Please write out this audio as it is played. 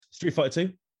Street Fighter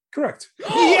 2? Correct.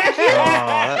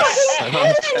 Yeah! Oh, Are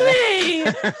you kidding me?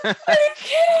 Are you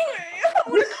kidding me? I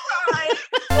want to cry.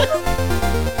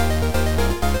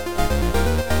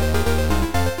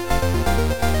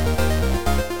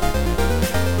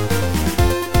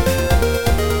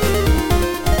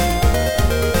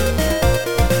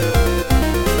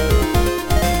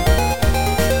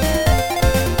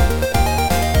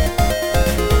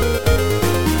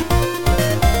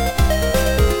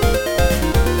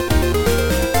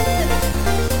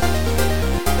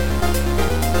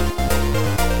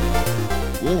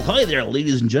 Well, hi there,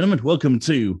 ladies and gentlemen. Welcome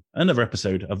to another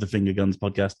episode of the Finger Guns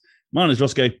podcast. My name is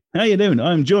Roscoe. How you doing?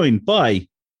 I'm joined by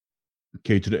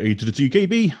K to the A to the 2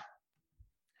 KB.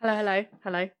 Hello.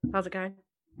 How's it going?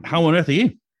 How on earth are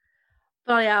you?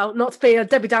 Oh yeah, not to be a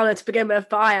Debbie Downer to begin with,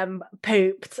 but I am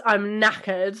pooped. I'm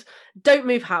knackered. Don't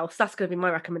move house. That's going to be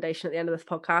my recommendation at the end of this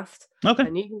podcast. Okay.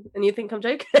 And you think I'm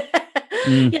joking?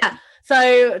 Yeah.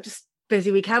 So just busy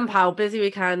weekend, pal. Busy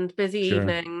weekend, busy Sure.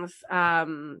 evenings.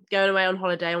 Going away on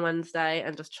holiday on Wednesday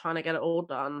and just trying to get it all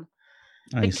done.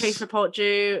 Big Nice. case report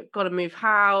due. Got to move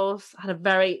house. Had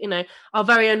a our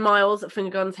very own Miles at Finger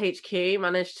Guns HQ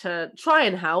managed to try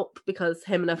and help because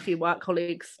him and a few work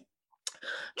colleagues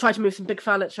tried to move some big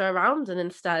furniture around and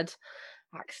instead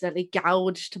accidentally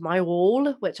gouged my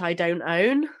wall, which I don't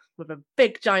own, with a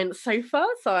big giant sofa.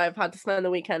 So I've had to spend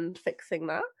the weekend fixing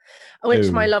that, which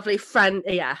Ooh. my lovely friend,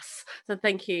 yes. So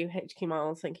thank you, HQ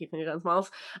Miles. Thank you, Finger Guns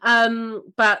Miles.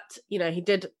 But, he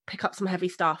did pick up some heavy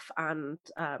stuff and,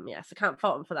 so can't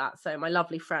fault him for that. So my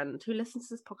lovely friend who listens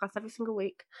to this podcast every single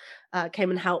week came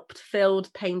and helped,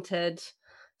 filled, painted,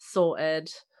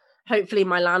 sorted. Hopefully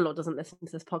my landlord doesn't listen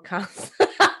to this podcast.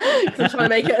 'Cause I'm trying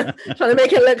to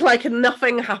make it look like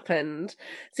nothing happened.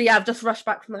 So yeah, I've just rushed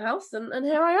back from the house and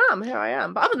here I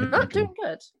am. But other than that, doing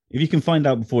good. If you can find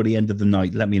out before the end of the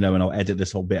night, let me know and I'll edit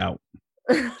this whole bit out.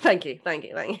 Thank you.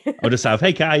 I'll just have,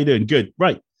 hey, Kat, how you doing? Good.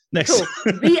 Right. Next.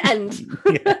 Cool. The end.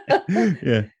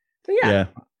 Yeah. But yeah.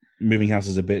 Moving house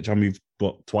is a bitch. I moved,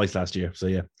 twice last year. So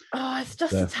yeah. Oh, it's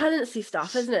just the tenancy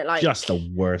stuff, isn't it? Like Just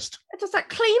the worst. it's just like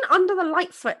clean under the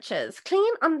light switches,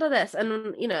 clean under this.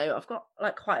 And I've got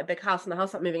like quite a big house, and the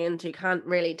house I'm moving into can't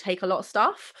really take a lot of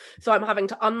stuff. So I'm having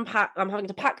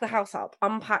to pack the house up,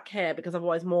 unpack here, because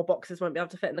otherwise more boxes won't be able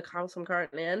to fit in the house I'm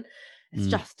currently in. It's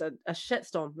just a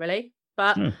shitstorm, really.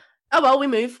 But oh well, we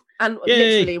move. And Yay.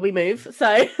 literally we move.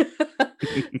 So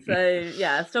so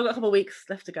yeah, still got a couple of weeks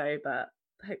left to go, but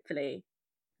hopefully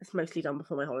it's mostly done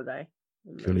before my holiday.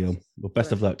 Coolio. Well,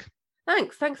 best of luck.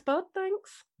 Thanks, bud.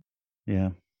 Thanks. Yeah.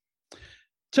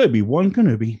 Toby One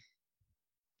Kenobi.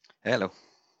 Hello.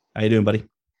 How you doing, buddy?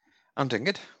 I'm doing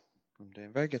good. I'm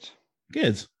doing very good.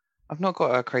 Good. I've not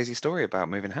got a crazy story about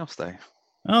moving house though.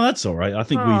 Oh, that's all right. I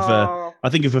think Aw.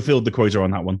 we've fulfilled the quota on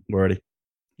that one already.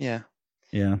 Yeah.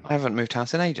 Yeah. I haven't moved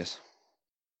house in ages.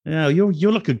 Yeah,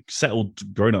 you're like a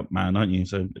settled grown up man, aren't you?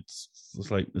 So it's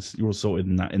like you're all sorted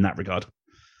in that regard.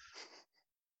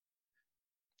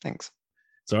 Thanks.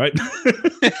 It's all right.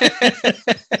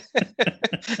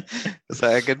 Is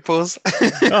that a good pause?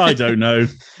 I don't know.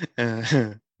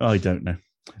 I don't know.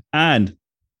 And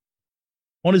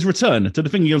on his return to the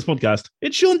Finger Guns podcast,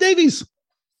 it's Sean Davies.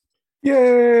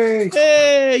 Yay!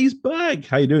 Hey, he's back.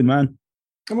 How you doing, man?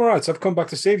 I'm all right. I've come back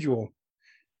to save you all.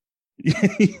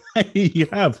 You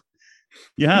have.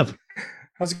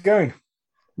 How's it going?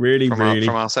 Really, from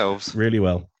ourselves. really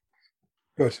well.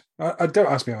 Good. I don't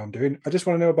ask me how I'm doing. I just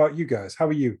want to know about you guys. How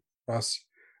are you, Ross?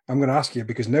 I'm going to ask you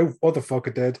because no other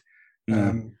fucker did.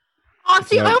 Oh,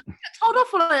 see, No. I always get told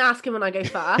off when I ask him when I go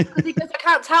first because he goes, I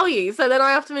can't tell you. So then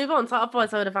I have to move on. So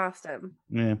otherwise I would have asked him.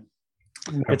 Yeah.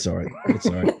 No. It's all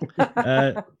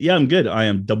right. Yeah, I'm good. I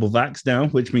am double vaxxed now,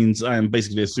 which means I am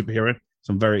basically a superhero.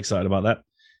 So I'm very excited about that.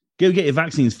 Go get your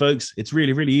vaccines, folks. It's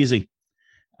really, really easy.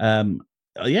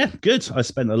 Yeah, good. I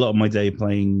spent a lot of my day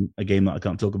playing a game that I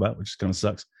can't talk about, which kind of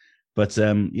sucks. But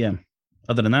yeah,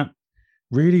 other than that,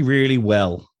 really, really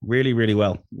well. Really, really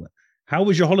well. How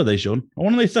was your holiday, Sean? I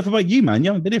want to know stuff about you, man. You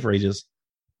haven't been here for ages.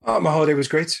 My holiday was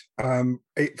great.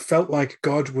 It felt like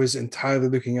God was entirely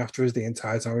looking after us the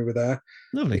entire time we were there.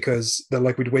 Lovely. Because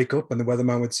we'd wake up and the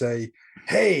weatherman would say,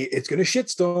 hey, it's going to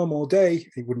shitstorm all day.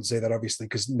 He wouldn't say that, obviously,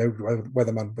 because no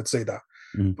weatherman would say that.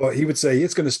 But he would say,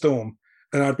 it's going to storm.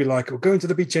 And I'd be like, we're going to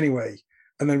the beach anyway.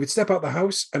 And then we'd step out the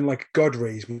house and like God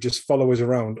rays would just follow us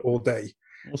around all day.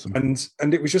 Awesome.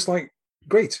 And it was just like,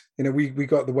 great. We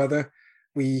got the weather.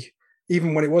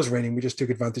 Even when it was raining, we just took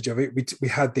advantage of it. We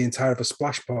had the entire of a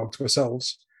splash park to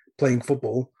ourselves playing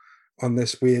football on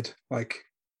this weird like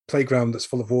playground that's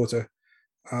full of water.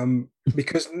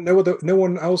 Because no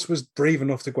one else was brave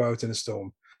enough to go out in a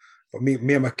storm, but me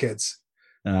and my kids.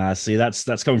 See,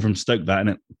 that's coming from Stoke, that, isn't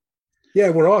it? Yeah,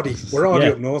 we're hardy. We're hardy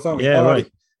Yeah. up north, aren't we? Yeah, Hardy.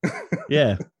 right.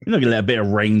 Yeah. You're not going to let a bit of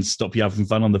rain stop you having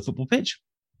fun on the football pitch.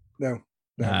 No.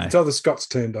 Aye. Until the Scots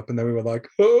turned up, and then we were like,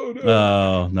 oh, no.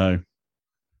 Oh, no.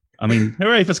 I mean,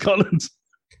 hooray for Scotland.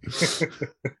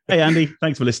 Hey, Andy,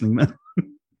 thanks for listening, man.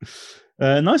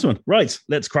 Nice one. Right,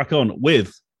 let's crack on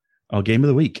with our game of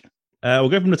the week. We'll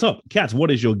go from the top. Kat, what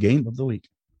is your game of the week?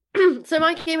 So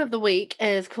my game of the week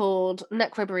is called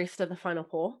Necrobarista: The Final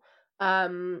Pour.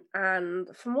 And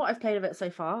from what I've played of it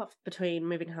so far, between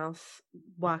moving house,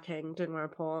 working, doing my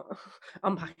report,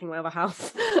 unpacking my other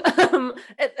house,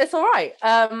 it's all right.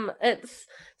 It's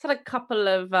had a couple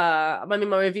of. I mean,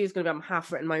 my review is going to be. I'm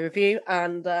half written my review,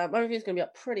 and my review is going to be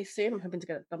up pretty soon. I'm hoping to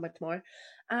get it done by tomorrow.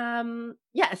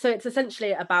 Yeah, so it's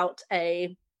essentially about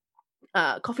a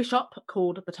coffee shop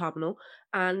called The Terminal,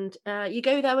 and you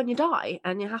go there when you die,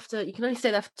 and you can only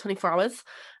stay there for 24 hours,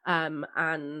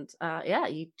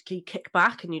 you kick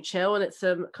back and you chill, and it's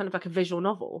kind of like a visual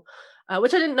novel,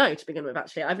 which I didn't know to begin with.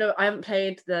 Actually, I haven't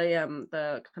played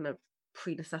the kind of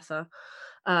predecessor,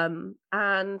 and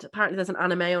apparently there's an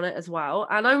anime on it as well,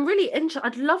 and I'm really interested.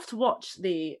 I'd love to watch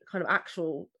the kind of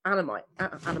actual anime.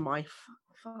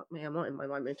 Fuck me, I'm not in my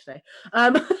mind mood today.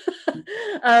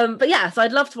 But yeah, so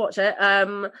I'd love to watch it.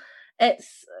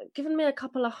 It's given me a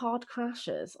couple of hard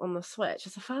crashes on the Switch.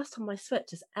 It's the first time my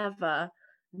Switch has ever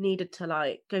needed to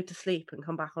like go to sleep and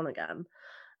come back on again.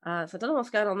 So I don't know what's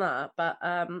going on there, but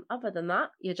other than that,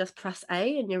 you just press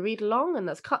A and you read along, and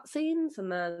there's cutscenes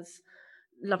and there's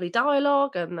lovely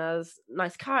dialogue and there's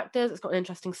nice characters. It's got an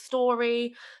interesting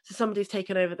story. So somebody's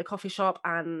taken over the coffee shop,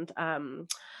 and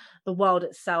the world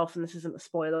itself, and this isn't a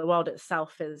spoiler, the world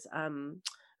itself is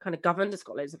kind of governed. It's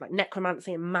got loads of like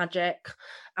necromancy and magic,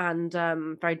 and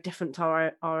very different to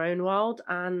our own world.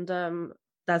 And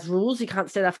there's rules. You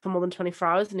can't stay there for more than 24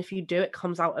 hours. And if you do, it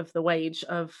comes out of the wage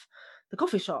of the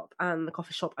coffee shop. And the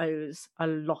coffee shop owes a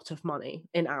lot of money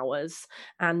in hours.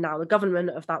 And now the government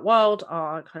of that world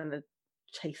are kind of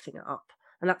chasing it up.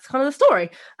 And that's kind of the story.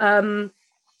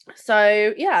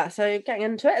 So getting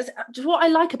into it, just what I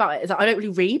like about it is that I don't really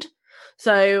read.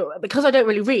 So because I don't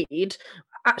really read,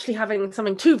 actually having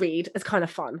something to read is kind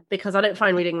of fun, because I don't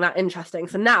find reading that interesting.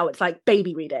 So now it's like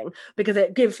baby reading, because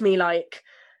it gives me like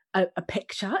a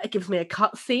picture, it gives me a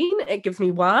cutscene, it gives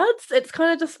me words. It's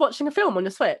kind of just watching a film on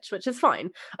your Switch, which is fine.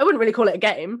 I wouldn't really call it a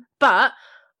game, but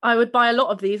I would buy a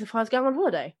lot of these if I was going on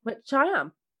holiday, which I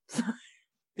am. So.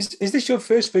 Is this your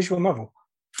first visual novel?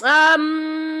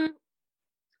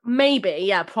 Maybe,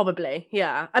 yeah, probably,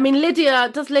 yeah. I mean,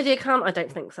 does Lydia count? I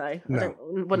don't think so. No,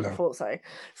 wouldn't have thought so.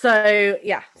 So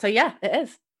yeah, it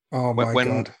is. Oh my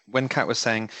god! When Kat was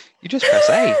saying you just press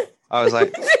A, I was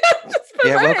like,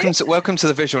 yeah, welcome to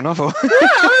the visual novel. Yeah,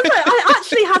 I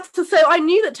actually had to. So I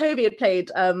knew that Toby had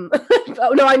played. I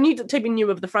knew that Toby knew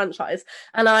of the franchise,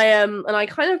 and I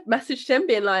kind of messaged him,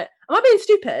 being like, "Am I being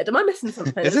stupid? Am I missing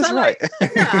something? Is this right?"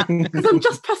 Yeah, because I'm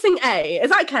just pressing A. Is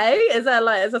that okay? Is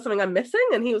there something I'm missing?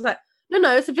 And he was like,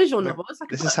 "No, it's a visual novel. It's like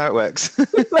this is how it works."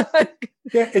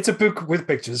 Yeah, it's a book with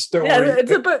pictures. Don't worry.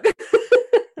 It's a book.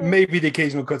 Maybe the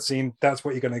occasional cutscene. That's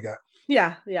what you're gonna get.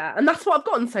 Yeah, and that's what I've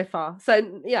gotten so far.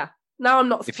 So yeah. Now I'm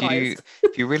not surprised.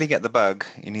 If you really get the bug,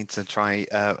 you need to try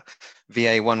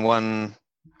VA11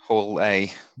 Hall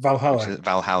A. Valhalla.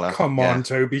 Valhalla. Come on,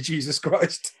 Toby, Jesus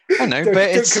Christ. I know, don't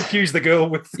confuse the girl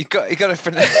with. You got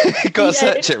to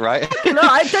search it, right? No,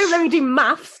 I don't let me do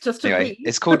maths just to read.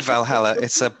 It's called Valhalla.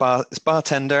 It's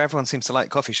bartender. Everyone seems to like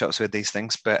coffee shops with these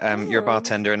things, but you're a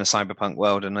bartender in a cyberpunk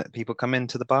world, and people come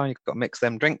into the bar. You've got to mix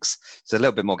them drinks. It's a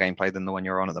little bit more gameplay than the one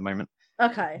you're on at the moment.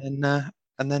 Okay.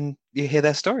 And then you hear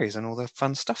their stories and all the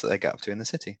fun stuff that they get up to in the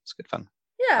city. It's good fun.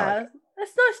 Yeah,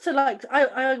 it's nice to like.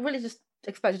 I really just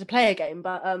expected to play a game,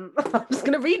 but I'm just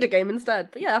going to read a game instead.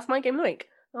 But yeah, that's my game of the week.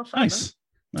 Nice.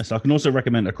 I can also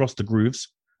recommend Across the Grooves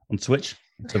on Switch.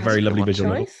 It's a very lovely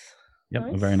visual novel. Yep,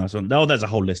 nice. A very nice one. Oh, there's a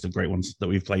whole list of great ones that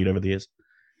we've played over the years.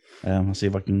 I'll see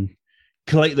if I can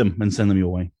collate them and send them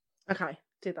your way. Okay,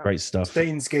 do that. Great stuff.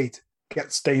 Stains Gate.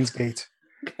 Get Stains Gate.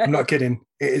 Okay. I'm not kidding.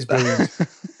 It is brilliant.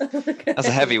 Okay. That's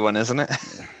a heavy one, isn't it?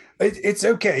 It's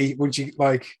okay when you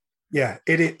like. Yeah,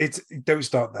 it's don't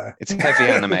start there. It's heavy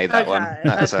anime, that one.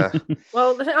 That's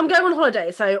Well, I'm going on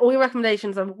holiday, so all your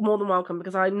recommendations are more than welcome,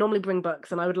 because I normally bring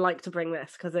books, and I would like to bring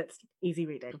this because it's easy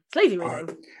reading. It's lazy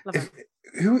reading.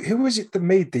 Who was it that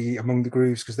made the Among the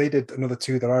Grooves? Because they did another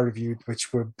two that I reviewed,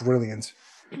 which were brilliant.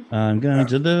 I'm going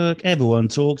to look. Everyone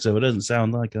talks, so it doesn't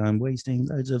sound like I'm wasting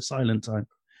loads of silent time.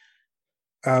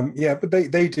 Yeah, but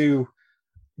they do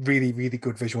really, really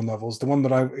good visual novels. The one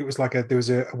that there was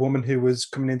a woman who was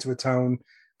coming into a town,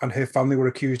 and her family were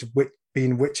accused of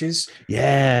being witches.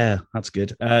 Yeah, that's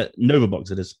good. Nova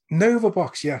Box it is. Nova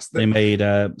Box, yes. They made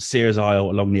Sears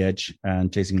Isle, Along the Edge,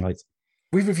 and Chasing Lights.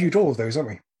 We've reviewed all of those,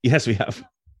 haven't we? Yes, we have.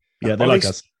 Yeah, they like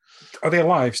us. Are they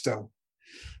alive still?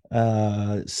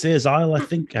 Sears Isle, I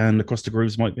think, and Across the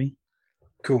Grooves might be.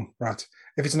 Cool, right.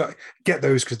 If it's not, get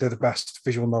those because they're the best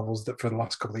visual novels that for the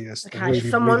last couple of years. Okay, really,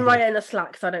 someone really write it in a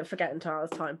Slack so I don't forget in 2 hours'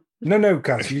 time. No,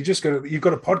 Kat, you've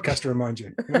got a podcast to remind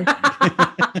you.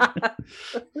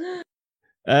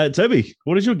 Toby,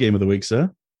 what is your game of the week,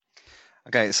 sir?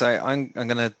 Okay, so I'm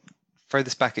going to throw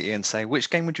this back at you and say, which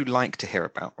game would you like to hear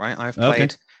about? Right,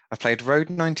 I've played Road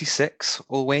 96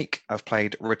 all week. I've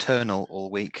played Returnal all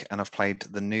week, and I've played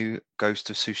the new Ghost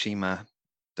of Tsushima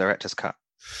director's cut.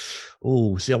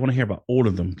 Oh, see, I want to hear about all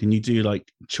of them. Can you do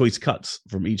like choice cuts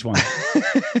from each one?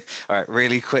 All right,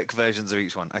 really quick versions of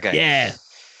each one. Okay. Yeah.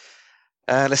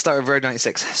 Let's start with Road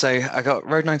 96. So I got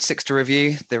Road 96 to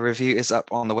review. The review is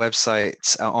up on the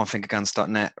website on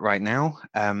fingerguns.net right now.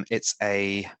 It's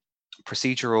a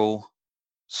procedural,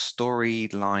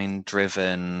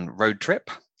 storyline-driven road trip.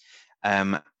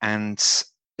 And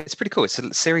it's pretty cool. It's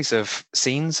a series of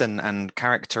scenes and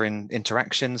character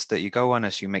interactions that you go on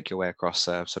as you make your way across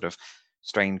a sort of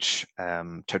strange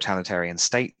totalitarian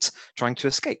state trying to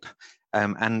escape.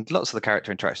 And lots of the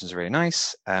character interactions are really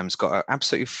nice. It's got an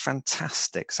absolutely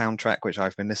fantastic soundtrack, which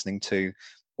I've been listening to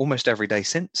almost every day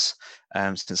since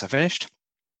I finished,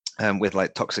 with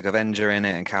like Toxic Avenger in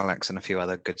it and Kallax and a few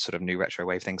other good sort of new retro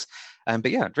wave things.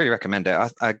 But yeah, I'd really recommend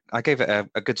it. I gave it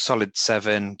a good solid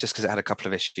 7 just because it had a couple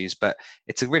of issues, but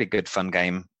it's a really good fun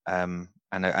game and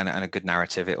a good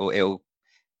narrative. It'll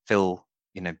fill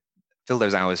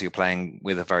those hours you're playing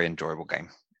with a very enjoyable game.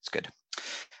 It's good.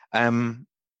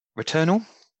 Returnal,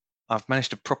 I've managed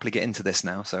to properly get into this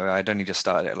now, so I'd only just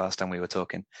started it last time we were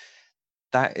talking.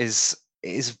 It is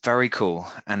very cool,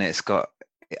 and it's got,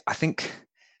 I think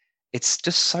it's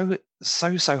just so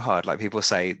hard, like people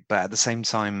say, but at the same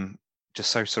time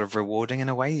just so sort of rewarding in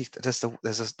a way. There's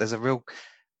a real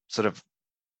sort of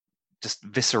just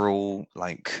visceral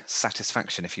like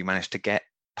satisfaction if you manage to get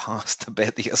past the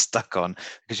bit that you're stuck on,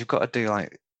 because you've got to do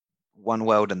like one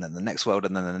world and then the next world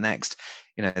and then the next.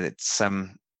 It's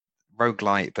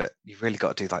roguelite, but you've really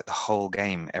got to do like the whole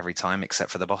game every time except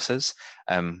for the bosses.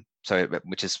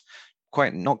 Which is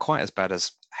not quite as bad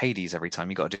as Hades every time.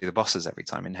 You got to do the bosses every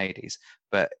time in Hades,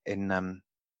 but in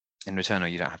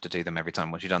Returnal you don't have to do them every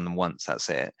time. Once you've done them once, that's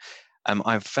it.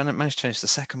 I've managed to finish the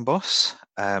second boss,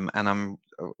 and I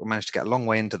managed to get a long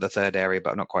way into the third area,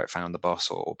 but I've not quite found the boss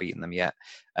or beaten them yet.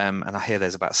 And I hear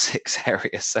there's about 6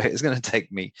 areas, so it's going to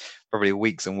take me probably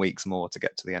weeks and weeks more to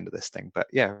get to the end of this thing. But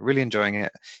yeah, really enjoying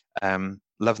it. I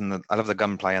love the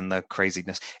gunplay and the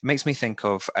craziness. It makes me think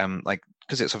of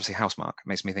because it's obviously Housemarque. It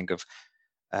makes me think of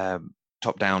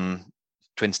top-down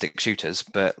twin stick shooters,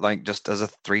 but like just as a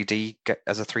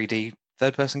 3D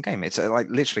third-person game. It's like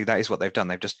literally that is what they've done.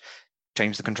 They've just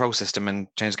changed the control system and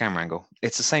changed the camera angle.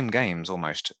 It's the same games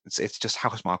almost. It's just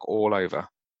Housemarque all over,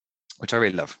 which I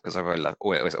really love because I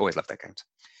always love their games.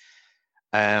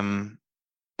 And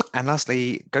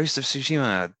lastly, Ghost of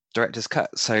Tsushima director's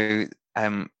cut. So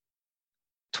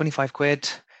 25 quid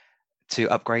to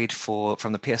upgrade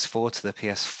from the PS4 to the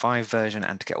PS5 version,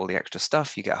 and to get all the extra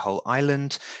stuff, you get a whole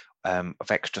island of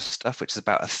extra stuff, which is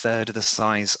about a third of the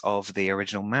size of the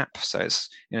original map. So it's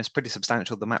pretty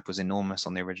substantial. The map was enormous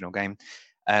on the original game.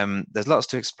 There's lots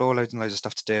to explore, loads and loads of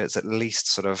stuff to do. It's at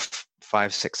least sort of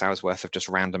 5-6 hours worth of just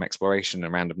random exploration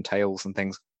and random tales and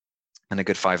things, and a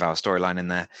good 5-hour storyline in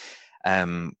there.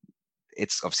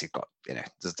 It's obviously got,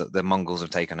 the Mongols have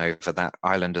taken over that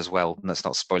island as well. And that's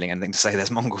not spoiling anything to say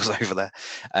there's Mongols over there,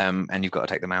 and you've got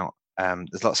to take them out.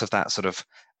 There's lots of that sort of,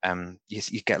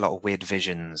 you get a lot of weird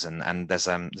visions, and there's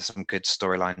some good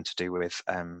storyline to do with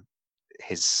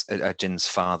his Jin's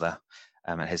father,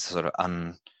 and his sort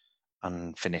of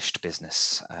unfinished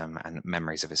business, and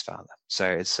memories of his father. So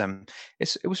it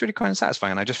was really kind of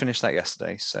satisfying. I just finished that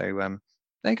yesterday. So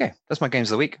there you go. That's my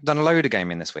games of the week. Done a load of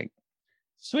gaming this week.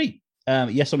 Sweet.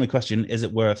 Yes on the question, is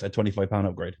it worth a £25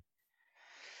 upgrade?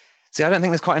 See, I don't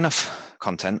think there's quite enough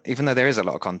content, even though there is a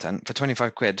lot of content. For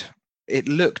 25 quid, it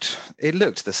looked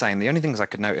the same. The only things I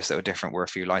could notice that were different were a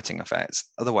few lighting effects.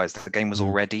 Otherwise, the game was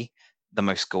already the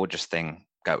most gorgeous thing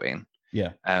going.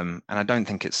 Yeah. And I don't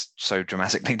think it's so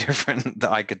dramatically different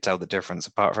that I could tell the difference,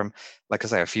 apart from, like I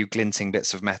say, a few glinting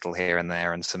bits of metal here and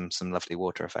there, and some lovely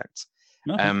water effects.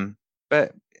 Okay.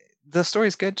 But the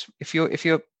story's good.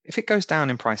 If it goes down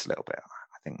in price a little bit,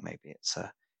 I think maybe it's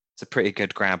a pretty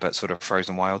good grab at sort of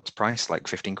Frozen Wilds price, like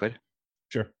 15 quid.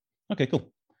 Sure. Okay, cool.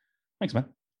 Thanks, man.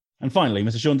 And finally,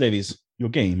 Mr. Sean Davies, your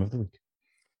game of the week.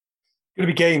 Going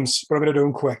to be games, but I'm going to do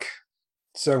them quick.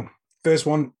 So, first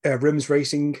one, Rims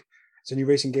Racing. It's a new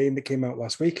racing game that came out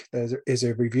last week. There is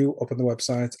a review up on the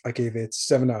website. I gave it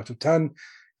 7 out of 10.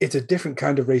 It's a different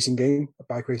kind of racing game, a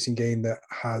bike racing game that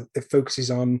focuses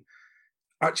on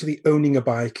actually owning a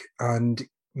bike and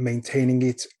maintaining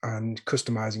it and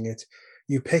customizing it.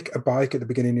 You pick a bike at the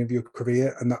beginning of your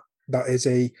career, and that is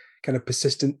a kind of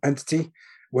persistent entity.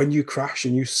 When you crash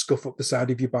and you scuff up the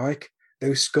side of your bike,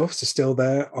 those scuffs are still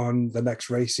there on the next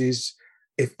races,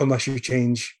 unless you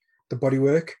change the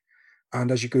bodywork. And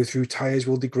as you go through, tires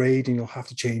will degrade and you'll have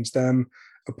to change them.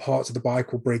 And parts of the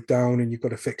bike will break down and you've got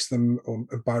to fix them or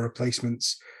buy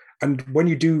replacements. And when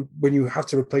you have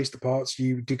to replace the parts,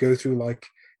 you do go through like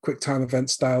quick time event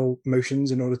style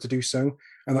motions in order to do so.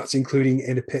 And that's including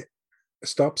in a pit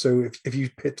stop. So if you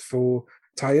pit for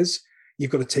tires,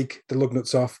 you've got to take the lug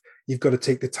nuts off, you've got to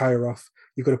take the tire off,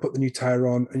 you've got to put the new tire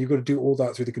on, and you've got to do all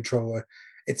that through the controller.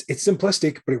 It's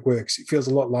simplistic, but it works. It feels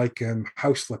a lot like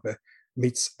House Flipper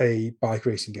meets a bike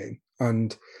racing game.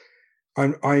 And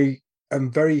I am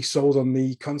very sold on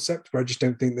the concept, but I just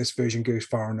don't think this version goes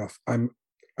far enough.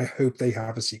 I hope they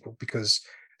have a sequel because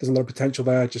there's a lot of potential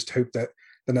there. I just hope that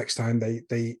the next time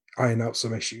they iron out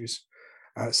some issues.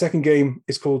 Second game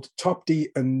is called 2D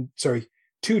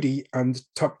and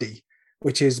Top D,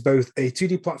 which is both a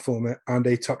 2D platformer and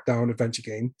a top-down adventure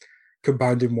game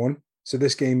combined in one. So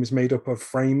this game is made up of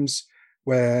frames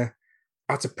where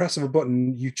at a press of a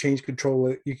button, you change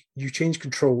control. You change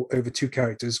control over two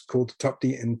characters called Top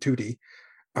D and 2D.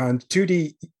 And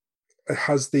 2D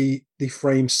has the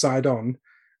frame side on,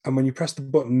 and when you press the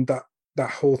button, that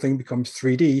whole thing becomes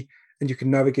 3D, and you can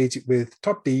navigate it with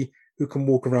Top D, who can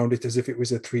walk around it as if it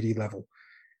was a 3D level.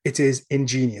 It is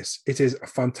ingenious. It is a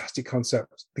fantastic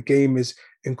concept. The game is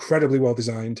incredibly well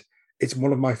designed. It's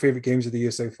one of my favorite games of the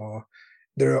year so far.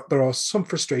 There are some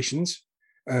frustrations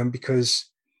because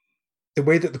the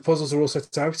way that the puzzles are all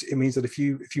set out, it means that if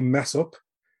you mess up,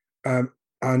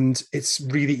 and it's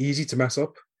really easy to mess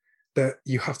up, that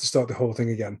you have to start the whole thing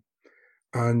again.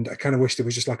 And I kind of wish there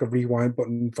was just like a rewind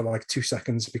button for like 2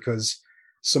 seconds, because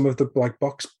some of the like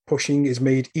box pushing is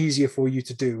made easier for you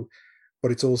to do,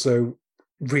 but it's also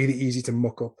really easy to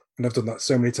muck up. And I've done that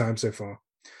so many times so far.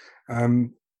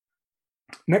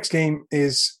 Next game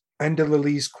is Ender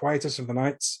Lily's Quietus of the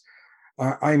Nights.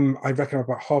 I reckon I'm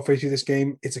about halfway through this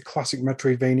game. It's a classic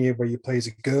Metroidvania where you play as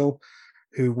a girl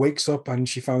who wakes up and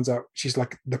she finds out she's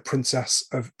like the Princess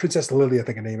Lily, I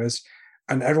think her name is,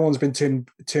 and everyone's been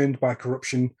turned by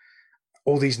corruption.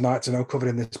 All these knights are now covered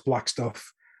in this black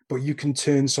stuff, but you can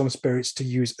turn some spirits to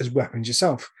use as weapons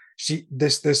yourself.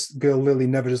 This girl Lily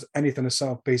never does anything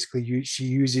herself. Basically, she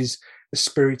uses the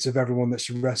spirits of everyone that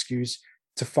she rescues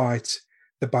to fight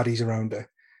the baddies around her.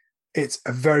 It's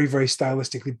a very, very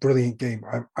stylistically brilliant game.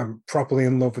 I'm properly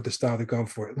in love with the style they've gone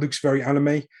for. It looks very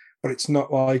anime, but it's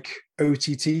not like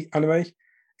OTT anime.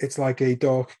 It's like a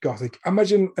dark gothic.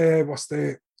 Imagine what's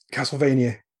the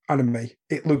Castlevania anime?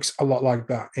 It looks a lot like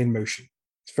that in motion.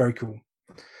 It's very cool.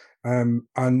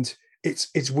 And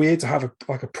it's weird to have a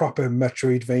proper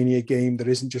Metroidvania game that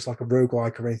isn't just like a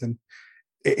roguelike or anything.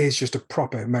 It is just a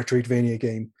proper Metroidvania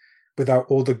game without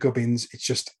all the gubbins. It's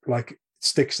just like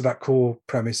sticks to that core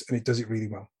premise, and it does it really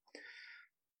well.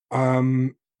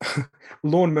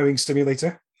 Lawn Mowing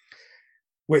Simulator,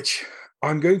 which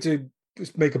I'm going to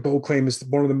make a bold claim is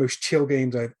one of the most chill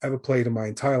games I've ever played in my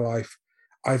entire life.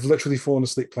 I've literally fallen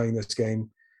asleep playing this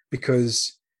game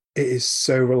because it is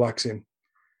so relaxing.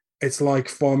 It's like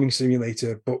Farming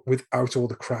Simulator, but without all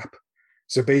the crap.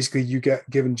 So basically, you get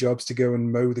given jobs to go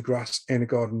and mow the grass in a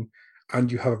garden,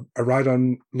 and you have a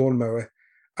ride-on lawnmower,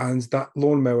 and that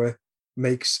lawnmower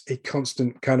makes a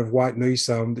constant kind of white noise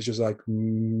sound that's just like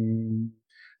the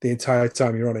entire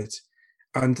time you're on it.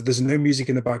 And there's no music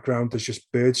in the background. There's just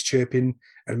birds chirping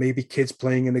and maybe kids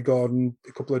playing in the garden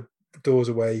a couple of doors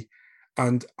away.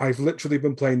 And I've literally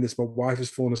been playing this. My wife has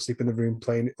fallen asleep in the room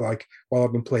playing it, like while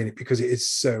I've been playing it, because it is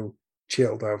so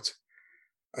chilled out.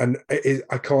 And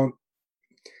I can't.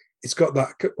 It's got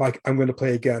that like I'm going to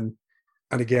play again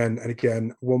and again and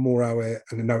again, 1 more hour,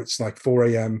 and now it's like 4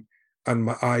 a.m. and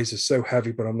my eyes are so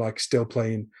heavy, but I'm like still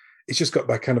playing. It's just got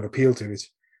that kind of appeal to it.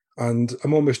 And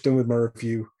I'm almost done with my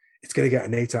review. It's going to get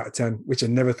an 8 out of 10, which I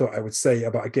never thought I would say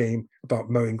about a game about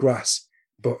mowing grass.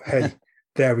 But hey,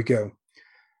 there we go.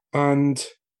 And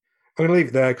I'm going to leave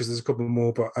it there because there's a couple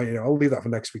more, but I'll leave that for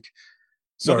next week.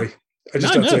 Sorry. Okay. I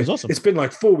just have to say, awesome. It's been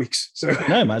like 4 weeks. So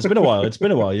no, man, it's been a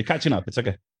while. You're catching up. It's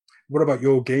okay. What about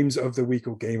your games of the week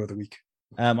or game of the week?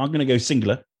 I'm going to go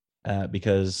singular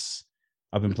because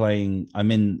I've been playing.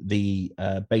 I'm in the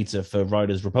beta for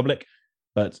Riders Republic,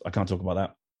 but I can't talk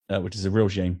about that, which is a real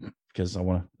shame because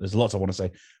there's lots I want to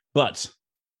say. But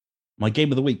My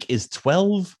game of the week is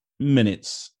 12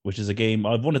 Minutes, which is a game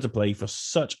I've wanted to play for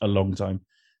such a long time.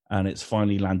 And it's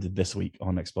finally landed this week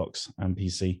on Xbox and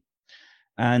PC.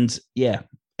 And yeah,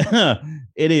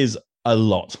 it is a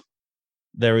lot.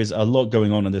 There is a lot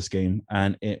going on in this game,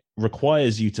 and it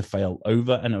requires you to fail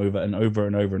over and over and over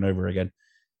and over and over again.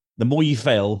 The more you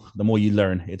fail, the more you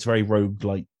learn. It's very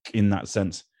roguelike in that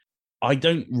sense. I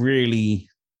don't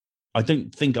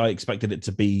think I expected it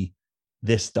to be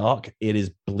this dark. It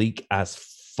is bleak as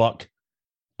fuck.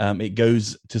 It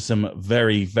goes to some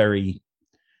very, very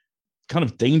kind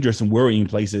of dangerous and worrying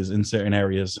places in certain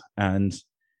areas, and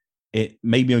it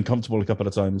made me uncomfortable a couple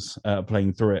of times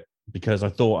playing through it, because I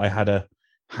thought I had a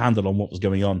handle on what was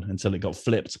going on until it got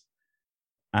flipped,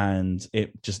 and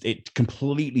it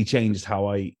completely changed how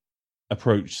I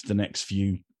approached the next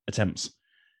few attempts.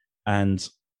 And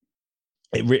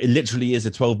it literally is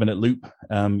a 12-minute loop.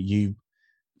 You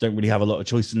don't really have a lot of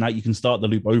choice in that. You can start the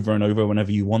loop over and over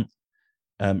whenever you want.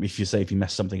 If you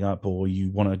mess something up, or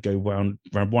you want to go around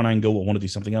one angle, or want to do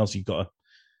something else, you've got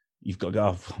to go,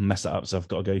 oh, mess that up, so I've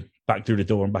got to go back through the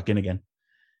door and back in again.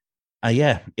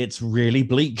 Yeah, it's really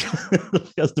bleak.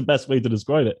 That's the best way to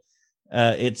describe it.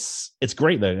 It's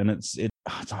great though, and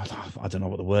I don't know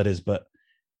what the word is, but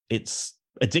it's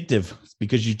addictive,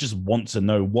 because you just want to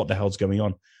know what the hell's going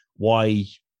on, why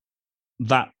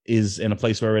that is in a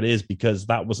place where it is, because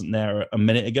that wasn't there a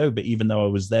minute ago. But even though I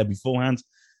was there beforehand,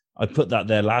 I put that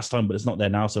there last time, but it's not there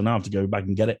now, so now I have to go back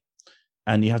and get it.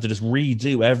 And you have to just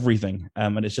redo everything.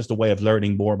 And it's just a way of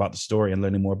learning more about the story and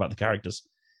learning more about the characters.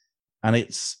 And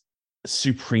it's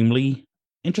supremely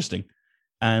interesting.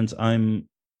 And I'm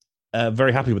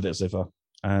very happy with it so far.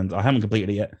 And I haven't completed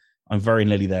it yet. I'm very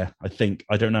nearly there, I think.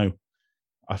 I don't know.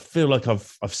 I feel like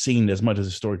I've seen as much as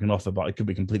the story can offer, but I could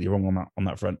be completely wrong on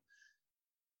that front.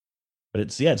 But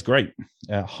it's great.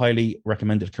 Highly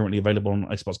recommended. Currently available on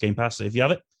Xbox Game Pass. So if you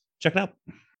have it, check it out.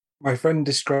 My friend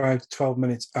described 12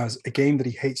 Minutes as a game that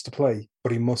he hates to play,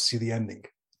 but he must see the ending.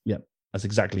 Yeah, that's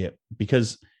exactly it.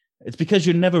 Because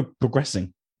you're never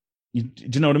progressing. Do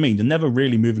you know what I mean? You're never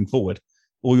really moving forward.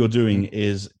 All you're doing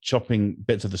is chopping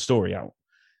bits of the story out.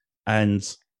 And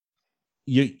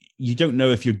you don't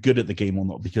know if you're good at the game or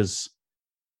not, because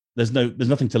there's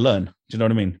nothing to learn. Do you know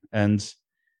what I mean? And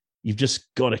you've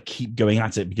just got to keep going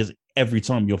at it, because every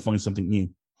time you'll find something new.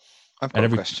 I've got a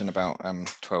question about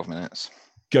 12 Minutes.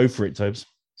 Go for it, Tobes.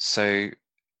 So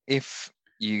if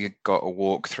you got a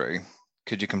walkthrough,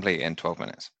 could you complete it in 12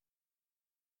 minutes?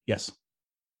 Yes.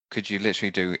 Could you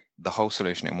literally do the whole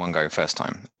solution in one go first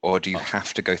time? Or do you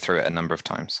have to go through it a number of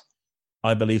times?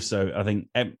 I believe so.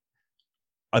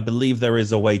 I believe there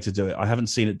is a way to do it. I haven't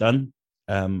seen it done.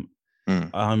 I'm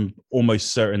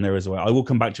almost certain there is a way. I will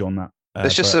come back to you on that.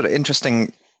 It's just sort of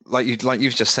interesting, like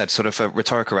you've just said, sort of a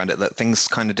rhetoric around it, that things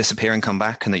kind of disappear and come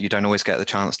back, and that you don't always get the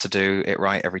chance to do it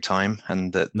right every time,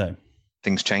 and that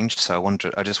things change. So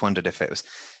I just wondered if it was,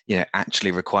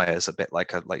 actually requires a bit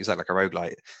like you said, like a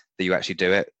roguelite, that you actually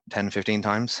do it 10, 15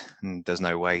 times, and there's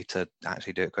no way to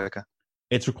actually do it quicker.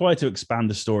 It's required to expand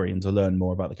the story and to learn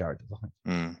more about the characters, I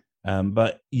think.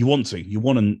 But you want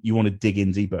to dig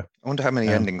in deeper. I wonder how many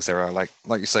endings there are. Like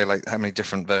you say, like how many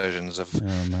different versions of.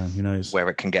 Oh man, who knows where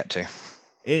it can get to.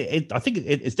 I think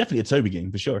it's definitely a Toby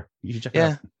game for sure. You should check it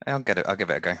out. Yeah, I'll get it. I'll give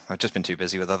it a go. I've just been too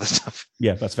busy with other stuff.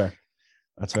 Yeah, that's fair.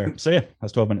 So yeah,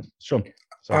 that's 12 minutes. Sean.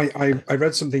 I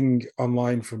read something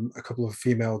online from a couple of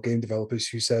female game developers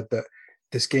who said that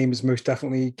this game is most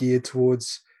definitely geared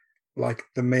towards like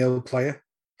the male player,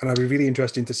 and I'd be really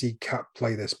interesting to see Kat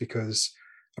play this, because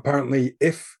apparently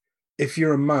if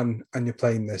you're a man and you're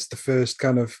playing this, the first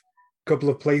kind of couple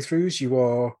of playthroughs,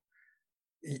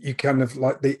 you kind of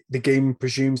like the game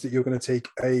presumes that you're going to take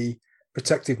a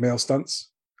protective male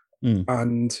stance,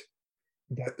 and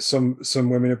that some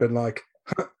women have been like,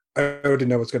 I already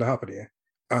know what's going to happen here,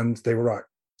 and they were right.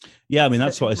 Yeah, I mean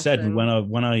that's what I said when I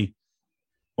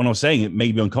was saying it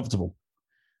made me uncomfortable.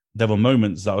 There were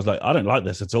moments that I was like, I don't like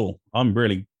this at all. I'm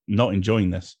really not enjoying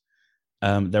this.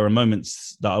 There are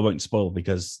moments that I won't spoil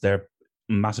because they're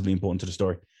massively important to the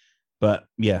story. But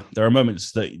yeah, there are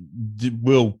moments that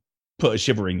will put a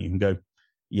shiver in you and go,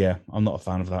 yeah, I'm not a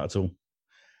fan of that at all.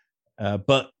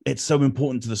 But it's so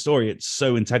important to the story. It's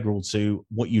so integral to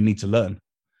what you need to learn.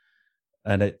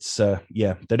 And it's,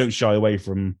 they don't shy away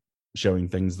from showing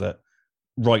things that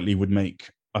rightly would make,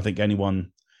 I think,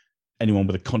 anyone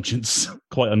with a conscience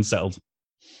quite unsettled.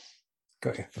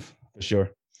 Got you. For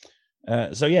sure.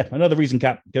 So yeah, another reason,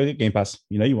 Kat, go get Game Pass.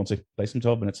 You want to play some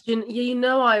 12 minutes.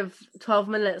 I've 12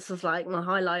 minutes was like my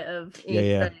highlight of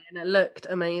E3, and it looked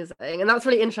amazing. And that's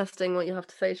really interesting what you have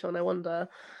to say, Sean. I wonder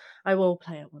I will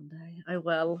play it one day. I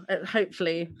will.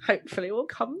 Hopefully will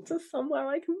come to somewhere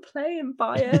I can play and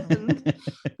buy it and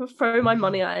throw my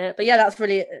money at it. But yeah, that's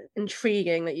really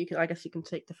intriguing that you can. I guess you can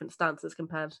take different stances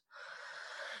compared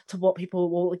to what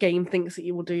the game thinks that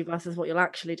you will do versus what you'll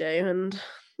actually do. And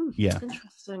yeah,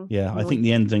 interesting. Yeah, I think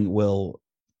the ending will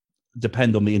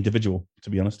depend on the individual.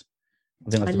 To be honest, I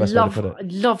think that's the best way to put it.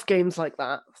 I love games like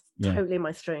that. Yeah. Totally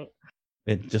my street.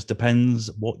 It just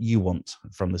depends what you want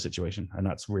from the situation, and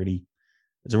it's a really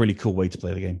cool way to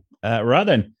play the game. Right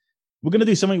then, we're going to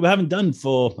do something we haven't done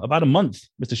for about a month.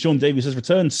 Mr. Sean Davies has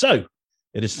returned, so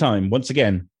it is time once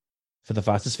again for the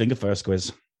fastest finger first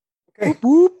quiz. Okay,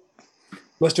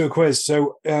 let's do a quiz.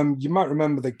 So you might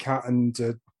remember that Kat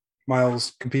and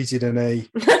Miles competed in a.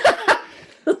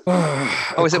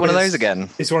 Is it one of those again?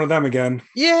 It's one of them again.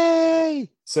 Yay!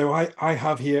 So I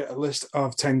have here a list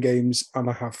of 10 games, and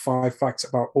I have 5 facts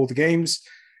about all the games.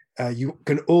 You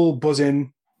can all buzz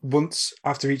in once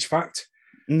after each fact.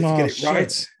 If you get it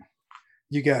right,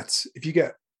 you get if you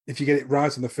get it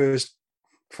right on the first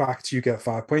fact, you get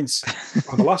 5 points.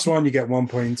 On the last one, you get 1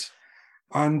 point.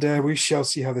 And we shall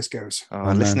see how this goes.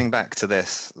 Listening back to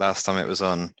this last time it was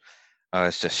on, I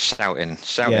was just shouting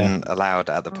aloud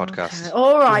at the podcast. Okay.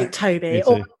 All right, Toby.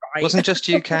 All right. It wasn't just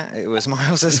you, Kat. It was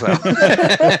Miles as well.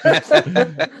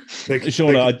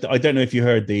 Sean, I don't know if you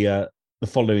heard the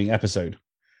following episode,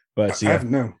 but I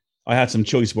haven't, no. I had some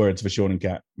choice words for Sean and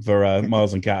Kat, for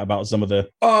Miles and Kat about some of the.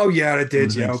 Oh yeah, I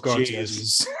did. Yeah, oh god,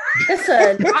 yes.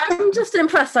 Listen, I'm just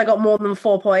impressed. I got more than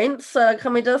 4 points. So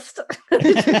can we just?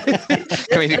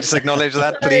 Can we just acknowledge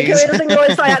that, please? Can we just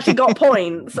acknowledge I actually got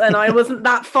points and I wasn't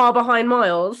that far behind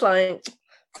Miles? Like,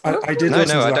 I did.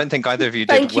 No, I don't think either of you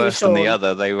did worse than the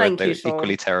other. They were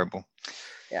equally terrible.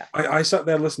 Yeah, I sat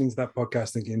there listening to that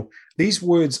podcast thinking these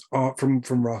words are from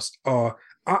Ross are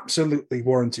absolutely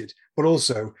warranted, but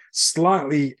also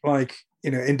slightly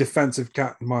in defense of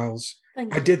Kat and Miles.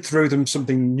 I did throw them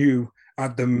something new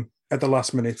at them at the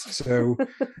last minute. So,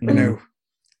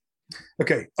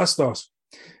 Okay, let's start.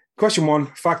 Question 1,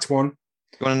 fact 1. You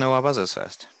want to know our buzzers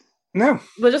first? No.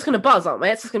 We're just going to buzz, aren't we?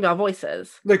 It's just going to be our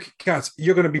voices. Look, Kat,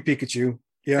 you're going to be Pikachu.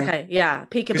 Yeah. Okay, yeah.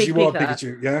 Pika. You are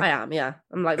Pikachu, yeah? I am, yeah.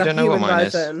 I'm like the human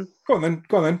version. Go on then.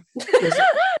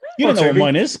 You don't know what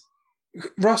mine is.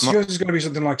 Ross, yours is going to be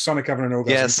something like Sonic having an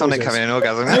orgasm. Yeah, Sonic having an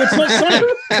orgasm. No, it's not Sonic.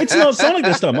 It's not Sonic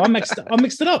this time. I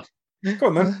mixed it up. Go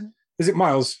on then. Is it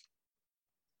Miles?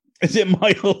 Is it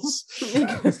Miles?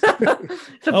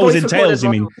 Oh, is it Tails, you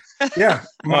mean? Yeah,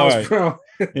 Miles right. Pro.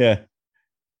 Yeah.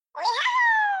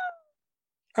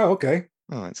 Oh, okay.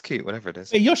 Oh, it's cute, whatever it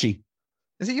is. Hey, Yoshi.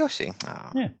 Is it Yoshi?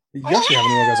 Oh. Yeah. Yoshi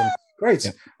having an orgasm.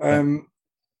 Great.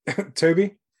 Yeah.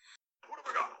 Toby?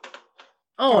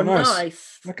 Oh,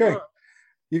 nice. Okay.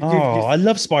 I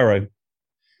love Spyro.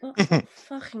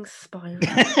 Fucking Spyro.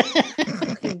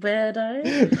 Fucking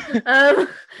weirdo.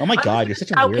 Oh my god, you're such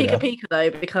a weirdo. Pika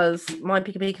though, because my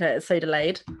Pika is so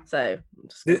delayed. So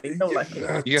you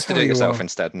have to do it yourself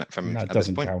instead. From it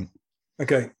doesn't count.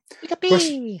 Okay.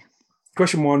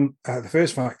 Question 1. The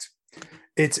first fact.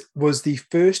 It was the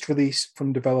first release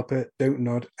from developer Don't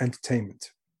Nod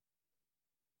Entertainment.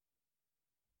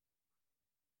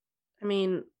 I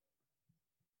mean,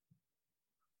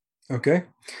 okay.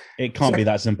 It can't be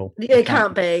that simple. It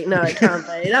can't be. No, it can't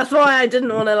be. That's why I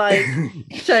didn't want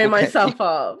to show myself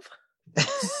up.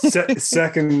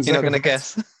 Second. You're not going to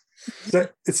guess.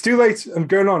 It's too late. I'm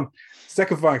going on.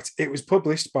 Second fact. It was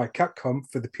published by Capcom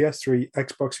for the PS3,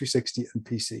 Xbox 360, and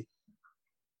PC.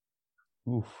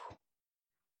 Oof.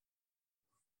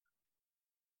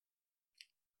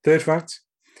 Third fact.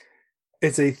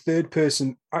 It's a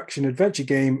third-person action-adventure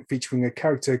game featuring a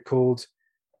character called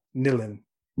Nilin.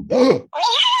 Oh,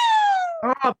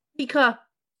 Pika.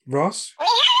 Ross?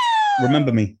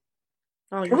 Remember Me.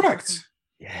 Oh, correct.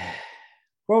 Yeah.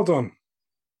 Well done.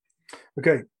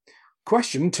 Okay.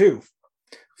 Question 2.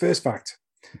 First fact.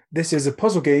 This is a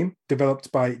puzzle game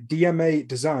developed by DMA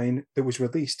Design that was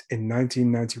released in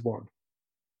 1991.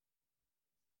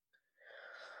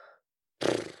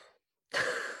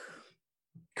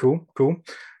 Cool.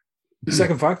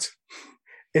 Second fact.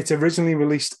 It originally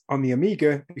released on the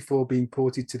Amiga before being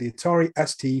ported to the Atari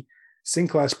ST,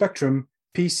 Sinclair Spectrum,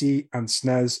 PC, and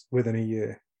SNES within a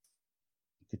year.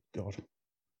 Good God.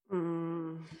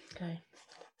 Okay.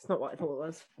 It's not what I thought it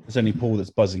was. There's only Paul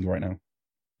that's buzzing right now.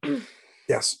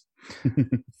 Yes.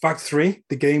 Fact 3.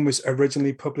 The game was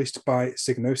originally published by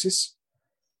Psygnosis.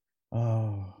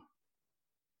 Oh.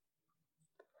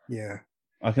 Yeah.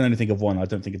 I can only think of one. I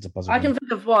don't think it's a puzzle game. I can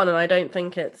think of one, and I don't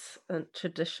think it's a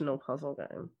traditional puzzle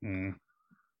game. Mm.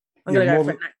 I'm going to go for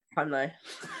it next time, though.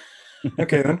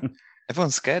 Okay, then.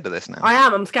 Everyone's scared of this now.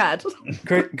 I'm scared.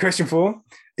 Question 4.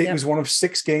 It Yep. was one of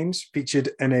 6 games featured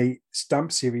in a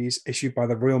stamp series issued by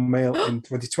the Royal Mail in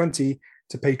 2020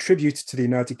 to pay tribute to the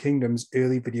United Kingdom's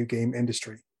early video game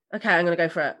industry. Okay, I'm going to go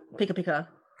for it. Pika Pika.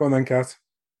 Go on then, Kat.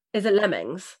 Is it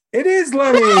Lemmings? It is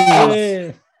Lemmings!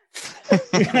 Yeah.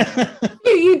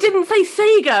 You didn't say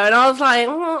Sega, and I was like,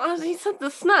 oh, he said the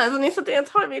SNES, and he said the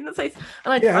entire time he didn't say.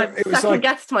 And I it was second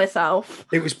guessed myself.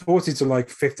 It was ported to like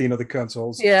 15 other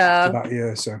consoles Yeah. after that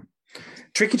year, so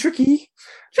tricky. Tricky.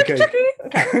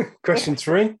 Okay. Question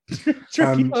 3.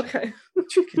 Tricky. Okay.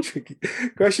 Tricky.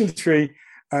 Question 3.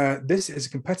 This is a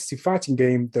competitive fighting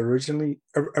game that originally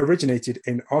originated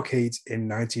in arcades in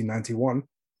 1991.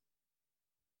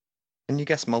 Can you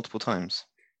guess multiple times?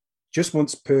 Just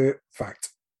once per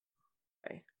fact.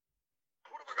 Okay.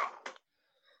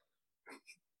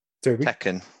 Toby?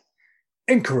 Tekken.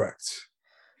 Incorrect.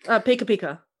 Pika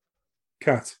Pika.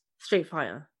 Kat? Street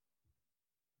Fighter.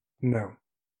 No.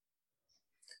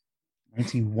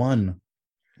 91.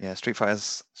 Yeah, Street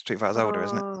Fighter's older,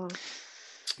 isn't it? Oh.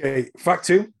 Okay, fact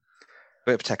 2.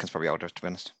 But Tekken's probably older, to be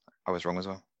honest. I was wrong as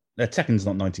well. Tekken's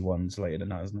not 91. It's later than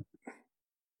that, isn't it?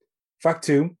 Fact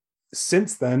 2.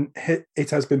 Since then,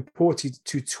 it has been ported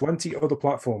to 20 other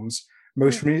platforms,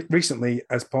 most recently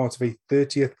as part of a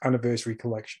 30th anniversary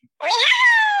collection.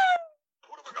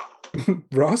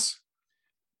 Ross?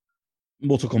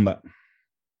 Mortal Kombat.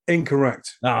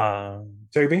 Incorrect.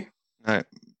 Toby? No.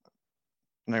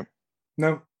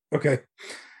 No? Okay.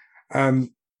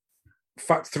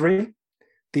 Fact 3.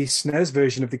 The SNES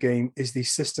version of the game is the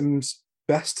system's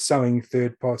best-selling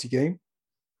third-party game.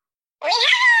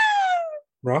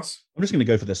 Ross? I'm just going to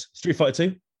go for this. Street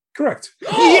Fighter 2. Correct.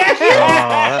 Yes!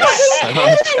 Oh, Are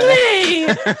you kidding me?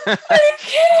 Are you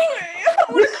kidding me? I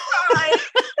would cry.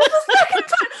 That's the second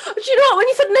time. Do you know what? When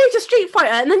you said no to Street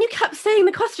Fighter and then you kept saying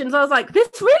the questions, I was like, this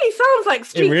really sounds like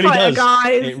Street Fighter,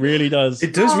 guys. It really does.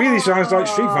 It does really sound like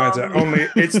Street Fighter, only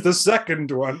it's the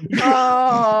second one.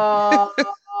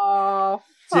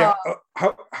 So yeah,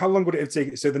 how long would it have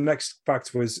taken? So the next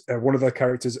fact was one of their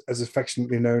characters is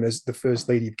affectionately known as the First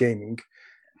Lady of Gaming.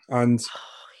 And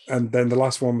then the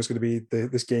last one was going to be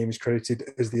this game is credited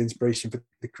as the inspiration for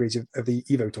the creative of the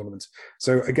Evo tournament.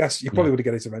 So I guess you probably would have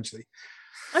get it eventually.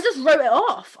 I just wrote it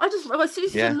off. As soon as you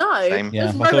said no, same.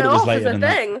 just I wrote thought it it was off as later a than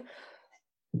that. thing.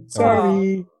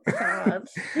 Sorry. God.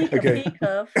 Pika Okay.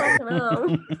 Pika, fucking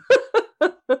hell.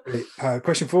 Okay,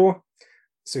 question 4.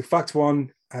 So fact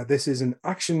 1, this is an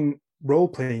action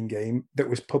role-playing game that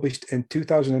was published in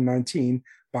 2019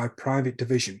 by Private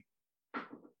Division.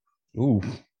 Ooh.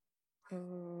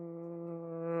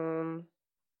 An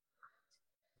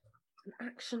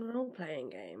action role-playing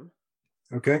game.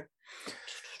 Okay.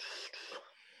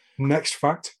 Next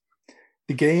fact.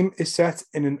 The game is set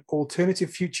in an alternative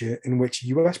future in which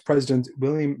US President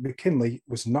William McKinley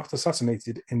was not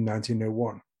assassinated in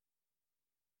 1901.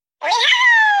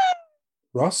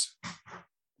 Ross?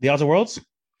 The Outer Worlds?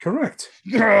 Correct.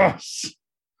 Yes.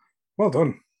 Well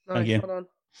done. Thank you. Hold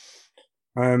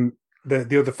on.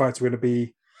 The other facts were going to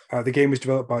be the game was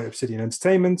developed by Obsidian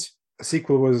Entertainment. A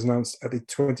sequel was announced at the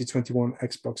 2021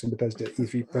 Xbox and Bethesda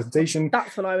E3 presentation.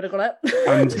 That's when I would have got it.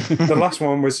 And the last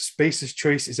one was Space's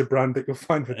Choice is a brand that you'll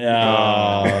find with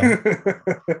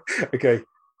Okay.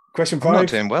 Question 5. I'm not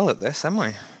doing well at this, am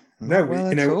I? No,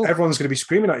 Well, at all. everyone's going to be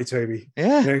screaming at you, Toby.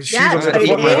 Yeah. She's Yeah, on the Toby.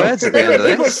 clock My now. words at the end of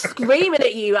People this. screaming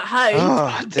at you at home.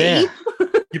 Oh, dear.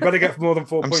 You better get more than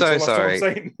 4 I'm points. so that's all sorry. I'm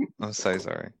saying. I'm so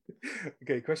sorry.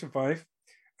 Okay, question 5.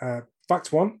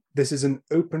 Fact 1. This is an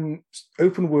open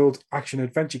world action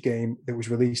adventure game that was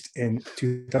released in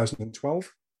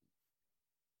 2012.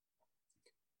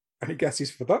 Any guesses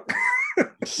for that?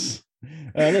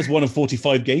 That's one of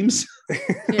 45 games.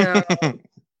 Yeah.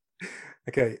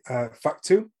 Okay, fact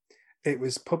 2. It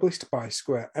was published by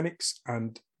Square Enix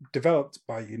and developed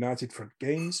by United Front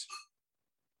Games.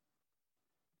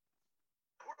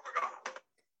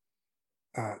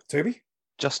 Toby?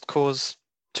 Just Cause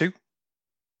 2.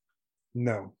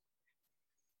 No.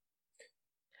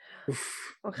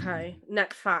 Oof. Okay.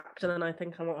 Next fact, and then I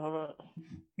think I won't have it.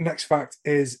 Next fact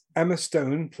is Emma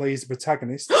Stone plays the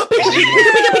protagonist.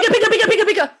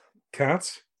 Pika.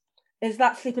 Cat. Is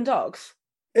that Sleeping Dogs?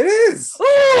 It is!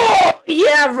 Oh,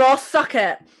 yeah, Ross, suck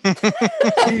it.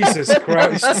 Jesus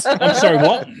Christ. I'm sorry,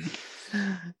 what?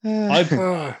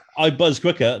 Ah, I buzzed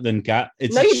quicker than Kat.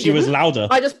 No, you She was didn't. louder.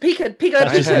 I just peeked.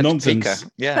 That's just heard nonsense.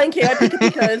 Pika. Yeah. Thank you. I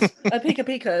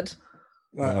peeked.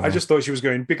 I just thought she was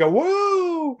going bigger.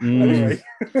 Whoa! Mm. Anyway.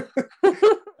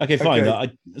 Okay, fine.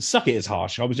 Okay. Suck it is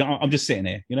harsh. I'm just sitting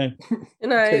here, you know. You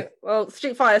know, Okay. well,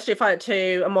 Street Fighter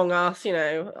 2, Among Us, you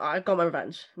know, I got my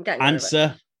revenge. I'm getting my revenge.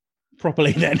 Answer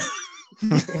properly then.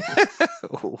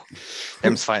 Ooh,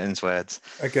 Him's fighting his words.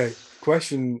 Okay,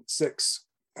 question 6.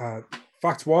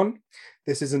 Fact 1.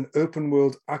 This is an open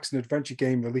world action adventure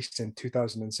game released in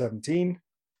 2017.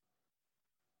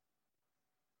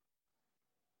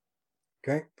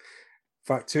 Okay.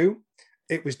 Fact 2.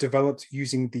 It was developed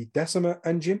using the Decima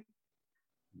engine.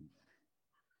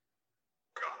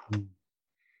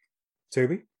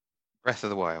 Toby? Breath of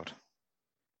the Wild.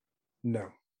 No.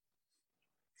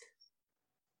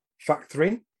 Fact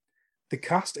 3. The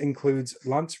cast includes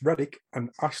Lance Reddick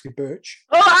and Ashley Birch.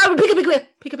 Oh,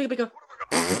 Pika.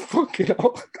 Fucking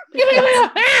hell.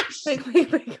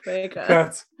 Pika.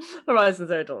 Cut. Horizon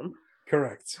Zero Dawn.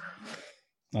 Correct.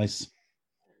 Nice.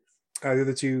 The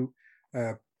other two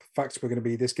facts were going to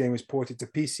be this game was ported to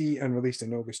PC and released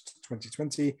in August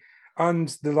 2020. And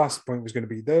the last point was going to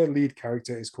be the lead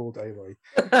character is called Aloy.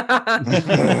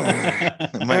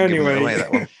 Anyway, that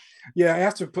one. Yeah, I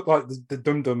have to put like the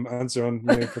dum-dum answer on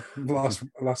for the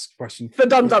last question. For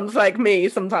dum-dums like me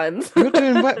sometimes. You're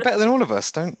doing better than all of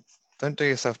us. Don't do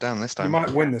yourself down this time. You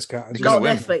might win this, Cat. Not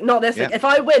this week. Not this week. If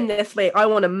I win this week, I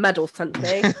want a medal sent to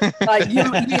me. Like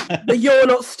the you're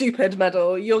not stupid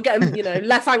medal. You're getting,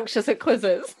 less anxious at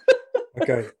quizzes.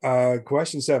 Okay.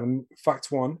 Question 7.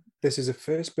 Fact 1. This is a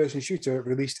first-person shooter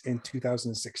released in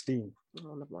 2016.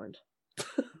 Oh, never mind.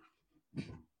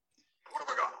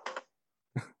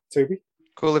 Toby?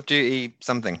 Call of Duty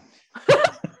something.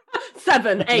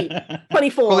 7, 8,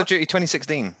 24. Call of Duty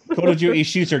 2016. Call of Duty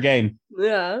shooter game.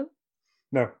 Yeah.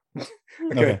 No.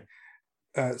 Okay.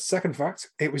 Second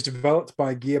fact. It was developed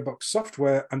by Gearbox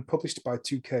Software and published by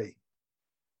 2K.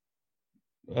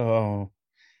 Oh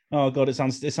God! It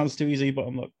sounds too easy,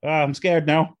 but I'm scared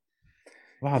now.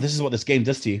 Wow, this is what this game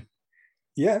does to you.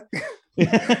 Yeah.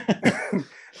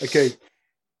 Okay.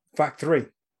 Fact 3.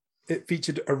 It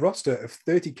featured a roster of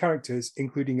 30 characters,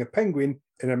 including a penguin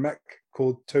in a mech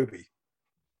called Toby.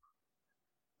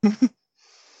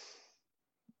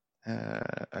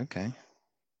 Okay.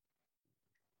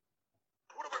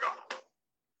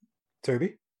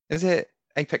 Toby? Is it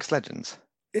Apex Legends?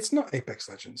 It's not Apex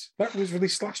Legends. That was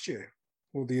released last year.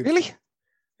 Really?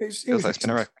 Feels like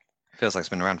it's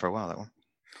been around for a while, that one.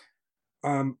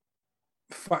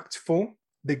 Fact 4.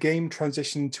 The game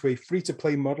transitioned to a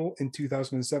free-to-play model in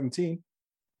 2017.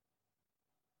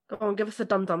 Go on, give us a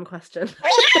dum-dum question.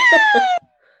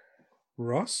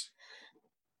 Ross?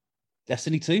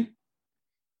 Destiny 2?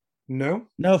 No.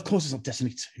 No, of course it's not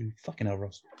Destiny 2. Fucking hell,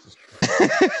 Ross.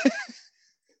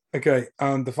 Okay,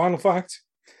 and the final fact.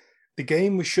 The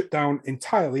game was shut down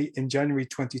entirely in January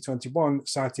 2021,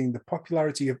 citing the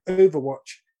popularity of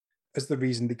Overwatch as the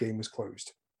reason the game was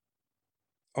closed.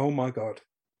 Oh my God.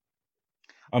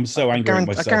 I'm so angry at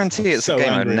myself. I guarantee it's a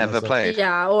game I've never played.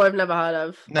 Yeah, or I've never heard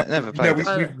of. Never played.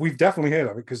 No, we've definitely heard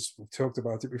of it because we've talked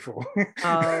about it before.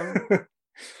 I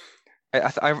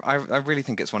really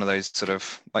think it's one of those sort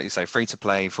of, like you say,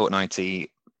 free-to-play, Fortnite-y,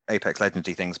 Apex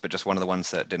Legends-y things, but just one of the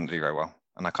ones that didn't do very well.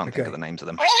 And I can't think of the names of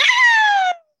them.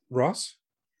 Ross?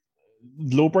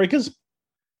 Lawbreakers?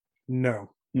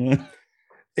 No.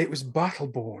 It was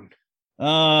Battleborn.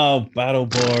 Oh,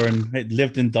 Battleborn. It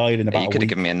lived and died in about a week. You could have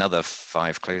given me another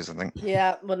 5 clues, I think.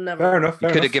 Yeah, would never. Fair enough.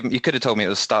 You could have told me it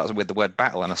was started with the word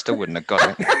battle and I still wouldn't have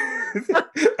got it.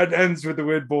 And ends with the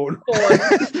word born.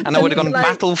 And I would have gone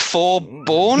battle for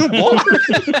born? What?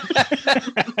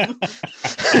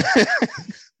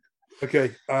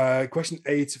 Okay, question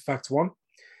 8, fact 1.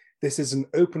 This is an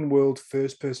open world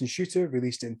first-person shooter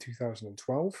released in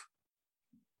 2012.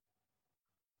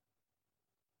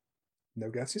 No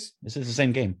guesses? This is the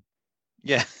same game.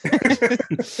 Yeah.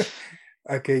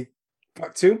 Okay,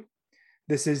 fact 2.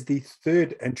 This is the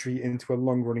 3rd entry into a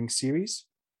long-running series.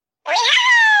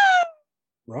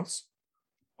 Ross?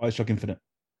 Bioshock Infinite.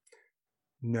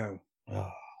 No.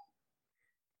 Oh.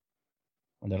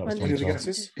 I know that was Any other 2012.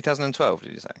 guesses? 2012,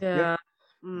 did you say? Yeah.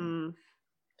 Too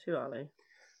early.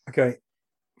 Okay,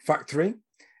 fact 3.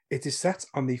 It is set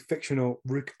on the fictional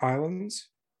Rook Islands.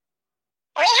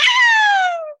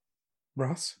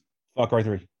 Ross? Far Cry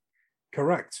 3.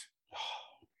 Correct.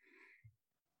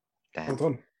 Damn. Well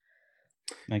done.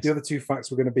 Thanks. The other 2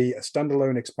 facts were going to be a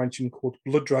standalone expansion called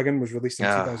Blood Dragon was released in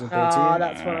 2013. Oh,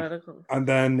 that's what I And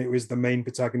then it was the main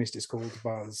protagonist is called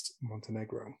Vaz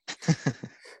Montenegro.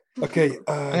 Okay.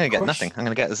 I'm going to get nothing. I'm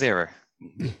going to get a 0.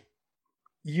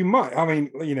 You might. I mean,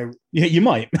 Yeah, you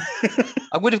might.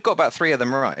 I would have got about 3 of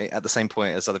them right at the same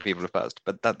point as other people have buzzed,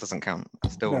 but that doesn't count. I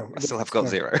still have got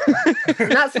 0.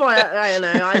 That's why I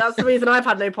know. That's the reason I've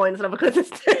had no points in other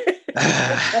quizzes too.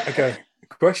 Okay.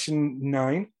 Question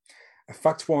 9.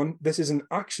 Fact 1. This is an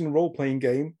action role-playing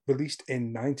game released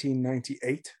in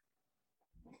 1998.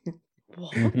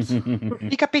 What?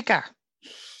 Pika Pika.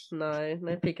 No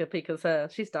Pika Pika's her.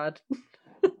 She's dead.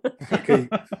 Okay.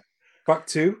 Fact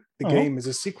 2. The Oh. game is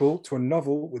a sequel to a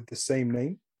novel with the same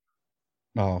name.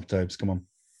 Oh, Tobes, come on.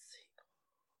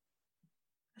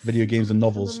 Video games and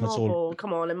novels. The That's all. novel.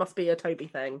 Come on, it must be a Toby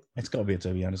thing. It's got to be a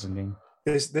Toby Anderson game.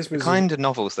 This The was kind of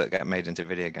novels that get made into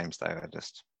video games, though, are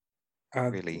just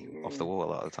really off the wall a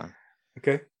lot of the time.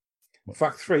 Okay.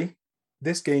 Fact 3.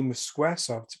 This game was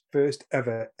Squaresoft's first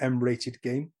ever M-rated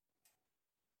game.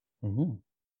 Ooh.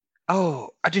 Oh,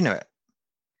 I do know it.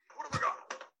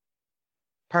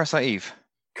 Parasite Eve.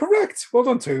 Correct. Well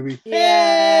done, Toby.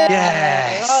 Yeah.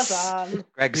 Yes. Well done.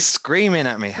 Greg's screaming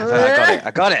at me.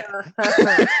 I got it.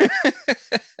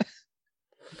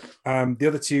 The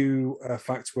other 2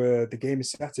 facts were the game is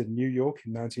set in New York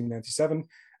in 1997,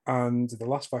 and the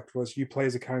last fact was you play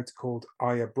as a character called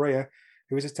Aya Brea,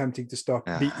 who is attempting to stop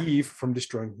the Eve from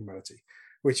destroying humanity,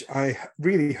 which I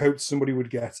really hoped somebody would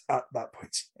get at that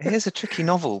point. It is a tricky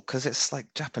novel because it's like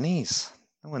Japanese.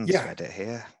 No one's read it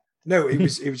here. No, it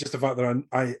was just the fact that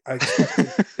I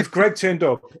expected, if Greg turned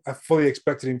up, I fully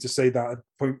expected him to say that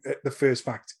at the first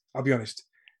fact. I'll be honest,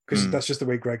 because that's just the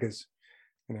way Greg is.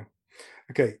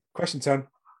 Okay, question 10.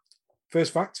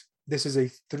 First fact: this is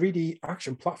a 3D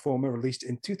action platformer released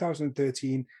in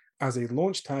 2013 as a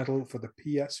launch title for the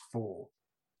PS4.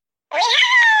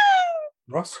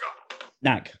 Ross?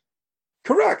 Knack.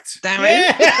 Correct. Damn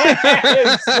it!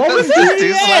 Yes! What was it? Too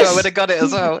Yes! slow. I would have got it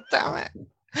as well. Damn it.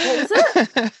 What was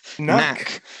it?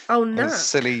 Knack. Oh, A no.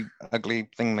 silly, ugly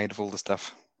thing made of all the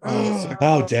stuff.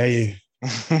 How dare you?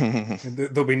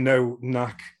 There'll be no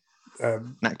Knack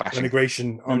Knack bashing.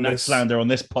 integration No on Knack this. slander on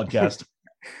this podcast.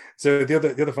 So the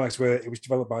other facts were it was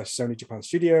developed by Sony Japan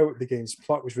Studio. The game's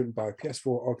plot was written by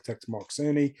PS4 architect Mark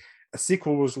Cerny. A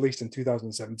sequel was released in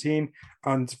 2017.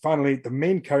 And finally, the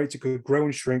main character could grow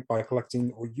and shrink by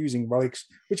collecting or using relics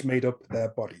which made up their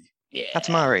body.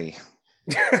 Katamari.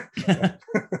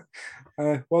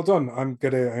 Well done. I'm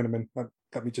good at Animan.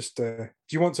 Let me just. Do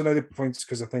you want to know the points?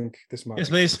 Because I think this might. Yes,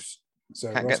 be please. close.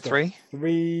 So Can't Ross get got 3.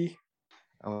 3,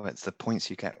 Oh, it's the points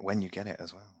you get when you get it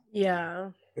as well. Yeah.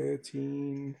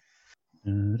 13.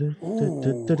 Ooh,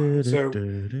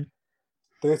 so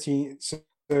 13.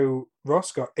 So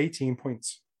Ross got 18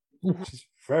 points, which is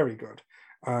very good.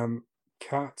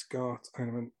 Kat got.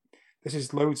 This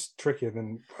is loads trickier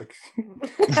than like.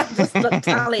 Just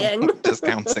tallying. Just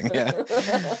counting, yeah.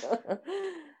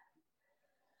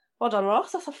 Well done,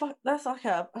 Ross. That's like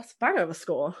a bang of a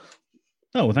score.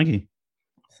 Oh, well, thank you.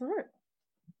 That's all right.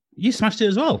 You smashed it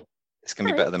as well. It's going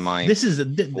to be better than mine. This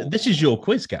is your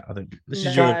quiz, Kat. I think this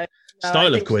is your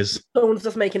style of quiz. Someone's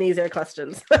just making easier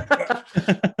questions.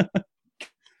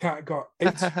 Kat got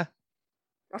 8,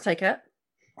 I'll take it.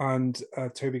 and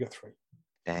Toby got 3.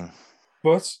 Dang.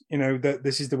 But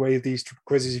this is the way of these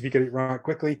quizzes. If you get it right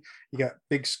quickly, you get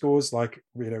big scores like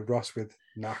Ross with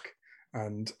Knack,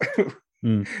 and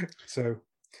so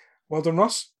well done,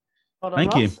 Ross. Well done,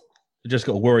 Thank Ross. you. I just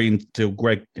got to worry until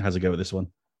Greg has a go at this one,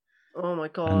 Oh my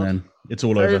god. and then it's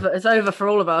all over. It's over for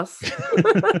all of us.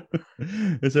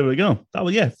 It's over we go. That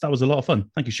was a lot of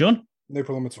fun. Thank you, Sean. No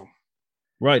problem at all.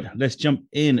 Right, let's jump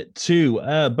in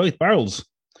to both barrels.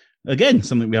 Again,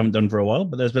 something we haven't done for a while,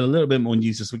 but there's been a little bit more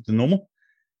news this week than normal.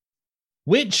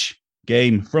 Which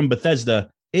game from Bethesda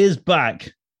is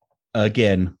back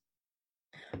again?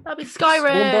 That'd be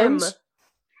Skyrim.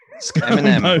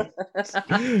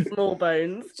 Eminem. Small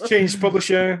bones. Change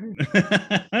publisher.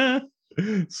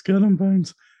 Skull and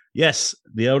Bones. Yes,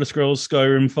 the Elder Scrolls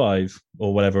Skyrim 5,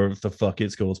 or whatever the fuck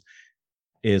it's called,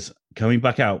 is coming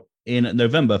back out in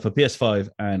November for PS5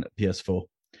 and PS4.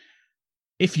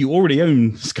 If you already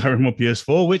own Skyrim on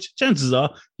PS4, which chances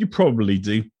are you probably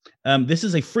do, this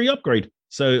is a free upgrade.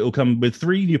 So it'll come with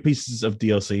 3 new pieces of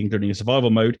DLC, including a survival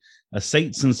mode, a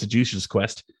Saints and Seducers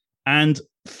quest, and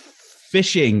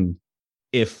fishing,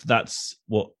 if that's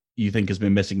what you think has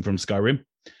been missing from Skyrim.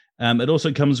 It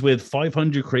also comes with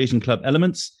 500 Creation Club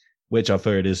elements, which I've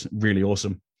heard is really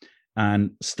awesome,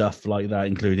 and stuff like that,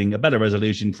 including a better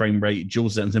resolution, frame rate, dual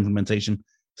sense implementation,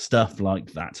 stuff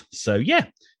like that. So yeah,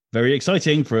 very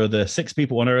exciting for the 6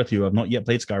 people on Earth who have not yet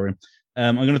played Skyrim.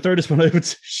 I'm going to throw this one over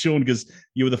to Sean because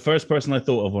you were the first person I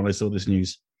thought of when I saw this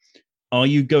news. Are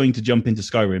you going to jump into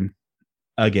Skyrim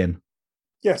again?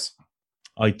 Yes.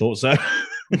 I thought so.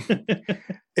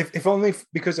 if only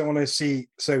because I want to see.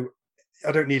 So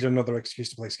I don't need another excuse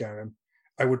to play Skyrim.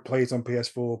 I would play it on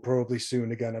PS4 probably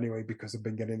soon again anyway because I've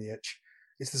been getting the itch.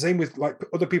 It's the same with like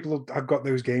other people have got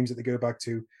those games that they go back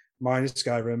to. Mine is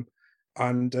Skyrim,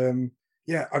 and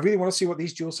I really want to see what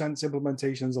these DualSense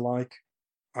implementations are like.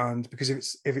 And because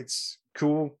if it's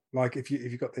cool, like if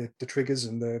you got the triggers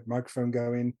and the microphone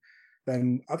going,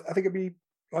 then I think it'd be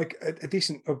like a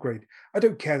decent upgrade. I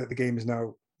don't care that the game is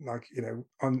now like, you know,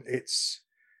 on its,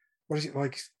 what is it,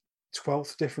 like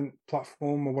 12th different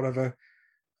platform or whatever.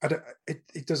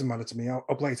 It doesn't matter to me. I'll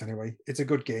play it anyway. It's a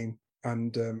good game,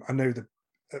 and I know that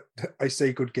I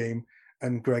say good game,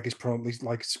 and Greg is probably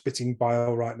like spitting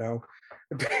bile right now.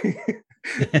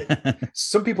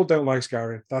 Some people don't like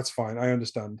Skyrim. That's fine. I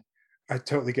understand. I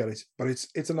totally get it. But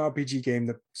it's an RPG game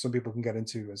that some people can get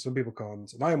into and some people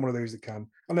can't. And I am one of those that can.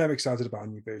 And I'm excited about a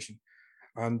new version.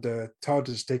 And Todd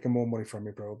has taken more money from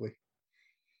me, probably.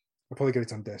 I'll probably get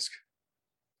it on disc.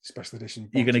 Special edition.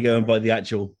 You're going to go and buy the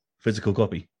actual physical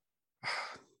copy?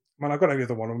 Man, I've got every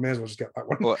other one. I may as well just get that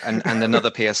one. Well, and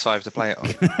another PS5 to play it on.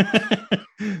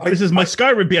 This is my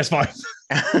Skyrim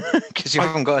PS5. Because you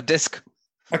haven't got a disc.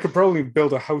 I could probably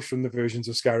build a house from the versions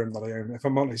of Skyrim that I own. If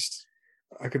I'm honest,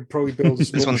 I could probably build a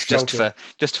small This one's shelter.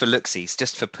 just for looksies,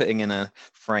 just for putting in a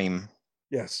frame.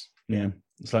 Yes. Yeah,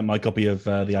 it's like my copy of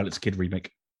the Alex Kidd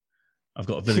remake. I've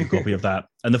got a physical copy of that.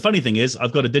 And the funny thing is,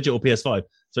 I've got a digital PS5,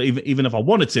 so even if I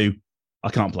wanted to, I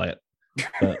can't play it.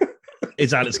 But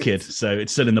it's Alex Kidd, so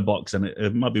it's still in the box, and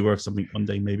it might be worth something one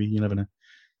day, maybe. You never know.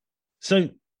 So,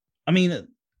 I mean,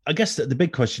 I guess the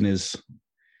big question is,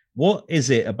 what is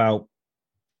it about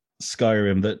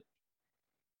Skyrim that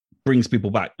brings people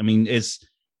back? I mean,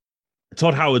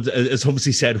 Todd Howard has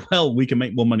obviously said, well, we can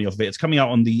make more money off of it. It's coming out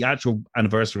on the actual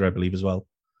anniversary, I believe, as well.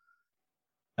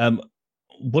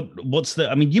 What's the?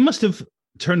 I mean, you must have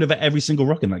turned over every single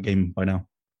rock in that game by now.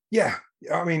 Yeah,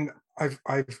 I mean, I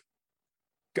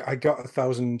got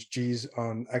 1,000 Gs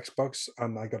on Xbox,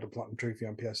 and I got a platinum trophy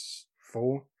on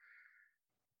PS4.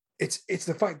 It's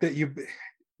the fact that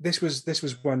this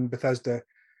was when Bethesda,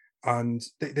 and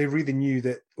they really knew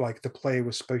that like the player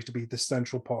was supposed to be the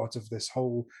central part of this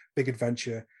whole big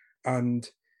adventure. And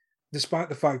despite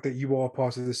the fact that you are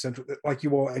part of the central, like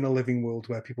you are in a living world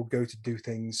where people go to do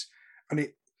things, and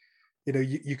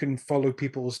you can follow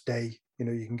people's day.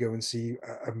 You can go and see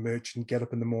a merchant, get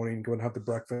up in the morning, go and have the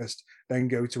breakfast, then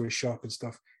go to a shop and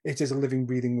stuff. It is a living,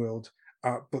 breathing world,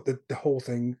 but the whole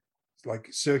thing like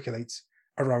circulates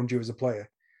around you as a player,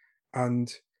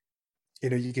 and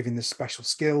you're given this special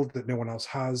skill that no one else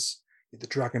has. You're the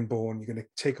Dragonborn. You're going to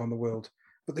take on the world,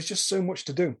 but there's just so much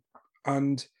to do.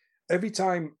 And every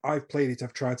time I've played it,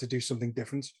 I've tried to do something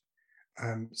different.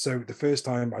 So the first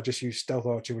time I just used Stealth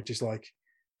Archer, which is like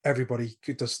everybody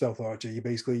does Stealth Archer. You're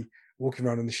basically walking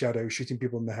around in the shadow, shooting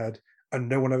people in the head, and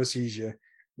no one ever sees you.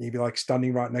 You'd be like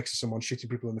standing right next to someone, shooting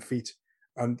people in the feet,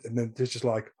 and then there's just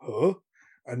like, huh?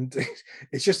 And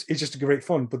it's just a great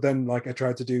fun. But then like I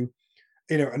tried to do,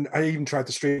 and I even tried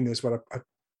to stream this where I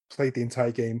played the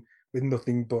entire game with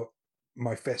nothing but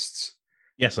my fists.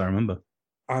 Yes, I remember.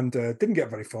 And didn't get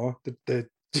very far. I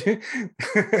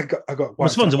got. It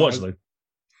was fun to watch though.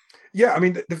 Yeah, I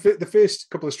mean, the first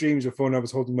couple of streams were fun. I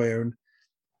was holding my own,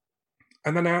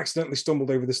 and then I accidentally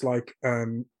stumbled over this like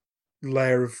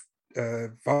layer of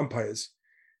vampires,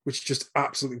 which just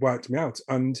absolutely wiped me out.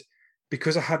 And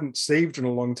because I hadn't saved in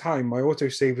a long time, my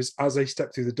autosave was as I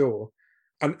stepped through the door,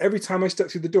 and every time I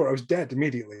stepped through the door, I was dead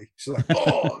immediately. So like,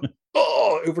 oh,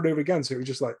 over and over again. So it was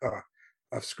just like,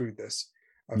 I've screwed this.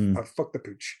 I've fucked the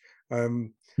pooch.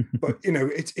 But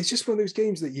it's just one of those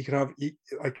games that you can have.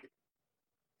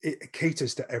 It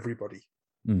caters to everybody.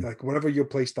 Like whatever your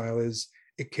play style is,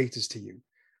 it caters to you,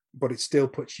 but it still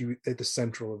puts you at the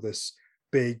central of this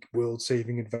big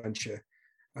world-saving adventure,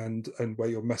 and where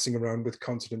you're messing around with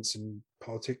continents and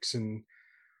politics and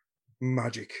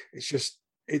magic. It's just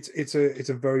it's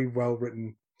a very well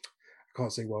written. I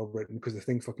can't say well written because the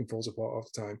thing fucking falls apart all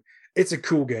the time. It's a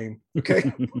cool game.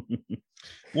 Okay.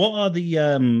 What are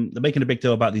they're making a big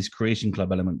deal about these creation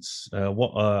club elements?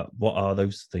 What are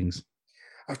those things?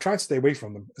 I've tried to stay away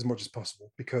from them as much as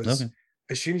possible because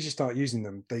as soon as you start using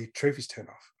them, the trophies turn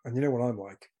off. And you know what I'm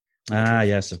like.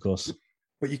 Yes, of course.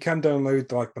 But you can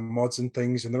download like the mods and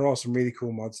things, and there are some really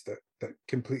cool mods that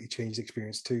completely change the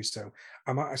experience too. So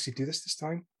I might actually do this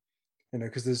time,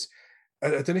 because I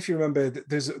don't know if you remember,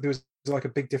 there was like a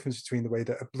big difference between the way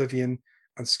that Oblivion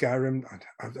and Skyrim.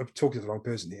 I'm talking to the wrong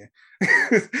person here.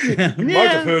 You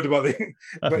might have heard about it,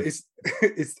 but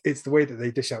it's the way that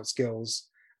they dish out skills.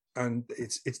 And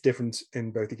it's different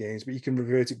in both the games, but you can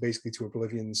revert it basically to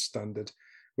Oblivion's standard,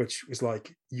 which is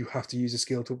like you have to use a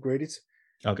skill to upgrade it.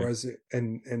 Okay. Whereas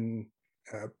in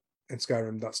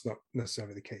Skyrim, that's not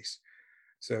necessarily the case.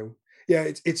 So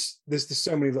yeah, there's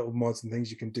so many little mods and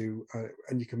things you can do,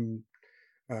 and you can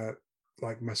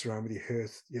like mess around with your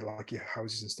hearth, like your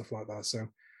houses and stuff like that. So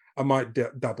I might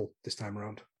dabble this time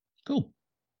around. Cool.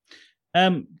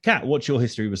 Kat, what's your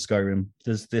history with Skyrim?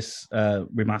 Does this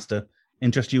remaster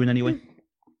interest you in any way?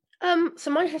 So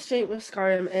my history with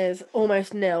Skyrim is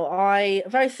almost nil.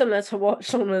 Very similar to what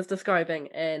Sean was describing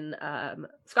in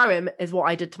Skyrim, is what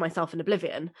I did to myself in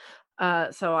Oblivion.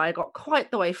 So I got quite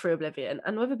the way through Oblivion,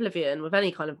 and with Oblivion, with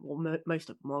any kind of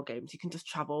most of more games, you can just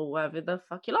travel wherever the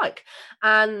fuck you like.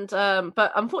 And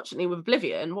but unfortunately, with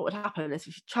Oblivion, what would happen is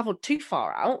if you travelled too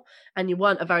far out and you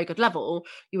weren't a very good level,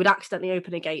 you would accidentally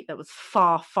open a gate that was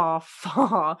far, far,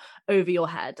 far over your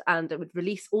head, and it would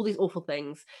release all these awful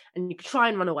things, and you could try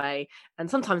and run away, and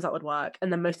sometimes that would work,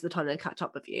 and then most of the time they'd catch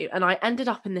up with you. And I ended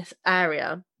up in this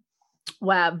area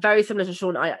where, very similar to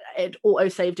Sean, it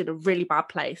auto-saved in a really bad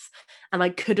place, and I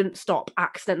couldn't stop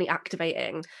accidentally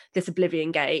activating this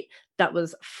Oblivion gate that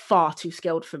was far too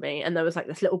skilled for me, and there was like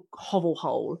this little hovel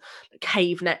hole,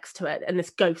 cave next to it, and this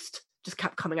ghost just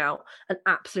kept coming out and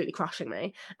absolutely crushing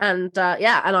me. And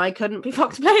and I couldn't be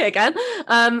fucked to play it again.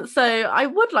 So I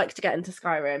would like to get into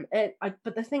Skyrim.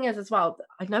 But the thing is as well,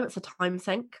 I know it's a time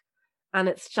sink, and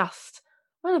it's just,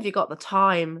 when have you got the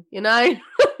time, you know?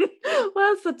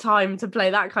 Where's the time to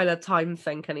play that kind of time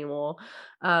sink anymore?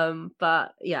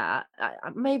 But yeah,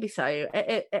 maybe so.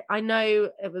 I know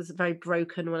it was very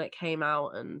broken when it came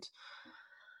out, and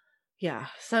yeah,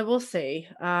 so we'll see.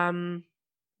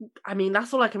 I mean,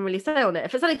 that's all I can really say on it.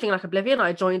 If it's anything like Oblivion, I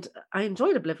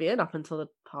enjoyed Oblivion up until the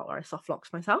part where I soft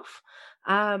locked myself.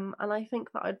 And I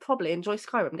think that I'd probably enjoy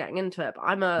Skyrim getting into it. But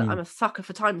I'm a sucker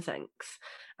for time sinks,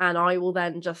 and I will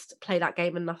then just play that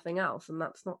game and nothing else, and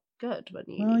that's not good when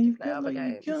you need to play other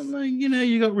games.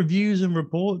 You got reviews and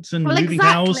reports and moving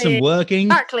house and working.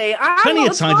 Exactly. Plenty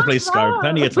of time to play Skyrim.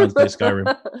 Plenty of time to play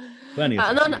Skyrim. Plenty of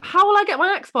time. And then how will I get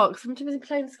my Xbox? I'm too busy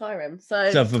playing Skyrim. So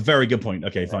a very good point.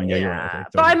 Okay, fine. Yeah, you're right. Okay,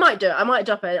 but I might do it. I might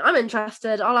jump in. I'm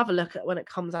interested. I'll have a look at when it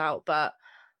comes out. But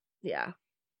yeah.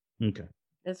 Okay.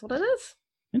 It's what it is.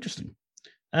 Interesting.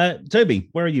 Toby,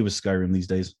 where are you with Skyrim these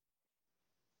days?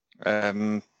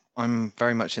 I'm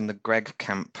very much in the Greg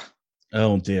camp.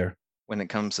 Oh dear. When it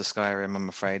comes to Skyrim, I'm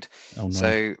afraid. Oh, no.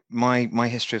 So my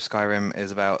history of Skyrim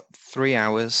is about 3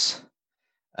 hours,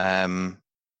 wandering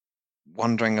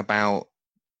about,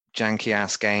 janky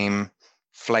ass game,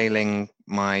 flailing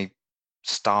my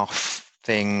staff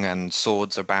thing and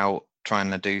swords about,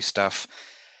 trying to do stuff,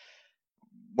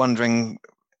 wondering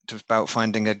about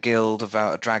finding a guild,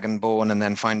 about a dragonborn, and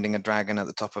then finding a dragon at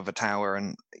the top of a tower,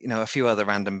 and a few other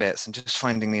random bits, and just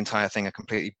finding the entire thing a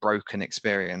completely broken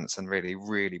experience and really,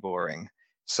 really boring.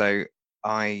 So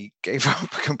I gave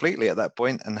up completely at that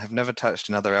point and have never touched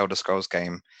another Elder Scrolls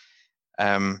game.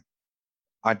 I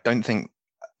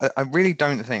really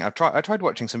don't think I tried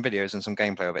watching some videos and some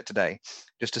gameplay of it today,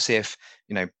 just to see if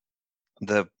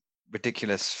the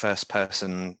ridiculous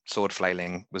first-person sword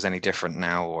flailing was any different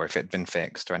now, or if it had been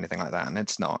fixed or anything like that. And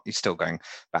it's not. You're still going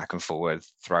back and forward,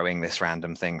 throwing this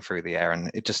random thing through the air, and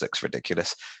it just looks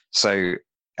ridiculous. So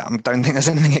I don't think there's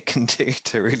anything it can do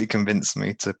to really convince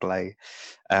me to play.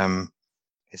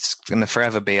 It's going to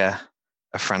forever be a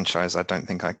franchise. I don't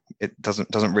think it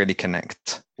doesn't really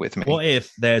connect with me. What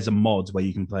if there's a mod where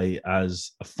you can play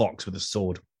as a fox with a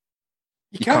sword?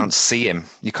 You can't see him.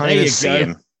 You can't even see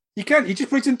him. You can't. You just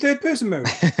put it in third-person mode.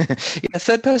 Yeah,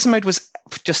 third-person mode was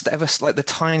just ever like the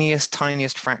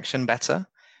tiniest fraction better,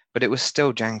 but it was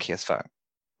still janky as fuck.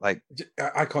 Like,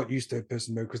 I can't use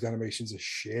third-person mode because the animations are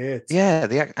shit. Yeah,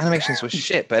 the animations were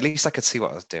shit, but at least I could see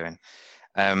what I was doing.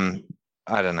 I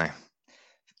don't know.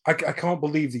 I can't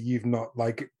believe that you've not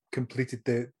completed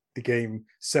the game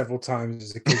several times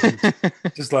as a kid,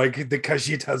 just because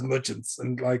it has merchants,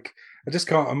 and I just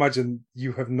can't imagine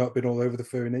you have not been all over the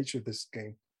furry nature of this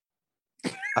game.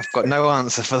 I've got no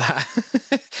answer for that.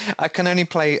 I can only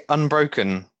play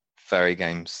unbroken furry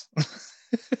games.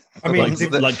 I mean,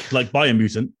 like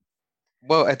Biomutant.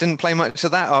 Well, I didn't play much of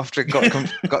that after it got to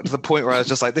the point where I was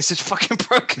just like, this is fucking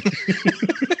broken.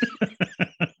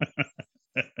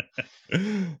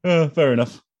 Fair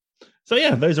enough. So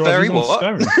yeah, those are our views on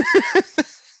Skyrim.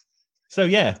 So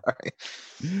yeah,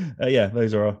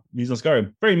 those are our views on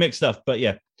Skyrim. Very mixed stuff, but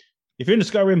yeah, if you're into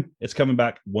Skyrim, it's coming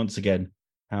back once again.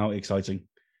 How exciting!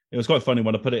 It was quite funny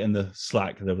when I put it in the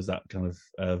Slack. There was that kind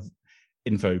of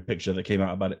info picture that came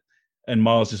out about it, and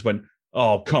Miles just went,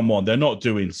 "Oh, come on, they're not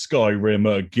doing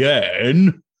Skyrim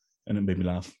again," and it made me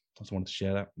laugh. I just wanted to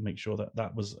share that, make sure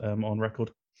that was on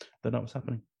record that was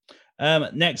happening.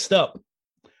 Next up,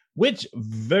 which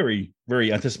very,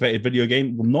 very anticipated video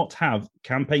game will not have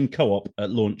campaign co-op at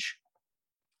launch?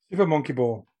 Super Monkey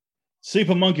Ball.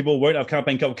 Super Monkey Ball won't have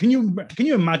campaign co-op. Can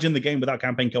you imagine the game without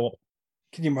campaign co-op?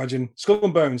 Can you imagine? Skull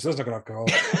and Bones, that's not going to have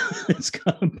co-op.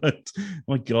 Skull and Bones.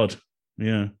 My God.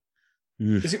 Yeah.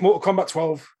 Is it Mortal Kombat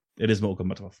 12? It is Mortal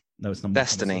Kombat 12. No, it's not. Mortal Kombat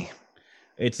Destiny. 12.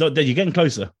 It's not. You're getting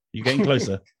closer. You're getting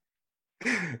closer.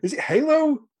 Is it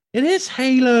Halo? It is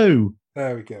Halo.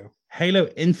 There we go. Halo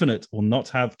Infinite will not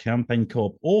have campaign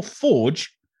co-op or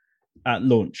Forge at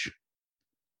launch.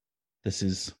 This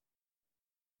is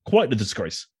quite the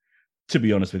disgrace, to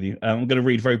be honest with you. I'm going to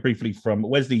read very briefly from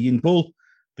Wesley Yin-Paul,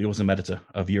 the awesome editor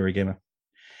of Eurogamer.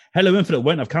 Halo Infinite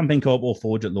won't have campaign co-op or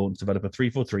Forge at launch, developer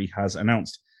 343 has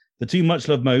announced. The two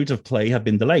much-loved modes of play have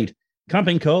been delayed.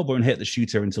 Campaign co-op won't hit the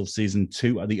shooter until Season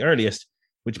 2 at the earliest,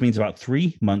 which means about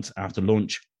 3 months after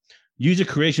launch. User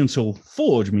creation tool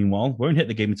Forge, meanwhile, won't hit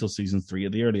the game until Season 3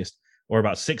 at the earliest, or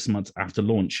about 6 months after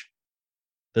launch.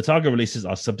 The target releases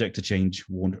are subject to change,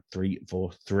 warned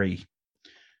 343.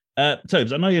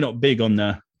 Tobes, I know you're not big on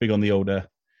the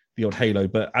old Halo,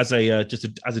 but as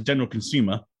a general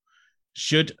consumer,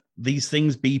 should these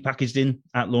things be packaged in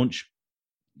at launch,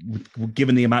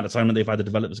 given the amount of time that they've had to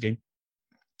develop this game?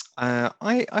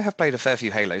 I have played a fair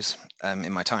few Halos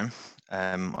in my time.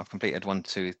 I've completed 1,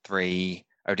 2, 3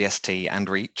 ODST and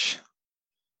Reach.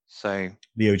 So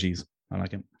the OGs, I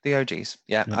like it. The OGs,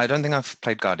 yeah. I don't think I've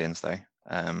played Guardians though.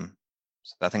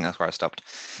 So I think that's where I stopped.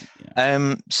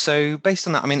 Yeah. So based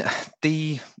on that, I mean,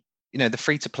 the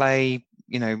free to play,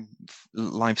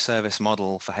 live service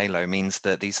model for Halo means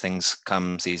that these things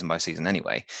come season by season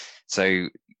anyway. So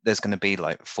there's going to be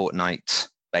like Fortnite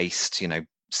based,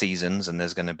 seasons, and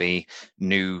there's going to be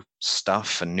new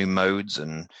stuff and new modes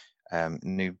and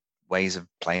new ways of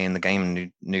playing the game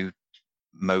and new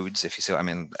modes, if you see what I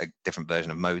mean, a different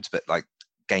version of modes, but like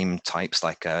game types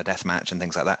like deathmatch and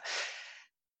things like that.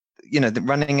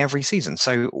 Running every season.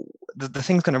 So the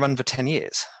thing's going to run for 10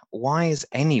 years. Why is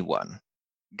anyone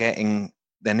getting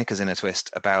their knickers in a twist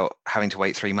about having to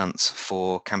wait 3 months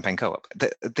for campaign co-op?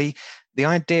 The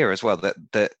idea as well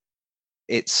that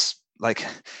it's like,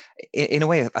 in a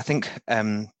way, I think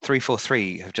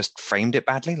 343 have just framed it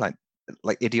badly, like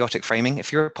idiotic framing.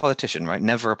 If you're a politician, right,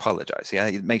 never apologize. Yeah,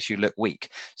 it makes you look weak.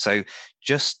 So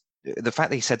just the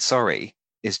fact that he said sorry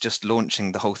is just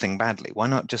launching the whole thing badly. Why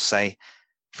not just say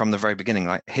from the very beginning,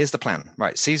 like, here's the plan,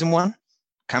 right? Season 1,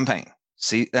 campaign,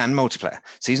 and multiplayer.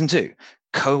 Season 2,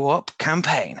 co-op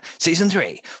campaign. Season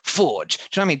 3, Forge. Do you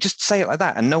know what I mean? Just say it like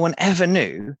that, and no one ever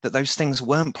knew that those things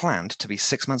weren't planned to be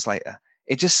 6 months later.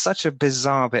 It's just such a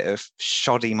bizarre bit of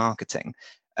shoddy marketing.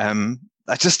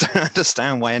 I just don't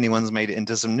understand why anyone's made it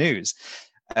into some news.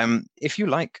 If you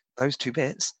like those 2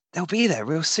 bits, they'll be there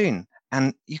real soon.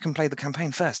 And you can play the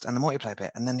campaign first and the multiplayer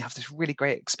bit, and then you have this really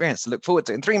great experience to look forward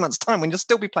to in 3 months' time when you'll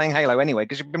still be playing Halo anyway,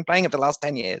 because you've been playing it for the last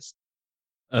 10 years.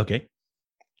 Okay.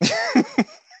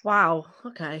 Wow.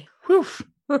 Okay. Whew.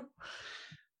 I've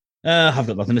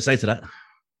got nothing to say to that.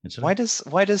 Why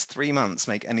does 3 months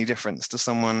make any difference to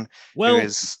someone who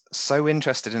is so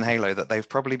interested in Halo that they've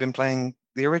probably been playing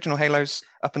the original Halos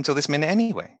up until this minute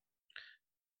anyway?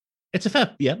 It's a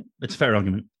fair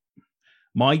argument.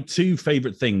 My 2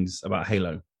 favorite things about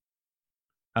Halo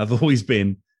have always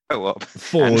been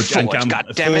Forge and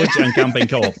campaign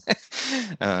co-op.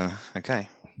 Okay.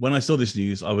 When I saw this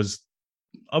news, I was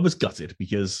gutted,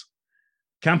 because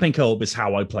campaign co-op is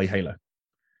how I play Halo.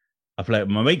 I play it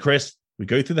with my mate Chris. We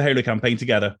go through the Halo campaign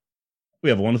together. We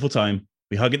have a wonderful time.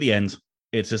 We hug at the end.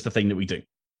 It's just a thing that we do.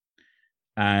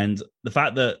 And the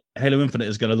fact that Halo Infinite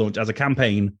is going to launch as a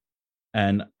campaign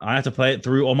and I have to play it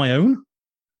through on my own,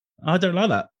 I don't like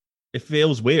that. It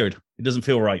feels weird. It doesn't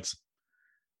feel right.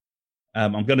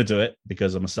 I'm going to do it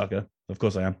because I'm a sucker. Of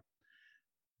course I am.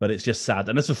 But it's just sad.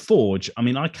 And as a Forge, I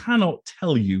mean, I cannot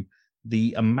tell you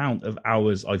the amount of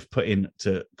hours I've put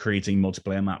into creating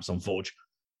multiplayer maps on Forge.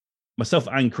 Myself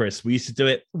and Chris, we used to do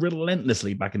it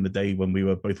relentlessly back in the day when we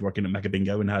were both working at Mega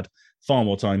Bingo and had far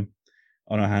more time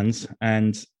on our hands.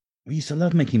 And we used to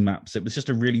love making maps. It was just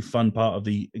a really fun part of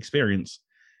the experience.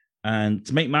 And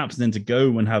to make maps and then to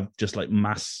go and have just like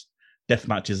mass death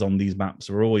matches on these maps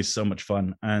were always so much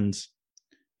fun. And,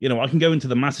 I can go into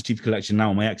the Master Chief Collection now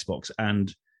on my Xbox,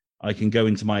 and I can go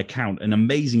into my account, and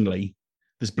amazingly,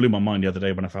 this blew my mind the other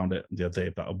day when I found it the other day,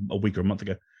 about a week or a month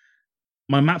ago.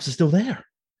 My maps are still there.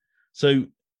 So,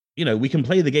 we can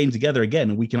play the game together again,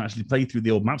 and we can actually play through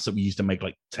the old maps that we used to make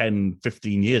like 10,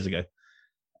 15 years ago.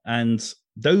 And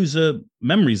those are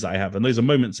memories that I have, and those are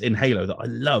moments in Halo that I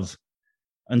love.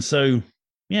 And so,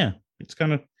 yeah, it's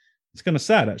kind of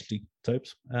sad, actually,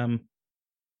 Topes.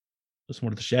 Just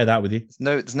wanted to share that with you.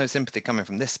 There's no sympathy coming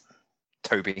from this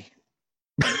Toby.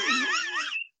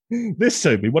 This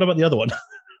Toby. What about the other one?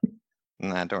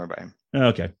 Nah, don't worry about him.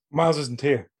 Okay. Miles isn't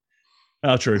here.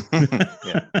 Oh, true.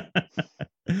 Yeah.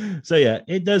 So yeah,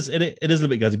 it is a little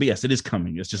bit gutty, but yes, it is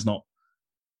coming. It's just not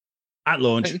at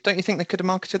launch. Don't you think they could have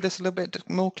marketed this a little bit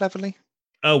more cleverly?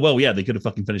 Oh well, yeah, they could have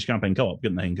fucking finished campaign co-op,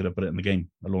 couldn't they? And could have put it in the game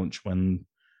at launch when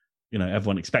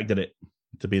everyone expected it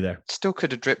to be there. Still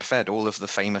could have drip fed all of the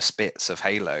famous bits of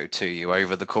Halo to you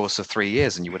over the course of 3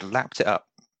 years, and you would have lapped it up.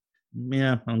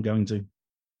 Yeah, I'm going to,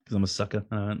 because I'm a sucker,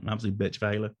 an absolute bitch for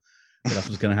Halo. But that's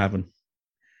what's going to happen.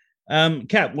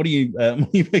 Kat, what do you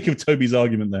make of Toby's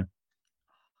argument there?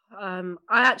 I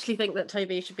actually think that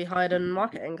Toby should be hired in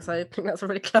marketing because I think that's a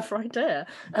really clever idea.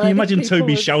 Can you imagine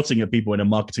Toby shouting at people in a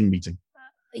marketing meeting?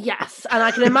 Yes, and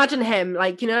I can imagine him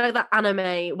like that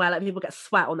anime where like people get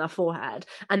sweat on their forehead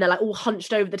and they're like all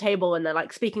hunched over the table and they're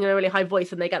like speaking in a really high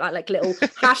voice and they get like little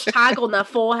hashtag on their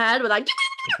forehead with like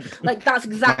that's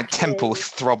exactly my temple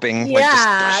throbbing.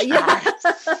 Yeah, yeah.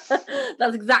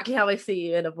 That's exactly how I see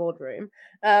you in a boardroom.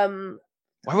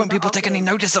 Why won't people take any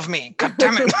notice of me? God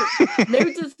damn it!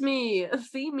 Notice me,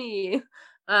 see me.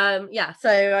 Yeah,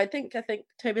 so I think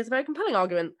Toby has a very compelling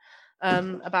argument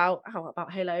about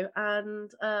Halo,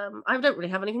 and I don't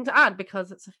really have anything to add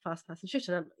because it's a first-person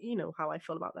shooter, and you know how I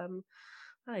feel about them.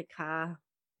 I don't care.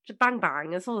 Just bang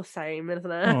bang, it's all the same,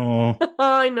 isn't it? Oh,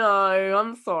 I know.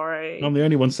 I'm sorry. I'm the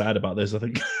only one sad about this, I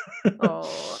think.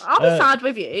 Oh, I'll be sad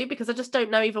with you because I just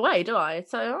don't know either way, do I?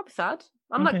 So I'll be sad.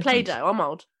 I'm like Play-Doh. Thanks. I'm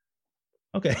old.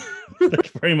 Okay, thank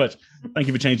you very much. Thank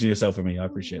you for changing yourself for me. I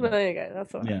appreciate that. There you go.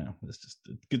 That's all right. Yeah, it's just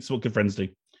good. It's what good friends do.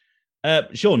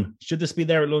 Sean, should this be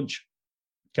there at launch?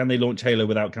 Can they launch Halo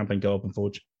without campaign co-op and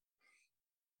Forge?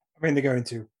 I mean, they're going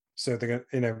to, so they're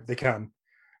going. They can.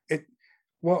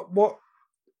 What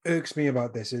irks me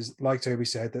about this is, like Toby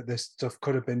said, that this stuff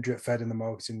could have been drip fed in the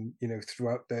marketing,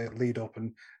 throughout the lead up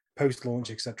and post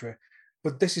launch, etc.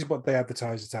 But this is what they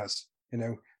advertise it as.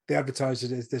 They advertised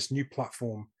it as this new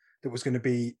platform that was going to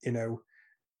be,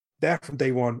 there from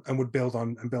day one and would build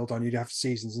on. You'd have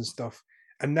seasons and stuff.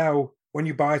 And now, when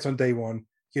you buy it on day one,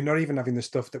 you're not even having the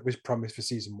stuff that was promised for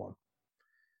season one.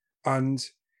 And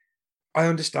I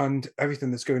understand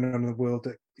everything that's going on in the world,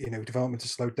 that, development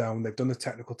has slowed down. They've done the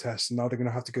technical tests and now they're going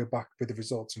to have to go back with the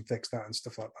results and fix that and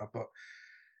stuff like that. But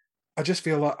I just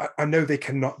feel like I know they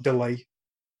cannot delay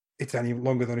it any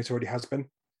longer than it already has been.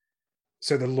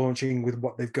 So they're launching with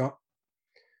what they've got.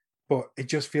 But it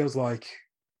just feels like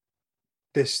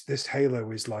this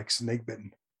Halo is like snake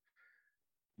bitten.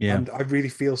 Yeah. And I really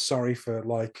feel sorry for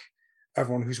like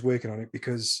everyone who's working on it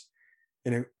because,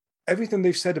 everything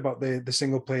they've said about the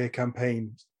single player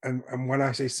campaign, and when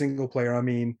I say single player, I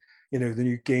mean, the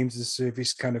new games as a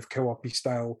service kind of co-op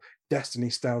style, Destiny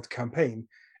styled campaign,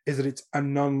 is that it's a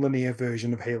non-linear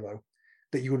version of Halo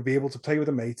that you would be able to play with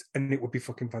a mate and it would be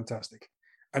fucking fantastic.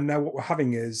 And now what we're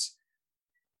having is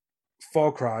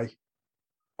Far Cry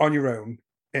on your own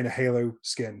in a Halo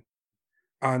skin.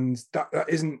 And that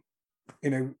isn't,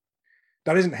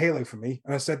 that isn't Halo for me.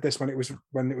 And I said this when it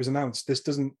was announced. This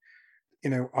doesn't,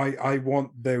 I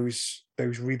want those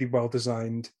really well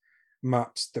designed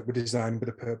maps that were designed with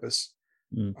a purpose.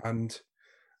 And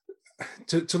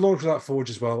to launch without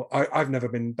Forge as well. I've never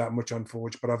been that much on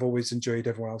Forge, but I've always enjoyed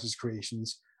everyone else's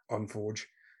creations on Forge.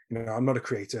 I'm not a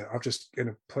creator. I've just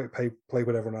play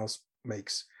what everyone else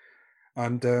makes.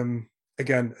 And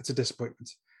again, it's a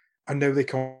disappointment. I know they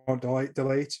can't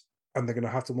delay it, and they're going to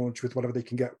have to launch with whatever they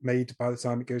can get made by the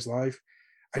time it goes live.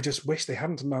 I just wish they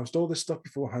hadn't announced all this stuff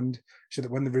beforehand, so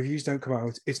that when the reviews don't come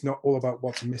out, it's not all about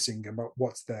what's missing, about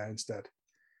what's there instead.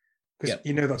 Because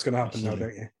that's going to happen now,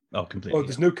 don't you? Oh, completely. Oh,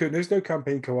 there's no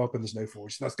campaign co-op and there's no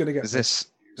Forge. That's going to get.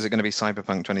 Is it going to be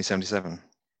Cyberpunk 2077?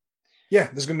 Yeah,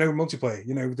 there's going to be no multiplayer.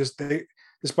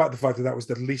 Despite the fact that was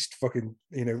the least fucking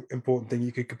important thing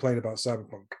you could complain about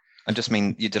Cyberpunk. I just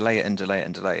mean you delay it and delay it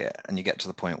and delay it, and you get to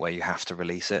the point where you have to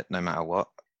release it no matter what,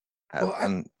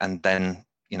 and then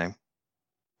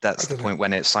that's the point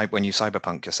when you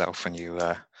cyberpunk yourself and you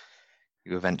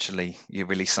eventually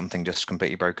release something just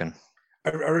completely broken. I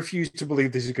refuse to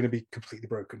believe this is going to be completely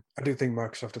broken. I don't think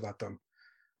Microsoft are that dumb.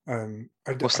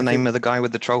 What's the name of the guy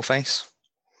with the troll face?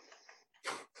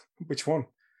 Which one?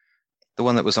 The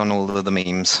one that was on all of the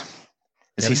memes.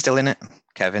 Is he still in it?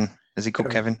 Kevin? Is he called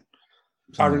Kevin?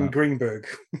 Aaron Greenberg.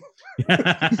 No.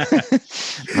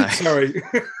 Sorry.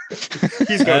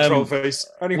 He's got a troll face.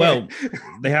 Anyway. Well,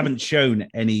 they haven't shown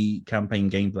any campaign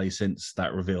gameplay since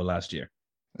that reveal last year.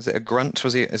 Is it a grunt?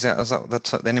 Is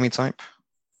that the enemy type?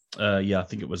 Yeah, I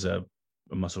think it was a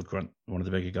muscle grunt, one of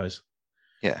the bigger guys.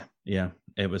 Yeah. Yeah.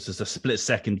 It was just a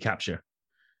split-second capture.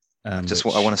 I want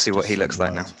to see what he looks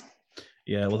like now.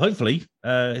 Yeah, well, hopefully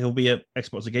he'll be at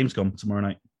Xbox at Gamescom tomorrow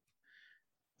night.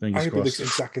 I hope he looks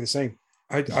exactly the same.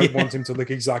 I want him to look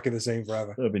exactly the same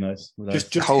forever. That'd be nice.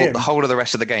 Just the whole of the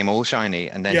rest of the game all shiny,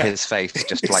 and then his face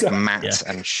just like matte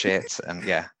and shit, and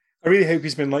I really hope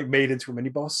he's been like made into a mini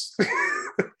boss.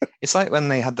 It's like when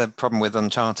they had the problem with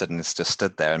Uncharted and it's just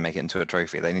stood there and make it into a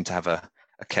trophy. They need to have a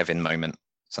Kevin moment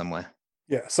somewhere.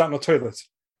 Yeah, sat in a toilet.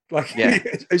 Like, Yeah.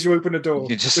 as you open a door,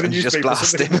 You just, with a you just newspaper or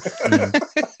blast him. something.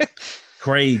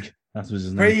 Craig, that was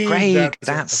his name. Craig,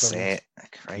 that's it.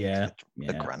 Craig, Yeah,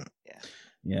 the grunt.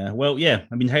 Yeah. Well, yeah.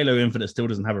 I mean, Halo Infinite still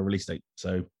doesn't have a release date,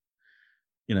 so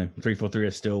 343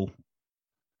 is still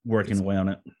working away on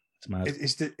it. It's mad.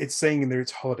 It's saying in there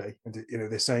it's holiday, and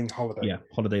they're saying holiday. Yeah,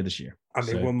 holiday this year, and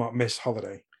they will not miss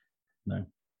holiday. No,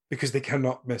 because they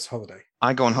cannot miss holiday.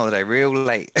 I go on holiday real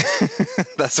late.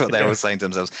 That's what they're all saying to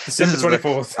themselves. December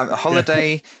 24th. A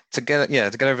holiday to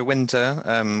get over winter,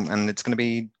 and it's going to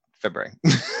be February.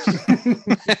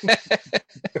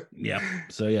 Yeah.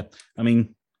 So yeah, I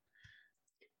mean,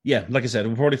 yeah, like I said,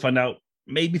 we'll probably find out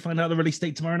the release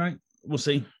date tomorrow night. We'll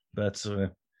see, but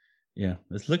yeah,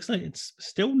 it looks like it's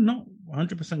still not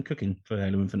 100% cooking for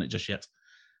Halo Infinite just yet,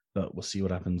 but we'll see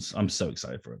what happens. I'm so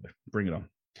excited for it. Bring it on.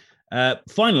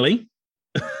 Finally,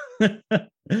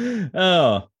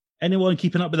 anyone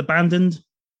keeping up with Abandoned?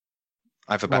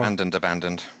 I've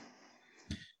abandoned.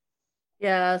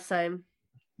 Yeah, same.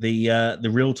 The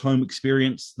real-time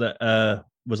experience that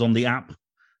was on the app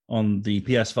on the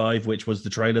PS5, which was the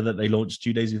trailer that they launched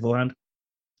 2 days beforehand.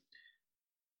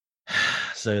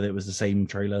 So it was the same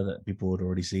trailer that people had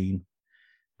already seen.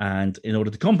 And in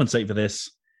order to compensate for this,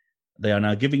 they are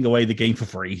now giving away the game for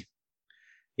free.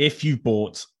 If you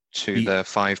bought the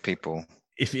 5 people.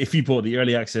 If you bought the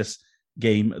early access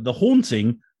game, The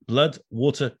Haunting Blood,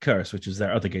 Water, Curse, which is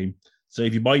their other game. So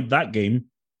if you buy that game,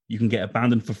 you can get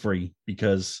Abandoned for free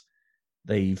because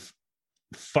they've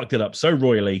fucked it up so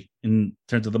royally in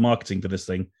terms of the marketing for this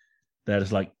thing. They're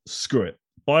just like, screw it.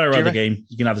 Buy our other game.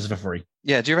 You can have this for free.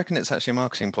 Yeah. Do you reckon it's actually a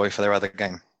marketing ploy for their other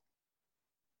game?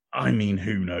 I mean,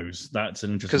 who knows? That's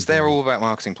an interesting. Because they're all about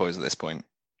marketing ploys at this point.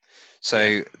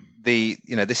 So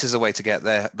this is a way to get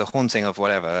the Haunting of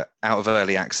whatever out of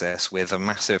early access with a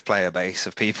massive player base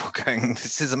of people going,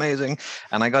 this is amazing,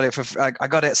 and I got it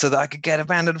so that I could get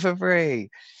Abandoned for free.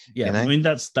 Yeah, I mean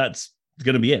that's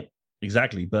going to be it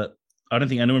exactly. But I don't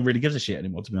think anyone really gives a shit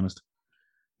anymore, to be honest.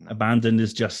 No. Abandoned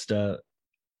is just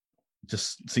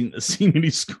seemingly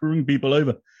screwing people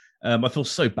over. I feel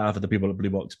so bad for the people at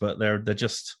Blue Box, but they're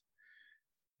just.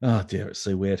 Oh dear, it's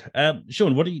so weird.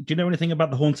 Sean, do you know anything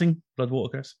about The Haunting Blood,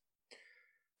 Water, Curse?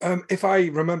 If I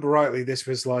remember rightly, this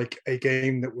was like a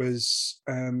game that was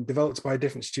developed by a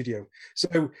different studio.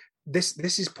 So this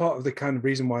is part of the kind of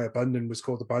reason why Abandoned was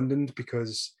called Abandoned,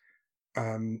 because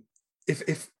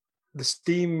if the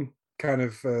Steam kind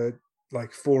of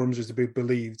like forums was to be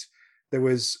believed, there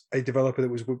was a developer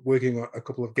that was working on a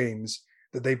couple of games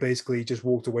that they basically just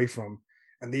walked away from,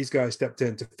 and these guys stepped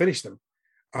in to finish them,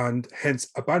 and hence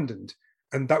Abandoned.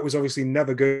 And that was obviously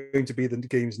never going to be the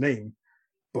game's name,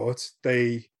 but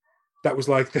that was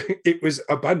like it was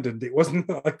abandoned. It wasn't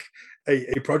like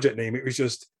a project name. It was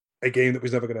just a game that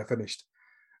was never going to finish.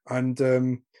 And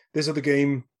this other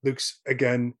game looks,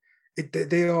 again,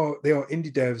 they are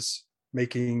indie devs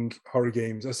making horror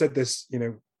games. I said this,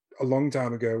 a long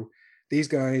time ago. These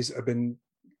guys have been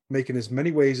making as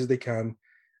many ways as they can,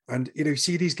 and you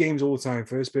see these games all the time.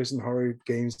 First-person horror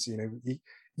games.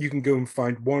 You can go and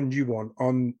find one new one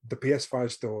on the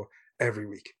PS5 store every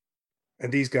week.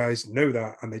 And these guys know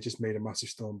that, and they just made a massive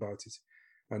storm about it.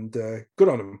 And good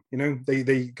on them.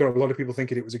 They got a lot of people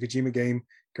thinking it was a Kojima game,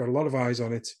 got a lot of eyes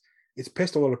on it. It's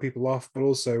pissed a lot of people off, but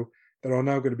also there are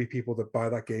now going to be people that buy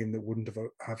that game that wouldn't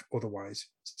have otherwise.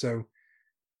 So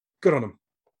good on them.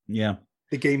 Yeah.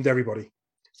 They gamed everybody.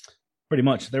 Pretty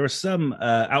much. There are some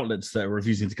outlets that are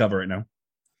refusing to cover it now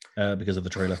because of the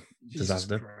trailer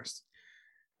disaster. Christ.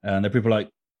 And there are people like,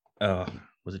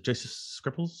 was it Joseph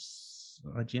Scripples?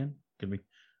 IGN? Could be.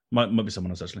 Might be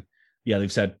someone else, actually. Yeah,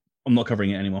 they've said, I'm not covering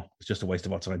it anymore. It's just a waste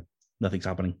of our time. Nothing's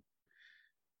happening.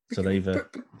 So they've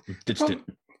ditched it.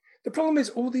 The problem is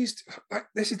all these,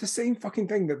 this is the same fucking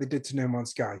thing that they did to No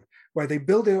Man's Sky, where they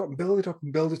build it up and build it up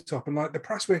and build it up. And like the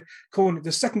press were calling it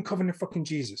the second coming of fucking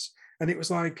Jesus. And it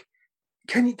was like,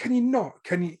 can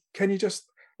you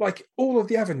just, like, all of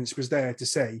the evidence was there to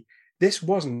say, this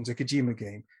wasn't a Kojima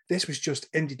game. This was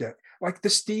just indie dev. Like the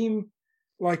Steam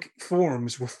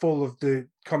forums were full of the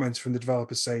comments from the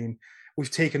developers saying,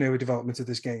 we've taken over development of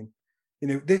this game.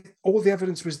 All the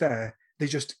evidence was there. They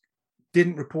just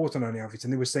didn't report on any of it.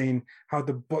 And they were saying how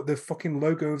the fucking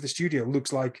logo of the studio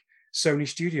looks like Sony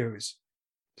Studios,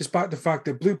 despite the fact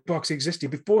that Blue Box existed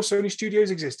before Sony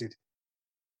Studios existed.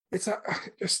 It's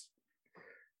just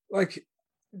like,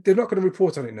 they're not going to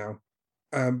report on it now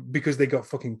because they got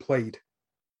fucking played.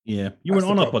 Yeah. You weren't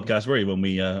on our podcast, were you, when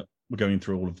we were going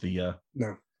through all of the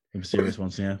no serious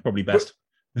ones? Yeah, probably best.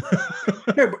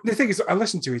 No, but the thing is, I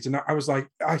listened to it and I was like,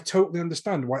 I totally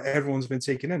understand why everyone's been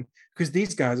taken in, because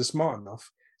these guys are smart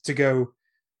enough to go,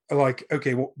 like,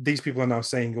 okay, well, these people are now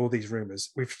saying all these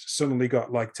rumors. We've suddenly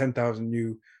got like 10,000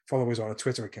 new followers on a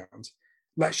Twitter account.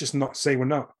 Let's just not say we're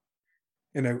not.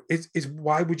 You know, it's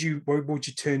why would you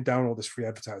turn down all this free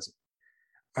advertising?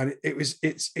 And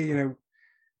it's you know,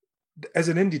 as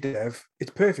an indie dev,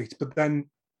 it's perfect, but then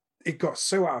it got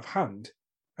so out of hand.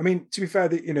 I mean, to be fair,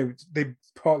 they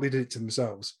partly did it to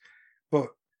themselves, but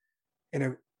you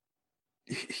know,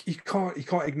 you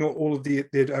can't ignore all of the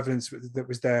evidence that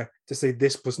was there to say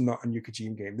this was not a new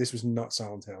Kojima game. This was not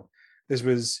Silent Hill. This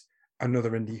was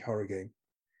another indie horror game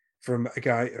from a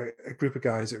group of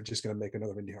guys that were just going to make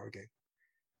another indie horror game.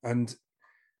 And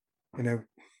you know,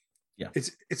 yeah,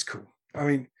 it's cool. I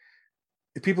mean,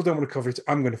 if people don't want to cover it,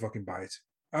 I'm going to fucking buy it.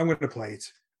 I'm going to play it.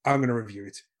 I'm going to review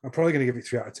it. I'm probably going to give it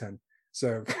 3 out of 10.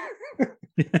 So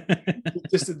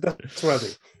just that's what I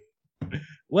do.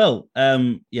 Well,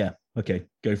 yeah, okay,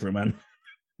 go for it, man.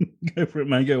 Go for it,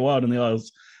 man. Go wild in the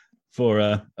aisles for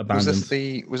Abandoned.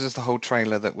 Was this the whole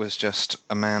trailer that was just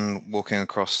a man walking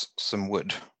across some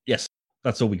wood? Yes,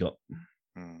 that's all we got.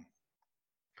 And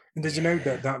did you know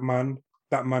that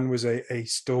man was a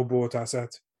store-bought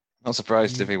asset? Not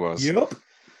surprised if he was. Yup.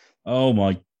 Oh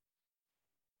my!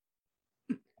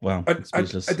 Wow.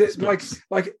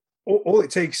 Like all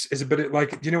it takes is a bit of,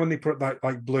 like, do you know when they put that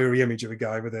like blurry image of a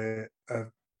guy with the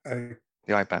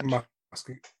eye patch?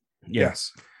 Mask?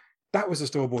 Yes, that was a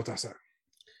store-bought asset.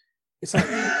 It's like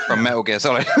from Metal Gear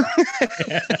Solid.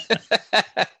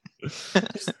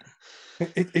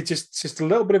 It's just a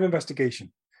little bit of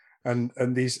investigation. And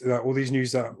these all these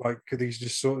news that like could these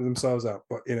just sort themselves out,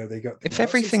 but you know they got. If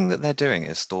everything that they're doing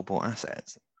is store-bought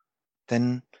assets,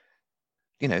 then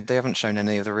you know they haven't shown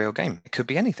any of the real game. It could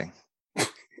be anything.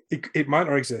 It might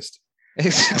not exist.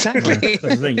 Exactly. That's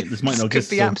the thing. This might not could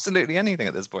be absolutely anything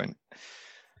at this point.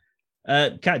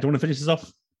 Kat, do you want to finish this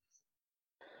off?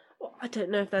 Well, I don't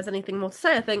know if there's anything more to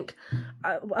say. I think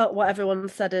what everyone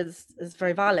said is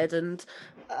very valid, and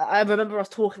I remember us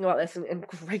talking about this in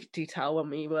great detail when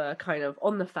we were kind of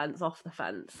on the fence, off the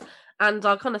fence. And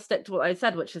I'll kind of stick to what I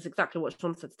said, which is exactly what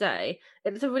Sean said today.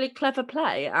 It's a really clever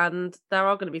play, and there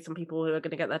are going to be some people who are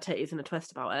going to get their titties in a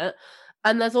twist about it.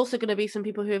 And there's also going to be some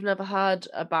people who have never heard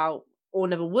about or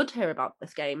never would hear about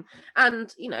this game.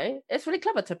 And, you know, it's really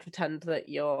clever to pretend that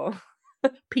you're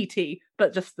PT,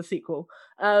 but just the sequel.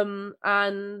 And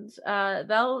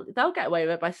they'll get away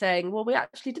with it by saying, well,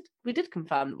 we did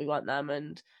confirm that we weren't them,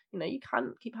 and you know, you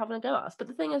can't keep having a go at us. But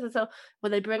the thing is so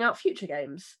when they bring out future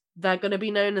games, they're going to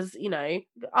be known as, you know,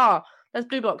 there's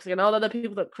Blue Box again. They're the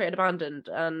people that created Abandoned,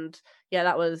 and yeah,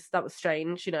 that was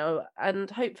strange, you know. And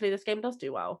hopefully this game does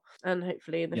do well, and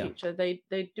hopefully in the future they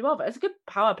do well. But it's a good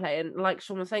power play, and like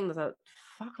Sean was saying, there's a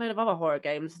fuckload of other horror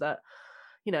games that,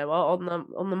 you know, are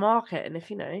on the market. And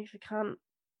if you can't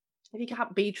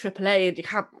be AAA and you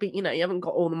can't be, you know, you haven't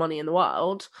got all the money in the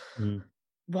world,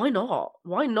 why not?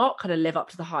 Why not kind of live up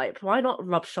to the hype? Why not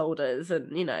rub shoulders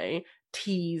and, you know,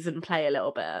 tease and play a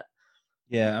little bit?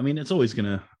 Yeah, I mean, it's always going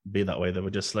to be that way. They were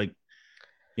just like,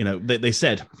 you know, they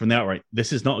said from the outright,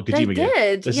 this is not a Kojima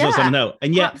game. This is not something else.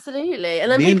 And yet, absolutely.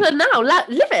 And then people are now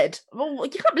livid. Well, you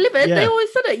can't be livid. Yeah. They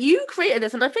always said it. You created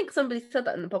this. And I think somebody said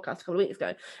that in the podcast a couple of weeks ago.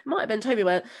 It might have been Toby,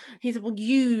 where he said, well,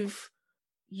 you've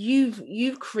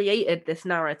created this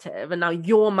narrative, and now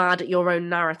you're mad at your own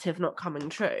narrative not coming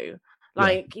true.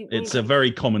 Like, it's a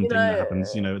very common thing that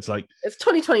happens. You know, it's like it's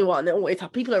 2021. It always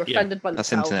happens. People are offended by that's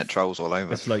themselves. Internet trolls all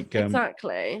over. It's like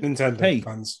exactly Nintendo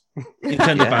fans,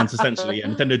 Nintendo fans essentially,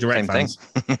 Nintendo Direct fans.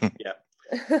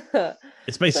 Yeah,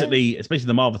 it's basically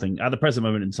the Marvel thing. At the present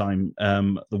moment in time,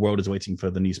 the world is waiting for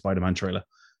the new Spider-Man trailer,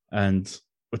 and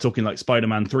we're talking like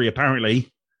Spider-Man 3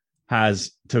 apparently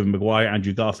has Tobey Maguire,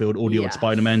 Andrew Garfield, audio and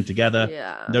Spider-Man together.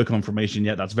 Yeah. No confirmation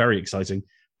yet. That's very exciting.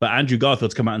 But Andrew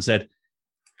Garfield's come out and said,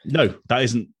 no, that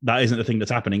isn't the thing that's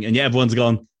happening. And yet everyone's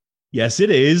gone, yes, it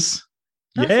is.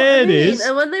 It is.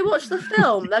 And when they watch the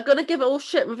film, they're going to give it all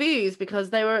shit reviews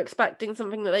because they were expecting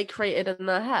something that they created in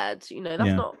their head. You know,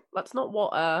 that's not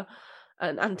what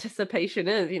an anticipation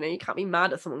is. You know, you can't be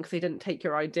mad at someone because they didn't take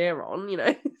your idea on, you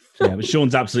know. Yeah, but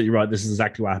Sean's absolutely right. This is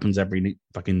exactly what happens every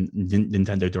fucking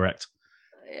Nintendo Direct.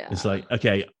 Yeah. It's like,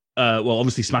 okay, well,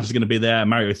 obviously Smash is going to be there,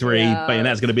 Mario 3,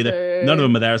 Bayonet's going to be there. None of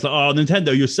them are there. It's like, oh,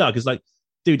 Nintendo, you suck. It's like,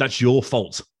 dude, that's your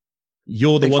fault.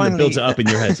 You're the one that built it up in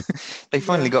your head. They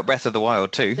finally got Breath of the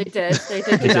Wild too. They did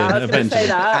do that. I was going to say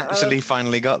that. Actually,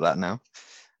 finally got that now.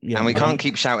 Yeah, and we can't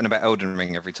keep shouting about Elden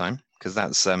Ring every time because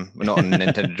that's we're not on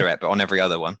Nintendo Direct, but on every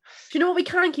other one. Do you know what we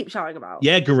can keep shouting about?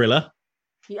 Yeah, Gorilla.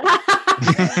 Yeah.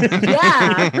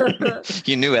 Yeah.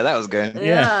 You knew where that was going.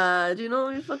 Yeah. Do you know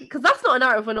what I mean? Because that's not a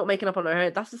narrative we're not making up on our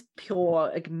head. That's just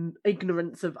pure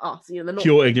ignorance of us. You know, they're not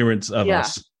Pure ignorance of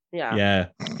us. Yeah.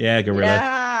 Yeah, Gorilla.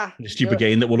 Yeah. A stupid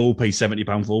game that we'll all pay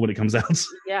 £70 for when it comes out.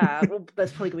 Yeah. Well,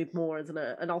 there's probably gonna be more, isn't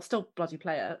it? And I'll still bloody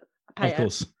play it. Of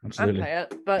course, absolutely. And play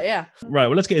it, but yeah. Right.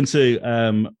 Well, let's get into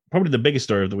probably the biggest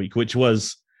story of the week, which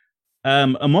was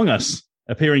Among Us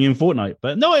appearing in Fortnite,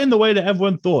 but not in the way that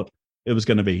everyone thought it was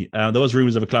going to be. There was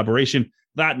rumors of a collaboration.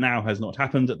 That now has not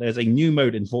happened. There's a new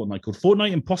mode in Fortnite called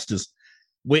Fortnite Imposters,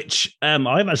 which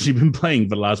I've actually been playing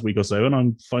for the last week or so, and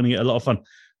I'm finding it a lot of fun.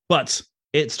 But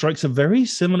it strikes a very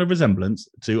similar resemblance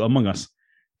to Among Us.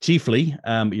 Chiefly,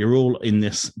 you're all in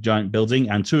this giant building,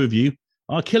 and two of you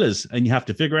are killers, and you have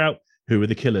to figure out who are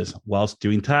the killers whilst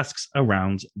doing tasks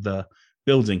around the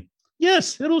building.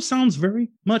 Yes, it all sounds very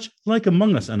much like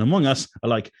Among Us, and Among Us are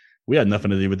like, we had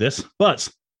nothing to do with this, but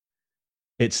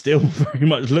it still very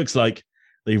much looks like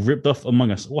they've ripped off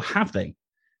Among Us, or have they?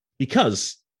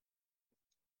 Because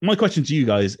my question to you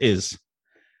guys is,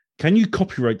 can you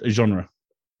copyright a genre?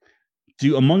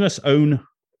 Do Among Us own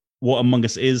what Among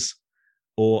Us is,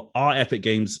 or are Epic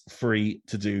Games free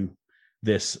to do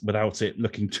this without it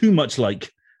looking too much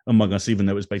like Among Us, even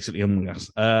though it's basically Among Us?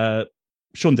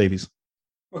 Sean Davies.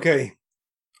 Okay,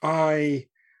 I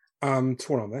am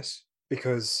torn on this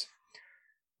because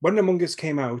when Among Us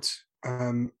came out,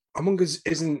 Among Us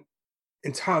isn't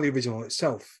entirely original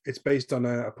itself. It's based on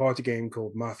a party game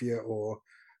called Mafia or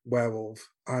Werewolf,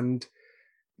 and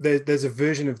there's a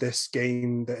version of this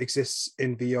game that exists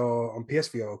in VR on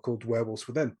PSVR called Werewolves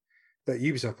Within that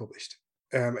Ubisoft published.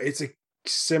 It's a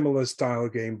similar style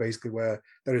game, basically, where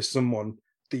there is someone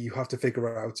that you have to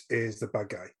figure out is the bad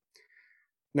guy.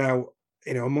 Now,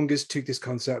 Among Us took this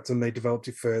concept and they developed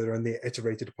it further, and they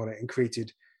iterated upon it and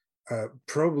created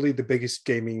probably the biggest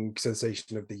gaming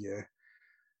sensation of the year.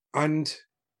 And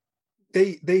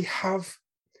they have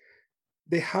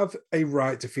a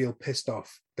right to feel pissed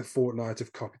off that Fortnite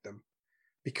have copied them,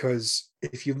 because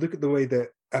if you look at the way that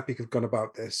Epic have gone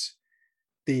about this,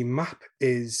 the map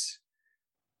is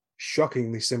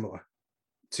shockingly similar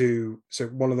to. So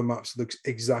one of the maps looks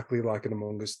exactly like an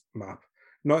Among Us map,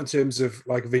 not in terms of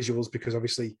like visuals, because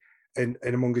obviously in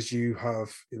Among Us you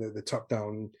have the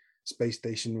top-down space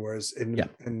station, whereas in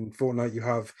Fortnite you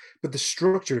have, but the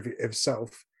structure of it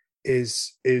itself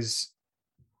is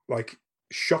like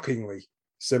shockingly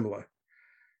similar.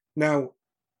 Now,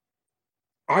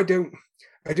 I don't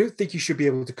think you should be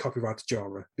able to copyright a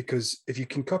genre, because if you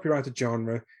can copyright a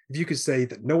genre, if you could say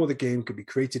that no other game could be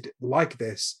created like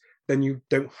this, then you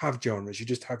don't have genres, you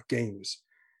just have games.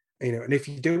 And if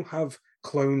you don't have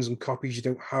clones and copies, you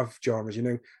don't have genres.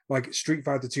 Like Street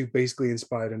Fighter 2 basically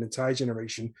inspired an entire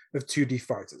generation of 2D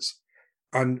fighters,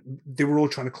 and they were all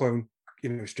trying to clone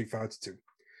Street Fighter 2.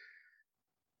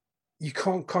 You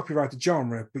can't copyright a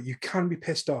genre, but you can be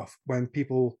pissed off when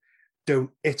people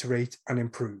don't iterate and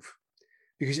improve.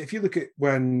 Because if you look at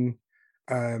when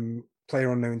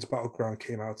PlayerUnknown's Battleground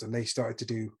came out and they started to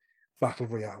do Battle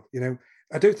Royale,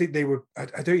 I don't think they were, I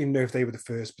don't even know if they were the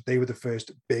first, but they were the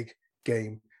first big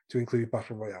game to include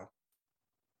Battle Royale.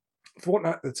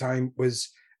 Fortnite at the time was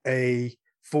a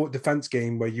fort defense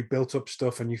game where you built up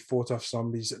stuff and you fought off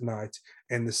zombies at night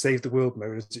in the Save the World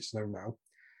mode, as it's known now.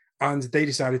 And they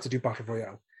decided to do Battle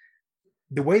Royale.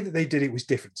 The way that they did it was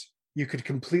different. You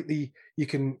can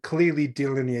clearly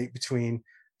delineate between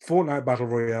Fortnite Battle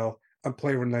Royale and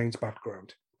PlayerUnknown's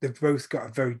Battleground. They've both got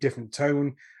a very different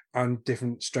tone and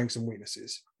different strengths and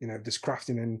weaknesses. There's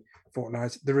crafting in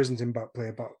Fortnite, there isn't in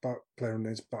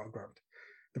PlayerUnknown's Battleground.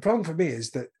 The problem for me is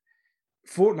that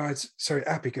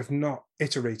Epic have not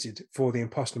iterated for the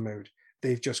imposter mode.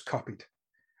 They've just copied.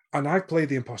 And I've played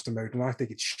the imposter mode and I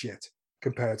think it's shit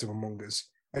compared to Among Us.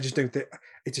 I just don't think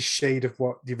it's a shade of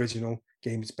what the original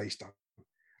game is based on.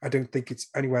 I don't think it's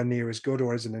anywhere near as good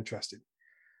or as interesting.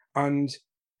 And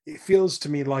it feels to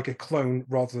me like a clone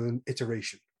rather than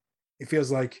iteration. It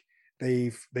feels like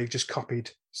they've just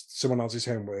copied someone else's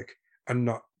homework and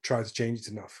not tried to change it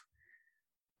enough.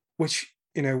 Which,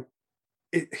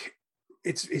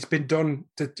 it's been done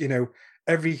to,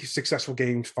 every successful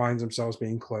game finds themselves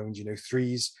being cloned.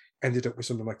 Threes ended up with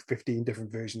something like 15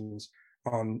 different versions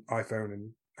on iPhone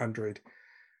and Android.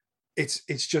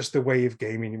 It's just the way of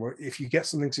gaming. Where if you get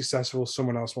something successful,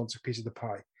 someone else wants a piece of the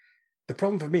pie. The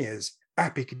problem for me is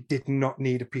Epic did not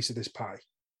need a piece of this pie.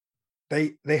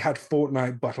 They had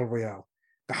Fortnite Battle Royale,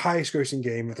 the highest grossing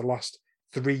game of the last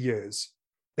 3 years.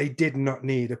 They did not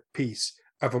need a piece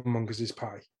of Among Us's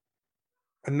pie.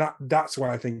 And that's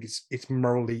why I think it's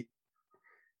morally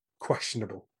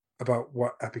questionable about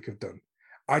what Epic have done.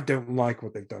 I don't like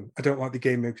what they've done. I don't like the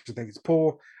game mode because I think it's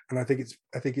poor, and I think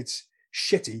it's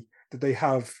shitty that they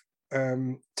have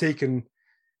taken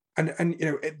and you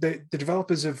know the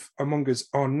developers of Among Us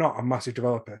are not a massive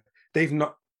developer. They've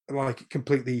not like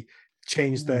completely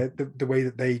changed the way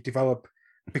that they develop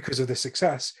because of the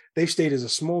success. They've stayed as a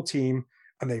small team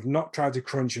and they've not tried to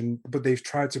crunch, but they've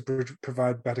tried to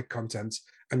provide better content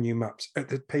and new maps at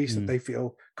the pace that they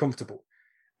feel comfortable.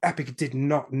 Epic did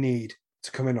not need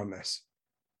to come in on this.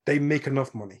 They make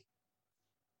enough money.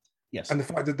 Yes. And the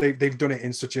fact that they've done it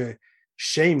in such a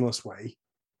shameless way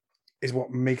is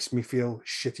what makes me feel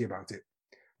shitty about it.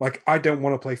 Like, I don't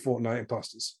want to play Fortnite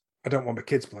Imposters. I don't want my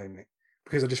kids playing it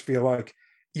because I just feel like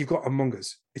you've got Among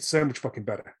Us. It's so much fucking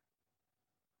better.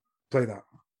 Play that.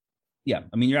 Yeah,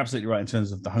 I mean, you're absolutely right in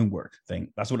terms of the homework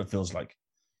thing. That's what it feels like.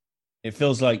 It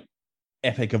feels like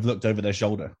Epic have looked over their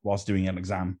shoulder whilst doing an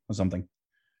exam or something.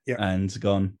 Yeah. And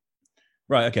gone,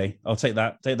 right, okay, I'll take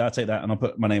that, and I'll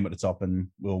put my name at the top and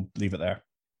we'll leave it there.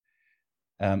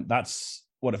 That's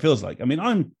what it feels like. I mean,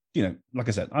 I'm, you know, like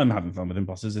I said, I'm having fun with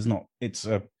Imposters. It's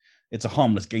a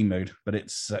harmless game mode, but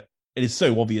it is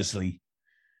so obviously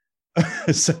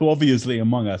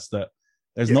Among Us that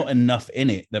there's not enough in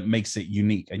it that makes it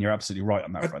unique. And you're absolutely right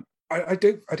on that front. I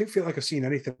don't feel like I've seen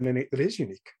anything in it that is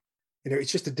unique. You know,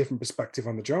 it's just a different perspective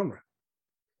on the genre.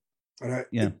 And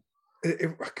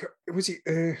it was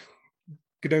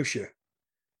Gnosha.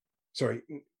 Sorry,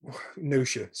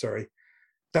 Nosha. Sorry,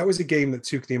 that was a game that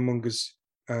took the Among Us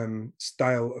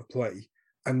style of play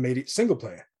and made it single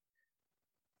player.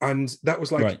 And that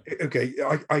was like, okay,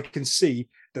 I can see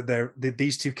that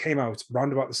these two came out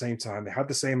round about the same time. They had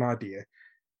the same idea,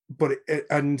 but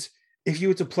and if you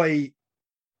were to play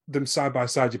them side by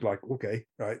side, you'd be like, okay,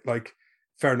 right, like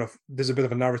fair enough. There's a bit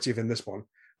of a narrative in this one,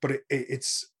 but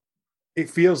it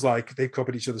feels like they've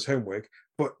copied each other's homework,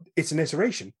 but it's an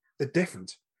iteration. They're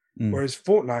different. Whereas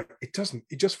Fortnite, it doesn't.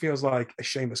 It just feels like a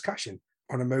shameless cash-in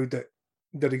on a mode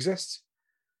that exists.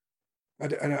 I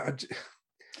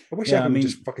wish everyone would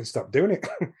just fucking stop doing it.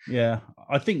 Yeah,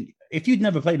 I think if you'd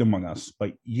never played Among Us,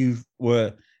 but you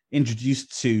were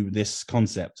introduced to this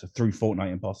concept through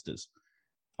Fortnite Imposters,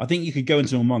 I think you could go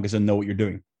into Among Us and know what you're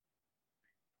doing.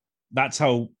 That's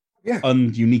how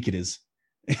ununique it is.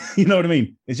 You know what I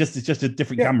mean? It's just a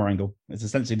different camera angle. It's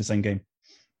essentially the same game.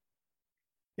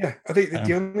 Yeah, I think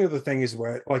the only other thing is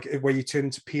where you turn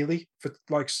into Peely for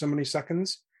like so many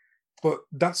seconds, but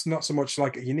that's not so much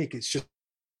like a unique. It's just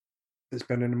it's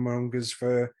been in Among Us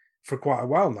for quite a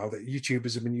while now that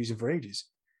YouTubers have been using for ages.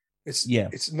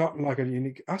 It's not like a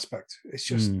unique aspect. It's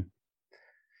just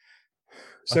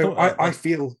so I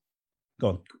feel.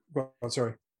 Go on.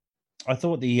 Sorry. I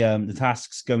thought the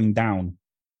tasks going down,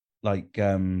 like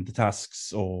the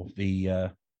tasks or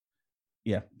the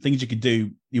things you could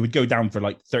do, you would go down for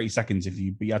like 30 seconds but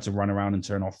you had to run around and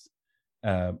turn off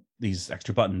these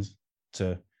extra buttons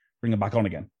to bring them back on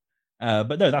again.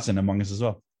 But no, that's in Among Us as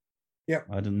well. Yeah,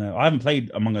 I don't know. I haven't played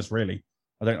Among Us really.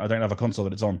 I don't have a console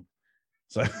that it's on,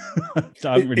 so I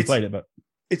haven't really played it. But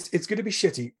it's going to be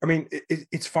shitty. I mean,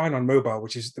 it's fine on mobile,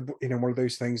 which is one of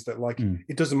those things that like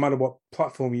it doesn't matter what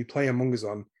platform you play Among Us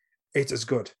on, it's as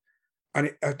good.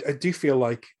 And I do feel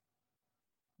like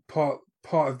part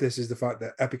of this is the fact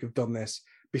that Epic have done this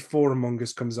before Among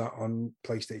Us comes out on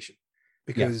PlayStation,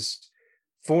 because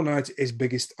Fortnite is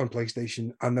biggest on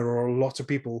PlayStation, and there are a lot of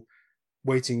people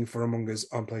waiting for Among Us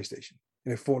on PlayStation.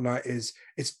 You know, Fortnite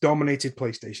it's dominated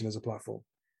PlayStation as a platform,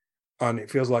 and it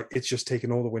feels like it's just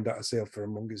taken all the wind out of sail for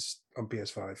Among Us on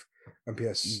PS5 and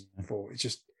PS4. It's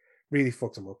just really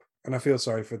fucked them up, and I feel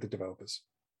sorry for the developers.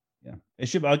 Yeah, it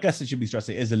should. I guess it should be stressed.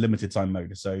 It is a limited time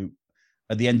mode, so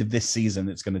at the end of this season,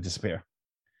 it's going to disappear.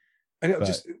 And it'll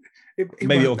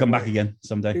maybe it'll come back again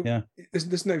someday.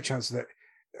 There's no chance that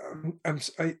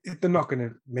they're not going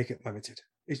to make it limited.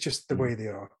 It's just the way they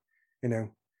are. You know,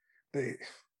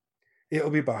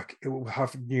 it'll be back. It will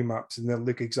have new maps, and they'll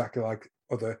look exactly like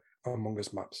other Among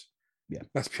Us maps. Yeah,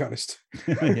 let's be honest.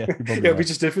 It'll be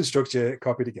just different structure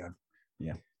copied again.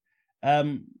 Yeah.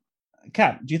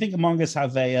 Kat, do you think Among Us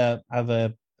have a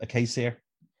case here?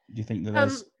 Do you think that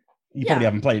there's? You probably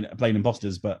haven't played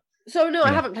Imposters, but. So no,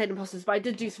 I haven't played Imposters, but I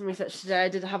did do some research today. I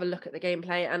did have a look at the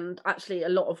gameplay, and actually a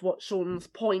lot of what Sean's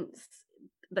points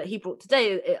that he brought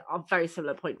today are very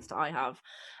similar points to I have.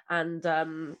 And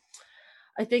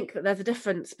I think that there's a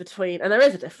difference between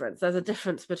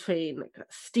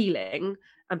stealing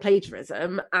and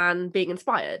plagiarism and being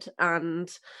inspired.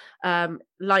 And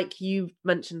like you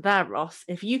mentioned there, Ross,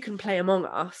 if you can play Among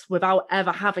Us without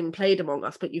ever having played Among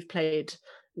Us, but you've played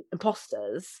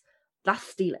Imposters, that's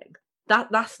stealing.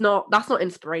 that's not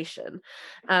inspiration.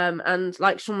 And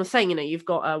like Sean was saying, you've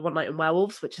got One Night in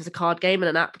Werewolves, which is a card game and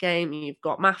an app game. You've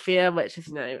got Mafia, which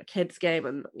is a kids game,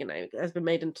 and has been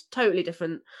made into totally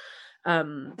different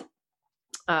kind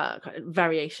of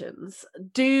variations.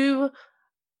 Do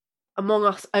Among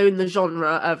Us own the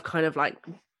genre of kind of like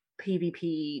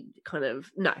PvP kind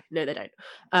of? No, they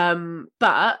don't.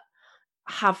 But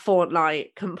have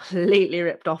Fortnite completely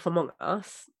ripped off Among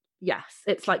Us? Yes,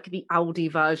 it's like the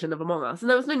Aldi version of Among Us, and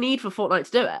there was no need for Fortnite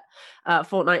to do it.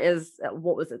 Fortnite is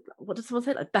what was it? What did someone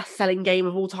say? Like best-selling game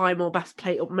of all time, or best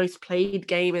played, or most played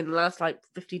game in the last like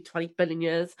 50, 20 billion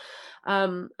years,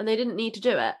 and they didn't need to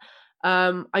do it.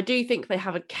 I do think they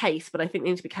have a case, but I think they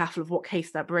need to be careful of what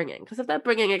case they're bringing, because if they're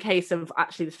bringing a case of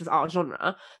actually this is our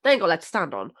genre, they ain't got a leg to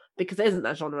stand on, because it isn't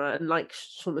their genre. And like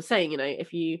Sean was saying,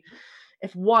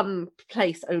 if one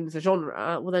place owns a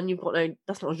genre, well then you've got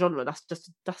that's not a genre, that's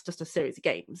just a series of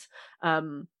games.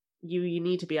 You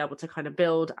need to be able to kind of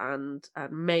build and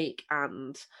make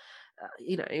and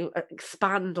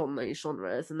expand on those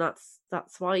genres, and that's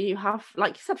why you have,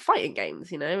 like you said, fighting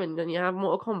games, and then you have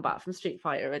Mortal Kombat from Street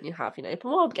Fighter, and you have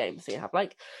open world games, so you have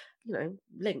like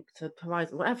Link to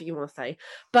Horizon, whatever you want to say.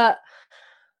 But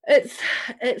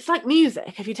it's like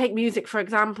music. If you take music, for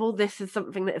example, this is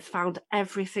something that is found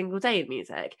every single day in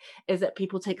music, is that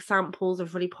people take samples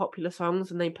of really popular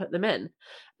songs and they put them in.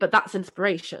 But that's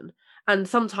inspiration. And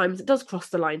sometimes it does cross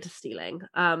the line to stealing.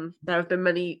 There have been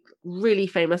many really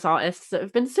famous artists that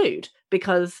have been sued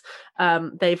because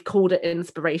they've called it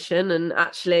inspiration, and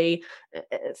actually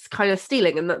it's kind of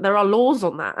stealing, and there are laws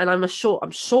on that. And I'm sure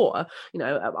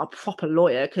a proper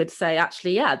lawyer could say,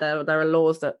 actually, yeah, there are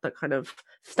laws that kind of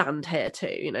stand here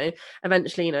too.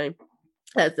 Eventually,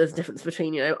 there's a difference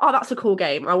between oh, that's a cool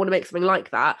game, I want to make something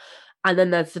like that. And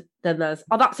then there's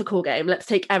oh, that's a cool game, let's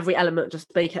take every element,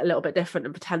 just make it a little bit different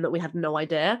and pretend that we had no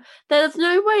idea. There's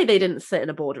no way they didn't sit in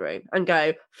a boardroom and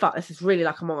go, fuck, this is really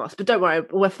like Among Us, but don't worry,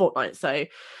 we're Fortnite. So,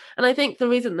 and I think the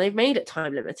reason they've made it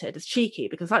time limited is cheeky,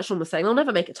 because like Sean was saying, they'll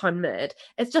never make it time limited.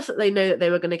 It's just that they know that they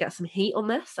were going to get some heat on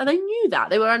this, and they knew that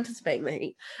they were anticipating the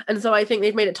heat. And so I think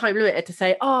they've made it time limited to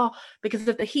say, oh, because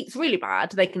if the heat's really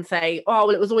bad, they can say, oh,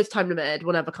 well, it was always time limited,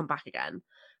 we'll never come back again.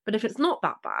 But if it's not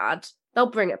that bad, they'll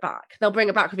bring it back. They'll bring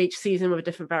it back with each season with a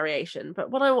different variation.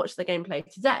 But when I watched the gameplay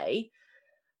today,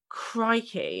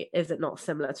 crikey, is it not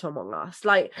similar to Among Us?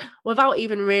 Like, without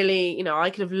even really, I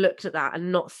could have looked at that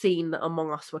and not seen that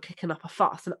Among Us were kicking up a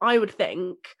fuss. And I would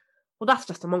think, well, that's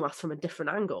just Among Us from a different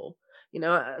angle.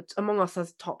 Among Us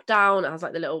has top down, it has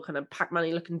like the little kind of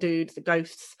Pac-Man-y looking dudes, the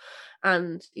ghosts.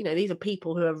 And, these are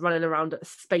people who are running around at a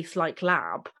space-like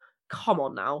lab. Come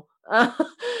on now. And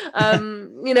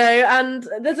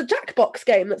there's a Jackbox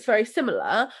game that's very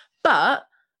similar, but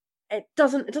it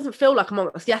doesn't feel like Among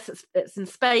Us. Yes, it's in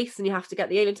space and you have to get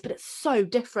the aliens, but it's so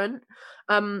different.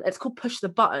 It's called Push the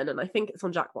Button, and I think it's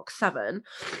on Jackbox 7.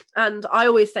 And I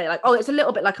always say, like, oh, it's a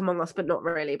little bit like Among Us, but not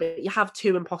really. But you have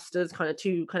two imposters,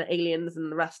 two kind of aliens,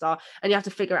 and the rest are, and you have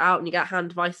to figure it out, and you get hand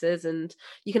devices, and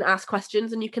you can ask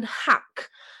questions, and you can hack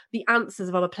the answers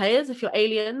of other players if you're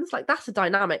aliens. Like, that's a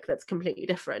dynamic that's completely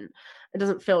different. It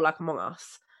doesn't feel like Among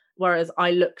Us. Whereas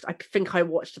I think I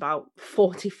watched about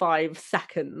 45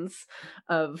 seconds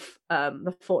of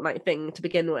the Fortnite thing to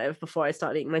begin with before I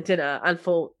started eating my dinner, and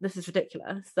thought, this is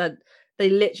ridiculous. That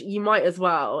you might as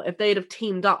well, if they'd have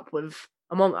teamed up with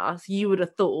Among Us, you would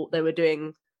have thought they were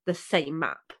doing the same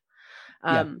map.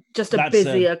 Just a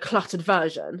busier, cluttered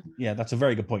version. Yeah, that's a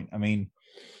very good point. I mean,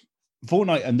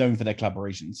 Fortnite are known for their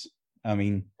collaborations. I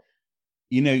mean,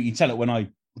 you tell it when I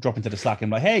drop into the Slack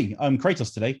and I'm like, hey, I'm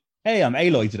Kratos today. Hey, I'm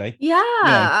Aloy today. Yeah,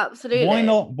 absolutely. Why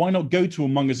not go to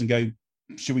Among Us and go,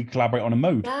 should we collaborate on a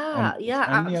mode?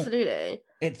 Absolutely.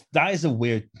 That is a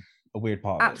weird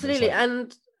part. Absolutely.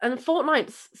 And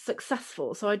Fortnite's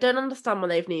successful, so I don't understand why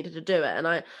they've needed to do it. And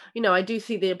I do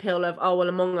see the appeal of, oh, well,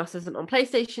 Among Us isn't on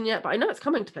PlayStation yet, but I know it's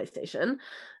coming to PlayStation.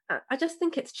 I just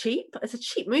think it's cheap. It's a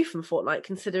cheap move from Fortnite,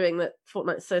 considering that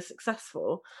Fortnite's so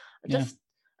successful. I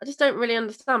just don't really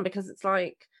understand, because it's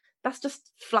like, that's just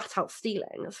flat out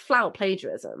stealing. It's flat out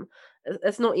plagiarism.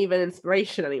 It's not even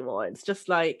inspiration anymore. It's just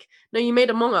like, no, you made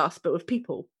Among Us, but with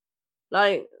people.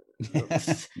 Like,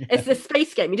 it's this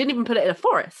space game. You didn't even put it in a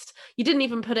forest. You didn't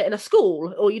even put it in a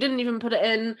school, or you didn't even put it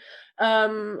in, I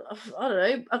don't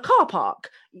know, a car park.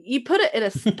 You put it in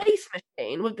a space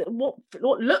machine with what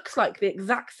looks like the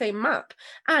exact same map,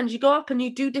 and you go up and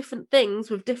you do different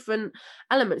things with different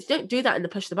elements. You don't do that in the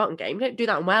Push the Button game. You don't do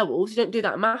that in Werewolves. You don't do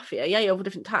that in Mafia. Yeah, you have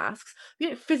different tasks. You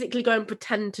don't physically go and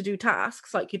pretend to do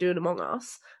tasks like you do in Among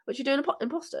Us, which you do in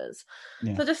Imposters.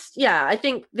 Yeah. So I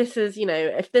think this is,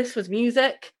 if this was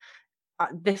music,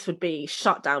 this would be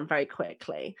shut down very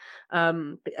quickly,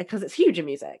 because it's huge in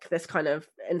music, this kind of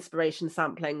inspiration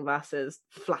sampling versus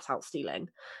flat out stealing.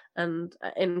 And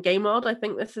in game world, I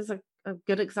think this is a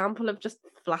good example of just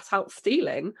flat out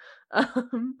stealing.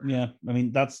 Yeah, I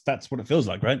mean that's what it feels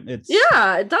like, right? It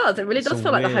does. It really does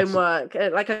feel like the homework,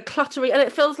 like a cluttery, and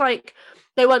it feels like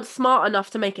they weren't smart enough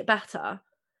to make it better.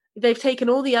 They've taken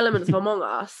all the elements of Among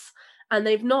Us and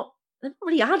they've not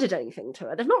really added anything to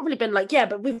it. They've not really been like, yeah,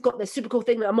 but we've got this super cool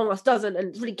thing that Among Us doesn't, and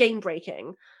it's really game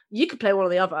breaking. You could play one or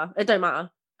the other. It don't matter.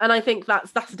 And I think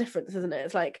that's the difference, isn't it?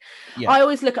 It's like, I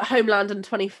always look at Homeland and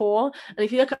 24. And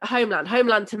if you look at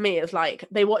Homeland to me is like,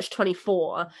 they watched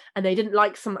 24 and they didn't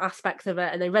like some aspects of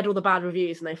it and they read all the bad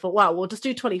reviews and they thought, well, we'll just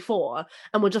do 24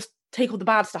 and we'll just take all the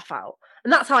bad stuff out.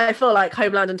 And that's how I feel like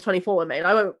Homeland and 24 were made.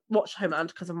 I won't watch Homeland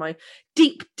because of my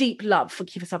deep, deep love for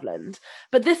Kiefer Sutherland.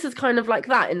 But this is kind of like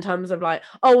that in terms of like,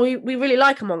 oh, we really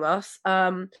like Among Us,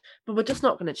 but we're just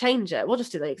not going to change it. We'll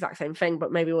just do the exact same thing,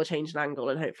 but maybe we'll change an angle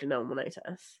and hopefully no one will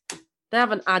notice. They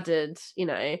haven't added, you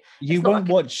know. You won't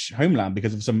watch Homeland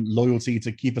because of some loyalty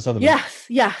to Kiefer Sutherland.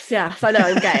 Yes. I know,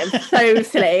 I'm gay. I'm so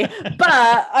silly.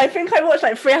 But I think I watched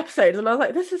like 3 episodes and I was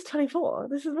like, this is 24.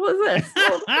 What is this? What is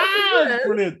this?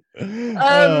 Brilliant.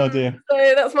 Oh dear.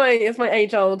 So that's my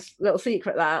age-old little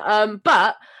secret there.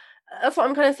 But that's what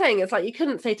I'm kind of saying. It's like you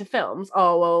couldn't say to films,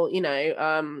 oh well, you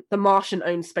know, The Martian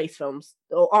owns space films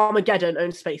or Armageddon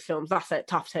owns space films. That's it,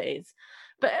 tough titties.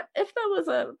 But if there was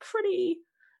a pretty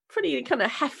kind of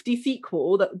hefty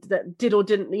sequel that did or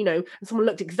didn't, you know, and someone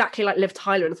looked exactly like Liv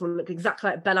Tyler and someone looked exactly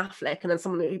like Ben Affleck and then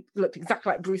someone who looked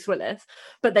exactly like Bruce Willis,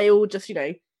 but they all just, you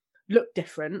know, looked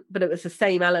different, but it was the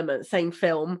same element, same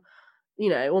film, you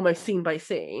know, almost scene by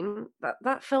scene,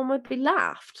 that film would be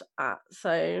laughed at.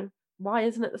 So why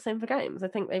isn't it the same for games? I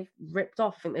think they've ripped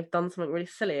off. I think they've done something really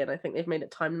silly and I think they've made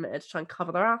it time limited to try and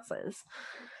cover their asses.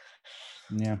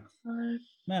 Yeah.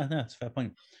 No, that's a fair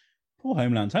point. Poor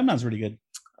Homeland. Homeland's really good.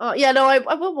 Oh yeah, no, I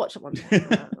will watch it one day.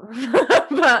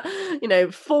 But you know,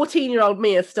 14-year-old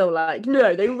me is still like,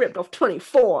 no, they ripped off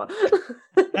 24.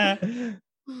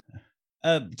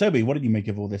 Toby, what did you make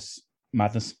of all this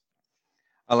madness?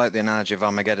 I like the analogy of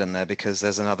Armageddon there because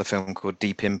there's another film called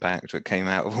Deep Impact that came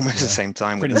out almost the same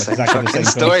time with the same fucking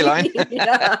storyline.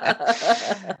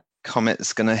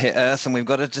 Comet's gonna hit Earth and we've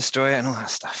got to destroy it and all that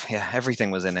stuff. Yeah,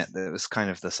 everything was in it. It was kind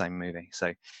of the same movie.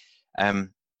 So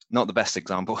not the best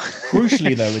example.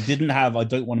 Crucially, though, it didn't have "I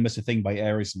Don't Want to Miss a Thing" by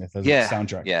Aerosmith as a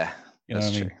soundtrack. Yeah, you know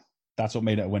what I mean? That's what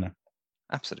made it a winner.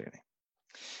 Absolutely.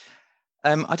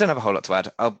 I don't have a whole lot to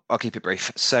add. I'll keep it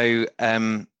brief. So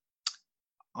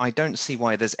I don't see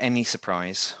why there's any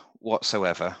surprise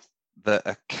whatsoever that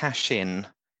a cash-in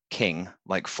king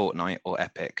like Fortnite or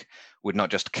Epic would not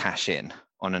just cash in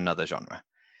on another genre.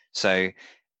 So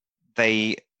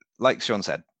they, like Sean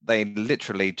said, they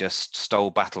literally just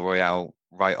stole Battle Royale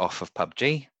right off of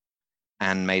PUBG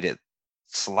and made it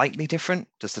slightly different,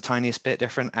 just the tiniest bit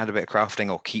different, add a bit of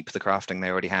crafting or keep the crafting they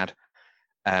already had.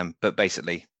 But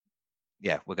basically,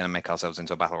 yeah, we're going to make ourselves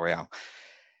into a Battle Royale.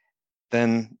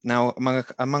 Then now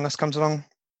Among Us comes along.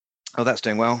 Oh, that's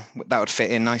doing well. That would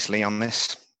fit in nicely on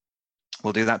this.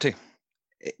 We'll do that too.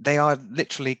 They are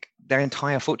literally, their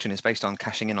entire fortune is based on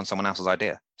cashing in on someone else's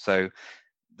idea. So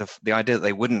the idea that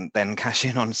they wouldn't then cash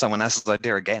in on someone else's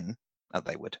idea again,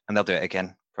 they would, and they'll do it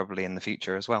again probably in the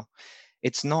future as well.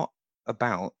 It's not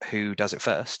about who does it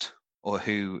first or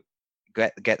who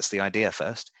gets the idea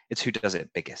first. It's who does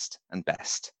it biggest and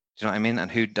best. Do you know what I mean?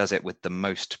 And who does it with the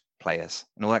most players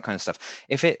and all that kind of stuff.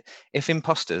 If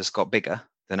Imposters got bigger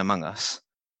than Among Us,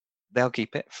 they'll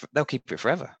keep it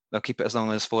forever. They'll keep it as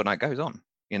long as Fortnite goes on.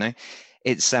 You know,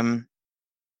 it's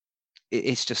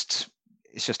just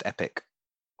epic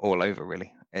all over,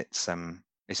 really. It's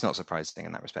not surprising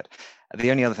in that respect.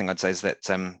 The only other thing I'd say is that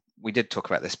we did talk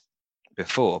about this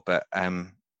before, but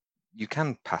you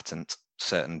can patent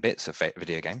certain bits of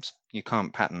video games. You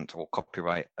can't patent or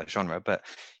copyright a genre, but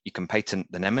you can patent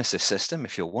the Nemesis system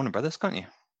if you're Warner Brothers, can't you?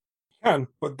 You can,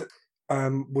 but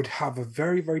would have a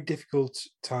very, very difficult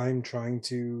time trying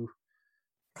to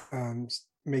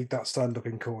make that stand up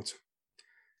in court,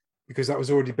 because that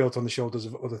was already built on the shoulders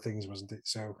of other things, wasn't it?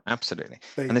 So absolutely.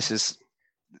 And this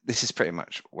is pretty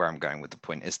much where I'm going with the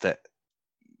point, is that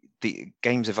the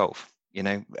games evolve. You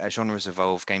know, genres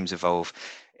evolve, games evolve.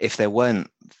 If there weren't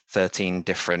 13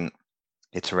 different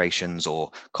iterations or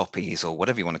copies or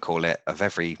whatever you want to call it of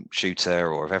every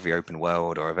shooter or of every open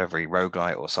world or of every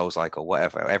roguelite or Souls-like or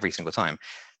whatever every single time,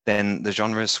 then the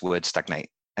genres would stagnate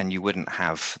and you wouldn't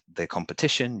have the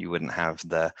competition. You wouldn't have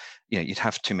you'd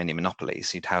have too many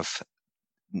monopolies. You'd have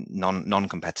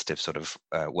non-competitive sort of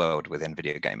world within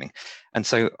video gaming. And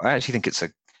so I actually think it's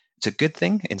it's a good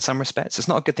thing in some respects. It's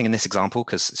not a good thing in this example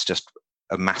because it's just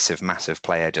a massive, massive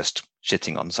player just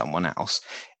shitting on someone else.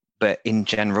 But in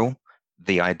general,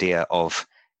 the idea of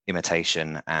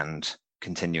imitation and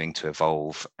continuing to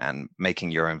evolve and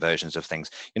making your own versions of things,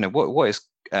 what is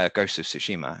Ghost of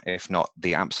Tsushima if not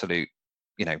the absolute,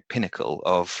 pinnacle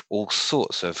of all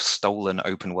sorts of stolen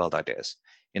open world ideas?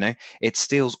 It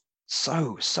steals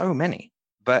so many,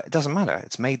 but it doesn't matter.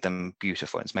 It's made them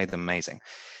beautiful. It's made them amazing.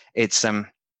 It's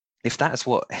if that's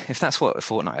what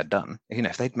Fortnite had done,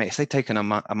 if they'd taken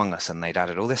Among Us and they'd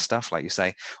added all this stuff, like you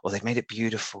say, or they'd made it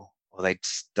beautiful, or they'd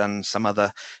done some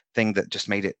other thing that just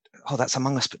made it, that's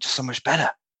Among Us, but just so much better.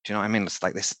 Do you know what I mean? It's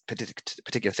like this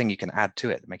particular thing you can add to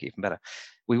it to make it even better.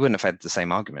 We wouldn't have had the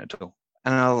same argument at all.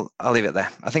 And I'll leave it there.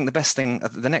 I think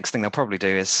the next thing they'll probably do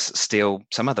is steal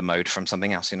some other mode from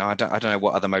something else. I don't know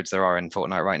what other modes there are in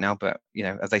Fortnite right now, but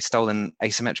have they stolen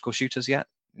asymmetrical shooters yet?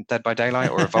 Dead by Daylight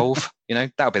or Evolve?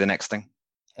 That'll be the next thing.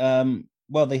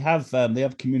 Well, they have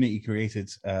community created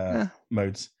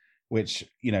modes, which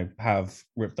have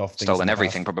ripped off things, stolen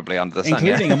everything probably under the sun,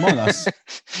 including Among Us.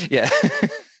 Yeah.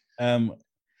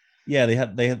 They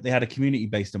had a community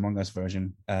based Among Us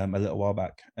version a little while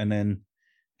back, and then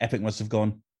Epic must have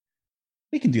gone,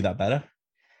 we can do that better.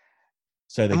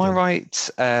 So am I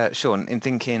right, Sean, in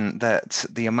thinking that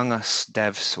the Among Us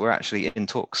devs were actually in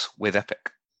talks with Epic?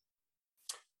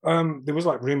 There was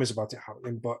like rumors about it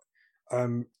happening, but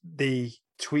the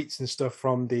tweets and stuff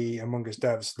from the Among Us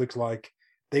devs looked like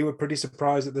they were pretty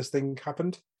surprised that this thing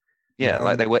happened. Yeah,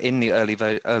 like they were in the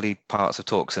early parts of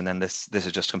talks, and then this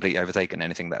has just completely overtaken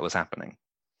anything that was happening.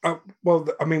 Well,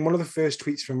 I mean, one of the first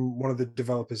tweets from one of the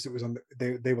developers that was on,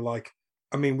 they were like,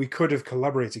 I mean, we could have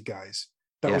collaborated, guys.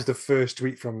 That was the first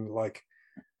tweet from, like,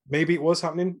 maybe it was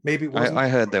happening, maybe it wasn't. I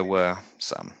heard there were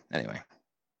some, anyway.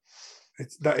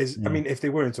 I mean, if they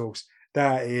were in talks,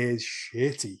 that is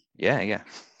shitty. Yeah.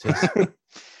 It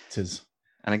is.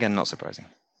 And again, not surprising.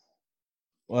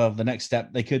 Well, the next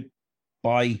step, they could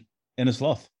buy Inner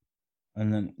Sloth,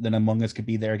 and then Among Us could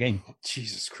be there again.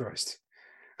 Jesus Christ.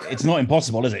 It's not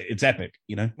impossible, is it? It's Epic,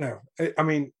 No. I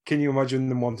mean, can you imagine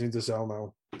them wanting to sell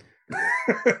now?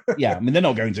 Yeah, I mean, they're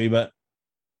not going to, but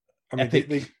I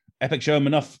mean, Epic show them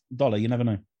enough dollar, you never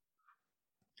know.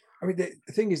 I mean,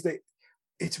 the thing is that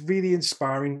it's really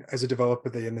inspiring as a developer,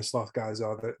 the Inner Sloth guys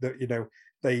are, that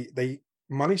they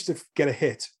managed to get a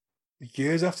hit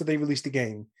years after they released the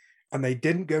game, and they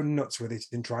didn't go nuts with it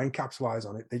and try and capitalize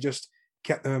on it. They just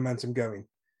kept the momentum going.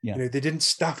 Yeah. They didn't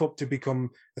staff up to become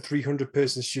a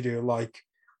 300-person studio like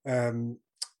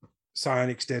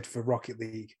Psyonix did for Rocket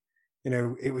League.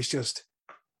 It was just,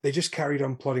 they just carried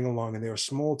on plodding along, and they're a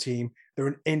small team. They're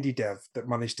an indie dev that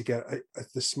managed to get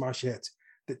the smash hit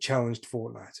that challenged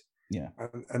Fortnite. Yeah.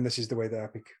 And this is the way that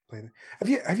Epic played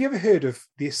it. Have you ever heard of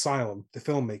The Asylum, the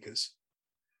filmmakers?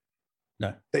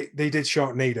 No. They did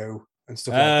Sharknado and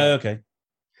stuff like that. Okay.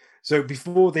 So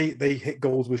before they hit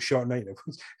gold with Sharknado,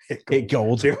 hit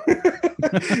gold.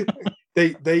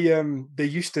 they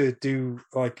used to do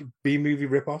like B-movie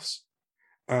ripoffs,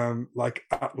 like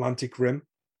Atlantic Rim,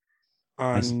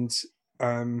 and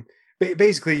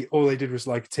basically all they did was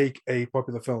like take a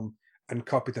popular film and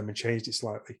copy them and changed it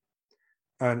slightly.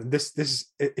 And this is,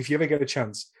 if you ever get a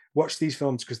chance, watch these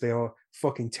films because they are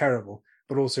fucking terrible,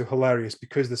 but also hilarious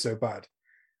because they're so bad.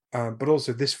 But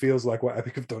also this feels like what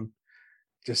Epic have done.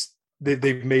 Just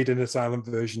they've made an Asylum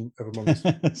version of Among Us.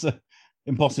 So,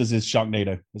 Imposters is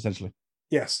Sharknado, essentially.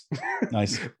 Yes.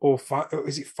 Nice. Or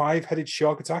is it Five-Headed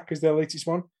Shark Attack is their latest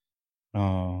one?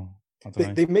 Oh, I don't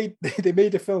know. They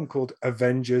made a film called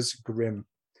Avengers Grimm,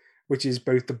 which is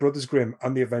both the Brothers Grimm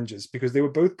and the Avengers because they were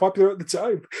both popular at the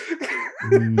time.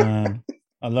 Man,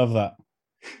 I love that.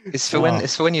 It's for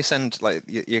when you send like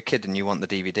your kid and you want the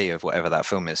DVD of whatever that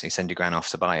film is, and you send your gran off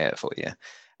to buy it for you,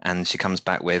 and she comes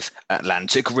back with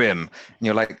Atlantic Rim, and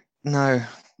you're like, no,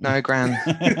 gran,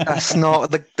 that's not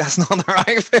the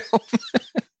right film.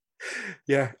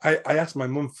 Yeah, I asked my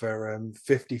mum for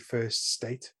 50 First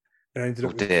State, and I ended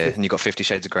up. Oh dear, and you got 50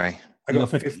 Shades of Grey. I got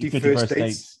 50 First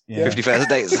Dates. Yeah. 50 First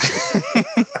Dates.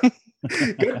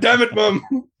 God damn it, mum.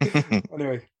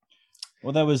 Anyway.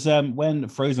 Well, there was when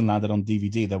Frozen landed on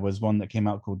DVD, there was one that came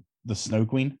out called The Snow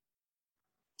Queen,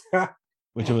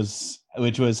 which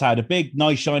had a big,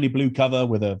 nice, shiny blue cover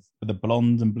with a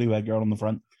blonde and blue-haired girl on the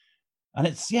front. And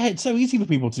it's so easy for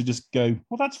people to just go,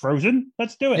 well, that's Frozen,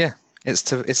 let's do it. Yeah, it's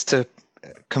to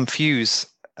confuse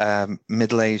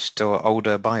middle-aged or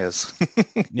older buyers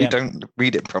who don't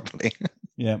read it properly.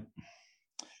 Yeah.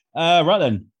 Right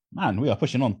then, man, we are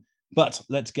pushing on. But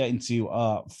let's get into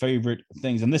our favorite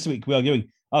things. And this week we are doing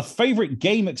our favorite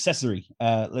game accessory.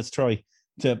 Let's try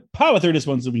to power through this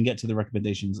one so we can get to the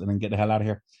recommendations and then get the hell out of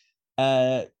here.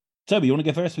 Toby, you want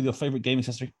to go first with your favorite game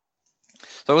accessory?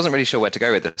 So I wasn't really sure where to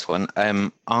go with this one.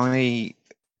 I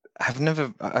have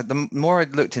never. The more I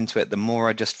looked into it, the more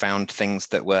I just found things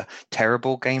that were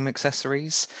terrible game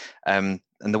accessories. And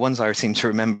the ones I seem to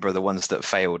remember are the ones that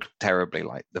failed terribly,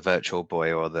 like the Virtual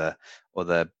Boy or the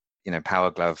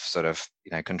Power Glove sort of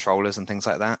controllers and things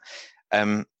like that.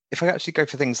 If I actually go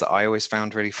for things that I always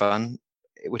found really fun,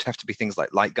 it would have to be things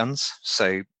like light guns.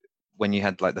 So when you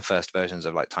had like the first versions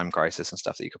of like Time Crisis and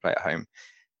stuff that you could play at home,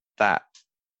 that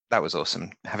was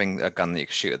awesome. Having a gun that you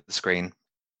could shoot at the screen.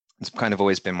 It's kind of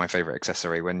always been my favorite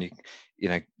accessory. When you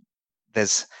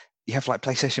have like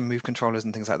PlayStation Move controllers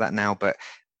and things like that now, but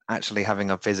actually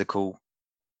having a physical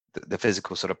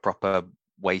sort of proper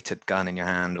weighted gun in your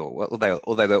hand,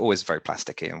 although they're always very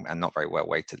plasticky and not very well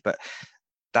weighted, but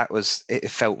it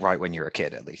felt right when you were a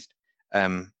kid at least.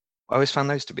 I always found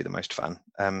those to be the most fun.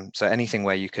 So anything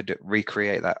where you could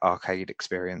recreate that arcade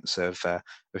experience of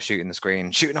shooting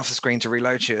off the screen to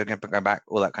reload, shoot again, go back,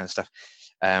 all that kind of stuff.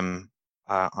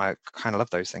 I kind of love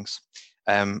those things.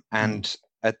 And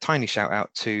a tiny shout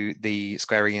out to the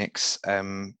Square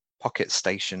Enix Pocket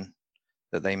Station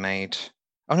that they made.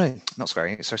 Oh no, not Square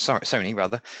Enix. Sorry, Sony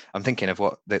rather. I'm thinking of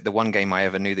what the one game I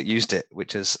ever knew that used it,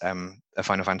 which is a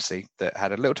Final Fantasy that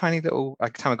had a tiny little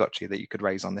like Tamagotchi that you could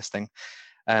raise on this thing.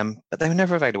 But they were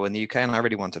never available in the UK, and I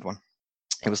really wanted one.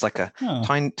 It was like a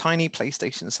tiny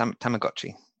PlayStation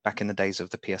Tamagotchi back in the days of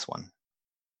the PS1.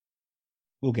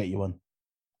 We'll get you one.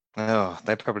 Oh,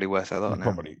 they're probably worth a lot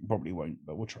now. Probably won't,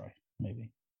 but we'll try.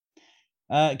 Maybe.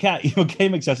 Kat, your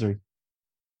game accessory.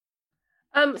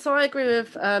 So I agree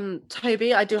with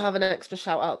Toby. I do have an extra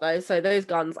shout out though. So those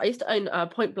guns, I used to own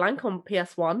Point Blank on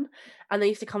PS1, and they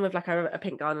used to come with like a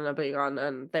pink gun and a blue gun,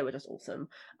 and they were just awesome.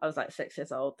 I was like 6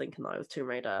 years old, thinking that I was Tomb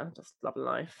Raider, just loving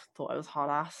life. Thought I was hard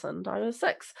ass, and I was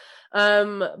 6.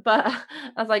 But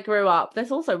as I grew up,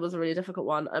 this also was a really difficult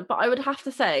one. But I would have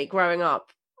to say, growing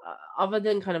up, other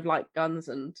than kind of like guns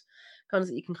and guns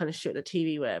that you can kind of shoot the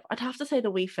TV with, I'd have to say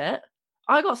the Wii Fit.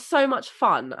 I got so much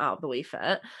fun out of the Wii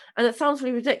Fit, and it sounds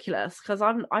really ridiculous because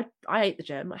I hate the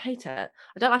gym. I hate it.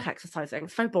 I don't like exercising.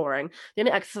 It's so boring. The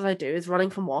only exercise I do is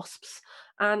running from wasps,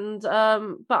 and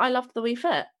but I loved the Wii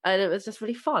Fit, and it was just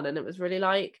really fun, and it was really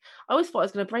like I always thought I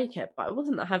was going to break it, but it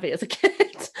wasn't that heavy as a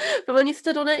kid. But when you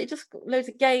stood on it, you just got loads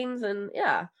of games, and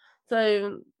yeah.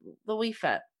 So the Wii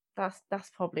Fit,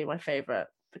 that's probably my favorite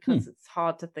because it's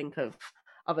hard to think of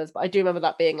others, but I do remember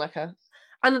that being like a.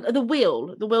 And the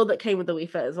wheel that came with the Wii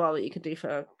Fit as well that you could do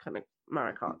for kind of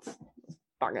Mario Karts.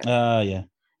 Bang it. Yeah.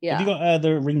 Yeah. Have you got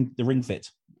the Ring Fit,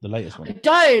 the latest one?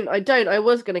 I don't. I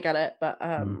was gonna get it, but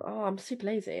I'm super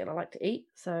lazy and I like to eat,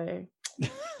 so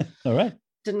all right.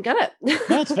 Didn't get it. No,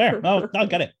 that's fair. No, I'll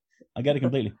get it. I get it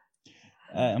completely.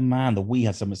 Man, the Wii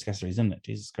has some accessories, isn't it?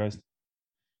 Jesus Christ.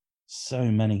 So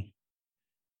many.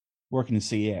 Working in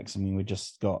CEX, I mean, we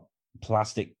just got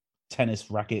plastic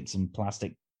tennis rackets and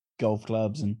plastic golf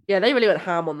clubs and yeah, they really went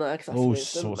ham on the accessories. All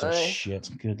sorts of shit.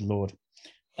 Good lord.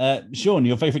 Sean,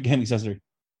 your favorite game accessory?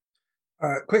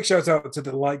 Quick shout out to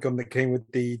the light gun that came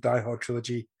with the Die Hard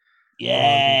trilogy.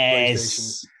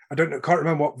 Yes. I can't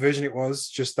remember what version it was.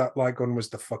 Just that light gun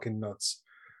was the fucking nuts.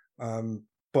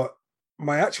 But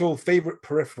my actual favorite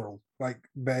peripheral, like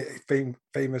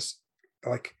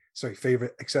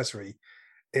favorite accessory,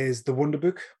 is the Wonder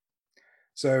Book.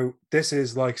 So this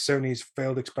is like Sony's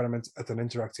failed experiment at an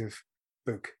interactive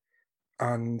book,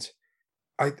 and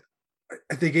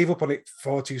they gave up on it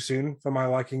far too soon for my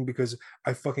liking because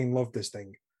I fucking loved this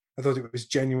thing. I thought it was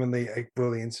genuinely a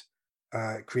brilliant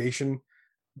creation.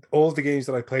 All of the games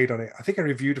that I played on it, I think I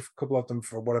reviewed a couple of them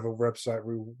for whatever website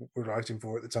we were writing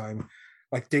for at the time,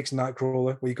 like Dick's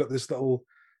Nightcrawler, where you got this little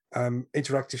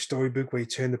interactive storybook where you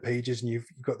turn the pages and you've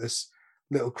got this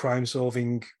little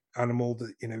crime-solving animal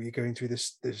that you're going through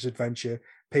this adventure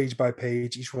page by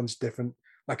page. Each one's different,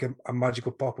 like a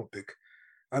magical pop-up book.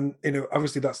 And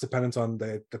obviously that's dependent on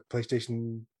the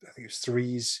PlayStation, I think it's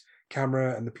 3's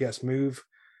camera and the PS Move.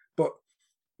 But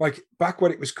like back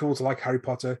when it was cool to like Harry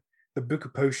Potter, the Book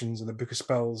of Potions and the Book of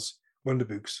Spells Wonder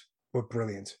Books were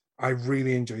brilliant. I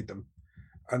really enjoyed them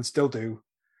and still do.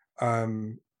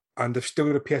 And I've still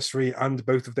got a PS3 and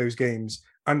both of those games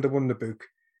and a Wonder Book.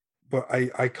 But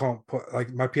I can't put,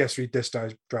 like, my PS3 disc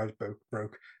drive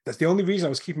broke. That's the only reason I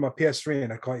was keeping my PS3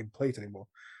 and I can't even play it anymore.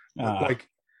 Like,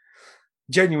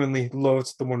 genuinely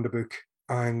loved the Wonder Book.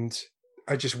 And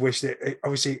I just wish that,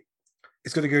 obviously,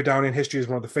 it's going to go down in history as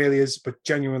one of the failures, but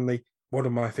genuinely one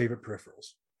of my favorite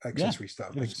peripherals, accessory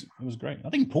style things. It was great. I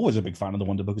think Paul was a big fan of the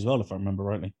Wonder Book as well, if I remember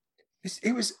rightly.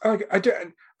 It was like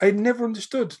I never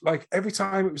understood. Like every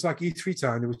time it was like E3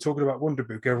 time, they were talking about Wonder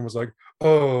Book. Everyone was like,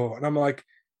 "Oh," and I'm like,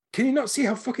 "Can you not see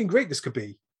how fucking great this could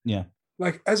be?" Yeah.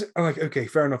 Like I'm like, okay,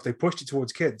 fair enough. They pushed it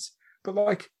towards kids, but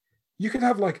like you could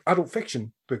have like adult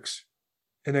fiction books,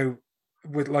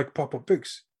 with like pop-up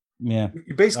books. Yeah.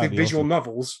 You basically That'd be visual awesome.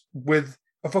 novels with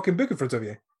a fucking book in front of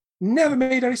you. Never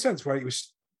made any sense why it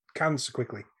was canned so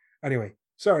quickly. Anyway,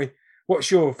 sorry. What's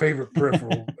your favorite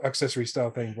peripheral accessory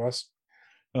style thing, Ross?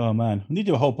 Oh man, we need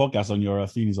to do a whole podcast on your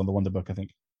feelings on the Wonder Book. I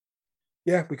think.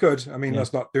 Yeah, we could. I mean, Yeah.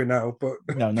 let's not do it now, but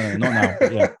No, not now.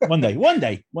 But yeah, one day. One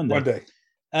day.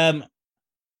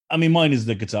 I mean, mine is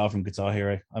the guitar from Guitar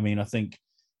Hero. I mean, I think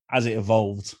as it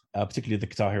evolved, particularly the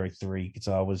Guitar Hero 3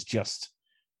 guitar was just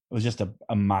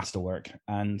a masterwork,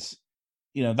 and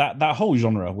that whole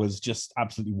genre was just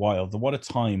absolutely wild. What a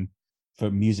time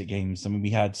for music games. I mean, we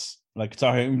had like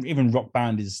Guitar Hero, even Rock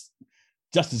Band is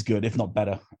just as good, if not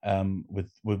better,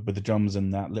 with the drums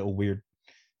and that little weird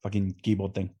fucking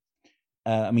keyboard thing.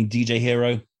 I mean, DJ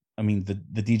Hero. I mean,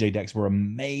 the DJ decks were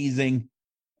amazing.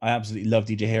 I absolutely love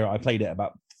DJ Hero. I played it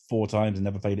about 4 times and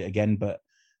never played it again. But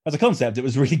as a concept, it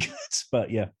was really good. But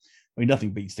yeah, I mean,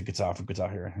 nothing beats the guitar from Guitar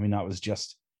Hero. I mean, that was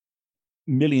just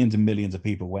millions and millions of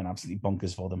people went absolutely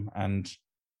bonkers for them, and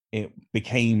it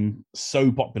became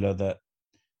so popular that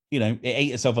it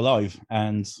ate itself alive.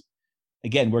 And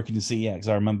again, working to see, yeah, because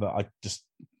I remember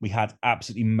we had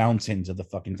absolutely mountains of the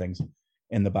fucking things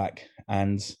in the back,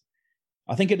 and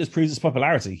I think it just proves its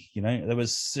popularity. There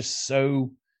was just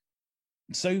so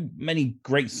many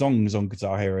great songs on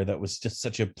Guitar Hero that was just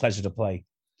such a pleasure to play,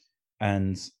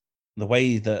 and the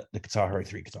way that the Guitar Hero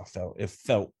 3 guitar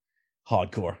felt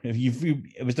hardcore.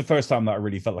 It was the first time that I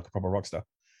really felt like a proper rock star,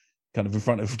 kind of in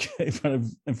front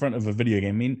of a video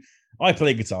game. I mean, I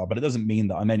play guitar, but it doesn't mean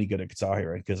that I'm any good at Guitar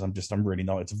Hero, because I'm really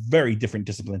not. It's a very different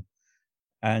discipline,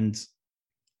 and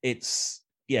it's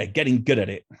getting good at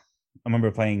it. I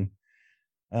remember playing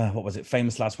what was it,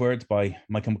 Famous Last Words by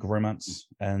My Chemical Romance,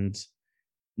 and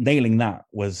nailing that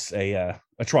was a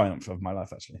triumph of my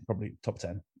life, actually. Probably top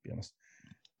 10, to be honest.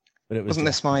 But it wasn't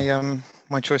this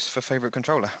my choice for favorite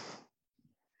controller?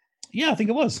 Yeah, I think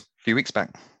it was a few weeks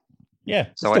back. Yeah,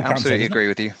 so I absolutely agree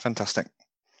with you. Fantastic.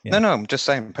 Yeah. No, I'm just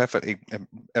saying, perfectly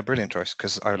a brilliant choice,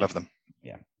 because I love them.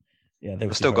 Yeah,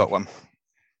 I've still got one.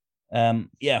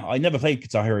 I never played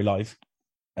Guitar Hero Live,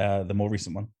 the more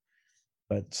recent one,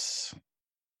 but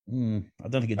I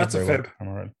don't think it did That's very a fib.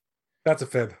 well. That's a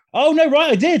fib. Oh no,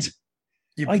 right, I did.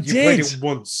 You played it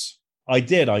once. I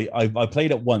did. I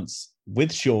played it once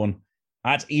with Sean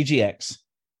at EGX,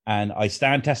 and I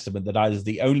stand testament that is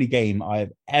the only game I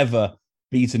have ever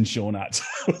beaten Sean at.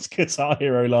 Was Guitar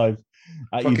Hero Live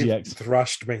at fucking EGX.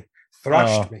 Thrashed me.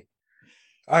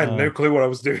 I had no clue what I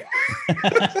was doing.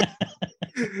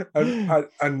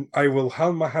 and I will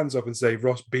hand my hands up and say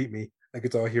Ross beat me at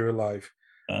Guitar Hero Live.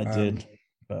 I did,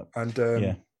 but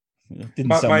yeah, it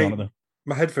didn't sell me on it.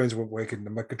 My headphones weren't working,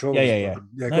 and my controller. Yeah.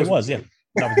 No, it was. Yeah,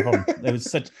 that was the problem. It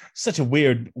was such a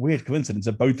weird coincidence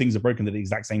that both things are broken at the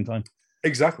exact same time.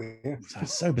 Exactly. Yeah,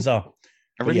 it's so bizarre.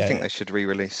 I really think they should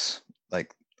re-release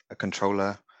like a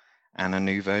controller and a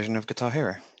new version of Guitar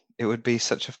Hero. It would be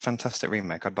such a fantastic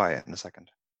remake. I'd buy it in a second.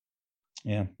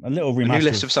 Yeah, a little remaster. A new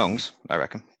list of songs, I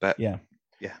reckon. But yeah.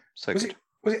 So was it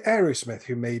Aerosmith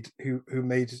who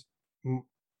made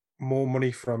more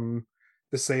money from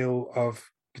the sale of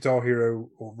Guitar Hero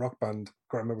or Rock Band?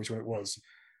 Can't remember which one it was.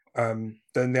 Than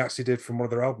they actually did from one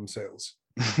of their album sales.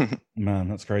 Man,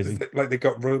 that's crazy. Like they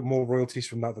got more royalties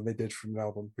from that than they did from an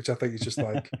album, which I think is just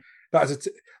like that's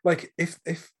like if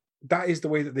that is the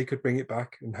way that they could bring it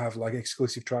back and have like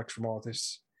exclusive tracks from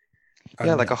artists.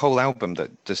 Yeah, like a whole album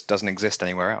that just doesn't exist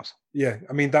anywhere else. Yeah,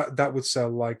 I mean that would sell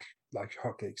like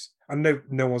hotcakes. I know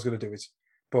no one's going to do it,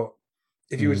 but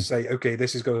if you were to say, okay,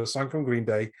 this has got a song from Green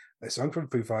Day, a song from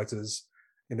Foo Fighters,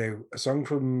 a song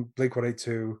from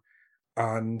Blink-182,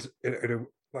 and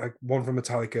like one from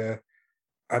Metallica,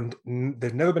 and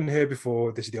they've never been here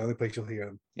before. This is the only place you'll hear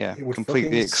them. Yeah,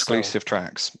 completely exclusive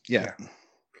tracks. Yeah,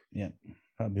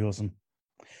 that'd be awesome.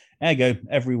 There you go.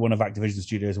 Every one of Activision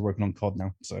Studios are working on COD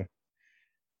now, so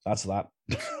that's that.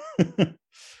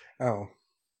 Oh,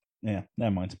 yeah.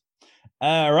 Never mind.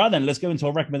 All right, then let's go into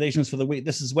our recommendations for the week.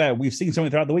 This is where we've seen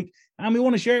something throughout the week, and we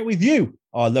want to share it with you,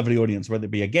 our lovely audience, whether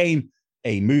it be a game,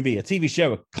 a movie, a TV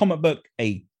show, a comic book,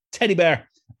 a teddy bear,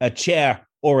 a chair,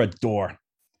 or a door.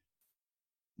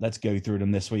 Let's go through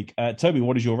them this week. Toby,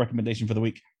 what is your recommendation for the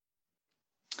week?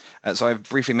 So I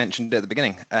briefly mentioned it at the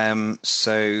beginning.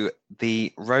 So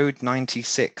the Road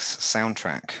 96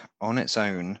 soundtrack on its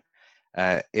own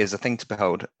is a thing to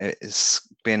behold. It's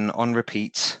been on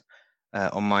repeat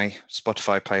on my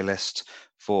Spotify playlist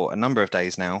for a number of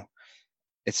days now.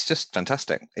 It's just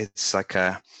fantastic. It's like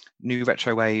a new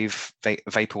retrowave,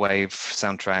 vaporwave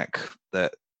soundtrack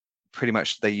that pretty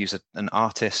much they use an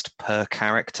artist per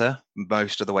character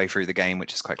most of the way through the game,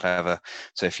 which is quite clever.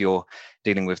 So if you're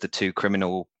dealing with the two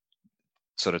criminal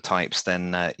sort of types,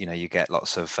 then you get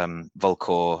lots of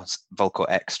Volcor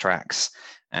X tracks,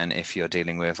 and if you're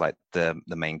dealing with like the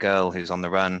main girl who's on the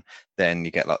run, then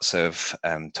you get lots of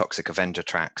Toxic Avenger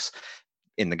tracks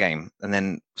in the game. And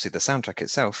then see the soundtrack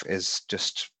itself is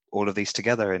just all of these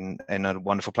together in a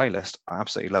wonderful playlist. I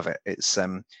absolutely love it. It's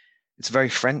very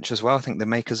French as well. I think the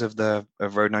makers of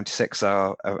Road 96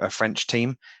 are a French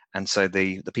team, and so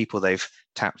the people they've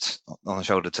tapped on the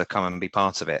shoulder to come and be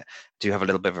part of it do have a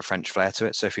little bit of a French flair to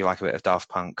it. So if you like a bit of Daft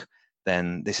Punk,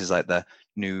 then this is like the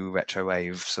new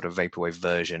retrowave sort of vaporwave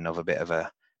version of a bit of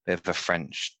a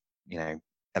French,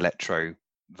 electro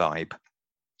vibe,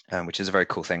 which is a very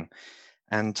cool thing.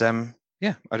 And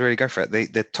I'd really go for it.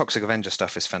 The Toxic Avenger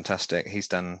stuff is fantastic. He's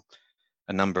done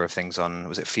a number of things on,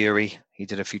 was it Fury? He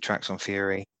did a few tracks on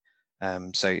Fury.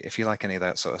 So if you like any of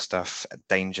that sort of stuff,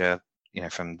 Danger,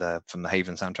 from the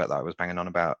Haven soundtrack that I was banging on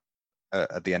about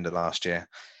at the end of last year,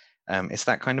 it's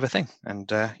that kind of a thing,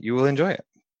 and you will enjoy it.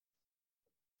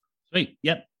 Sweet.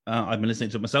 Yep. I've been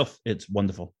listening to it myself. It's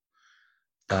wonderful.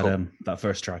 That Cool. That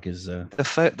first track is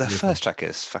The first track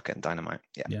is fucking dynamite.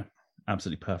 Yeah.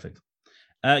 absolutely perfect.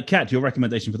 Kat, your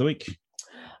recommendation for the week?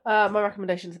 My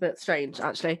recommendation's a bit strange,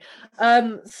 actually.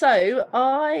 So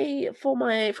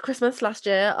for Christmas last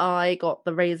year, I got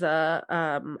the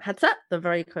Razer headset, the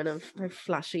very kind of very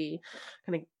flashy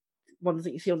kind of ones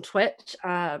that you see on Twitch.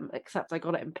 Except I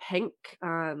got it in pink,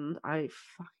 and I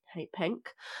fucking hate pink.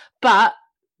 But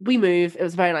we moved. It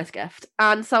was a very nice gift,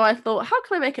 and so I thought, how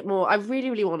can I make it more? I really,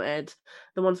 really wanted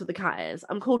the ones with the cat ears.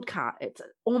 I'm called Cat. It's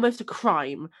almost a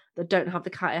crime that don't have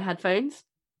the cat ear headphones.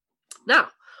 Now,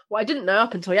 what I didn't know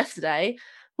up until yesterday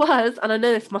was, and I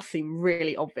know this must seem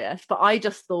really obvious, but I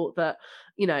just thought that,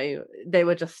 they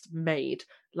were just made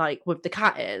like with the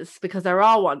cat ears, because there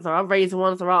are Razer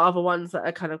ones, there are other ones that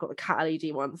are kind of got the cat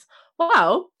LED ones.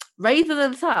 Well, Razer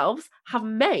themselves have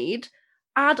made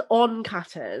add-on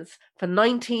cat ears for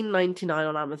 $19.99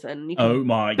 on Amazon. You can Oh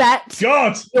my bet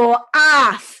God! your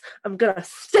ass I'm gonna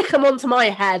stick them onto my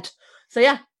head. So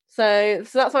yeah. So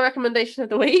that's my recommendation of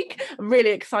the week. I'm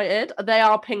really excited. They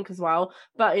are pink as well,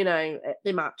 but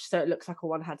they match, so it looks like a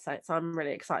one headset. So I'm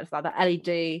really excited for that. The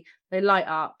LED, they light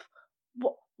up.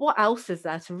 What else is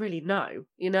there to really know?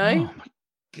 Oh my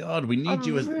God, we need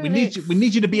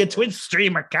you to be a Twitch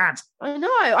streamer, Kat. I know.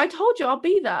 I told you I'll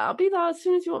be there. I'll be there as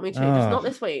soon as you want me to. Just not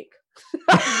this week.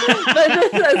 But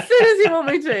as soon as you want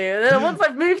me to. And then once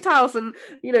I've moved house and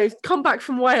come back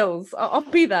from Wales, I'll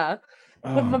be there.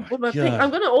 With my thing.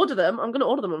 I'm going to order them. I'm going to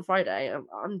order them on Friday.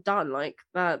 I'm done. Like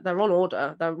they're on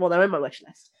order. They're in my wish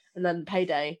list. And then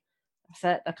payday. That's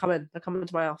it. They're coming. They're coming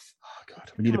to my house. Oh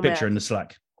God, we need a picture in the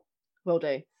Slack. Will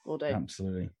do.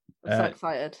 Absolutely. I'm so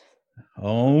excited.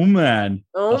 Oh man.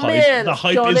 The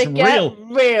hype is real.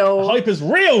 The hype is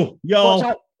real,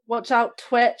 y'all. Watch out,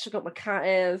 Twitch. I've got my cat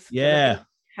ears. Yeah.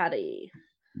 Catty.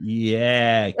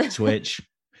 Yeah, Twitch.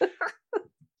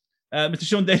 Mr.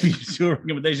 Sean Davies, your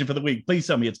recommendation for the week. Please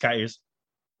tell me it's cat ears.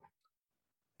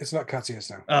 It's not cat ears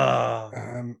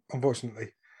now.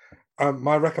 Unfortunately.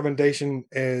 My recommendation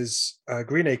is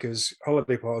Green Acres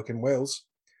Holiday Park in Wales.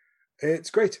 It's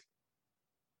great.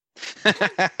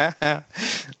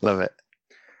 Love it.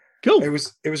 Cool. It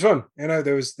was fun.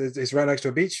 It's right next to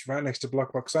a beach, right next to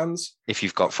Black Box Sands. If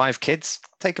you've got 5 kids,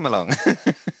 take them along.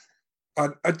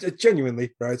 I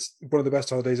genuinely, right, it's one of the best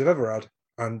holidays I've ever had.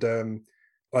 And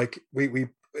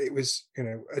it was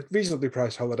a reasonably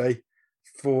priced holiday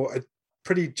for a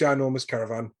pretty ginormous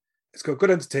caravan. It's got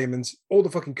good entertainment. All the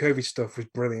fucking COVID stuff was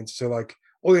brilliant. So like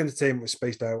all the entertainment was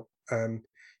spaced out.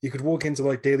 You could walk into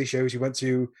like daily shows. You went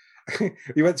to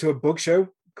a bug show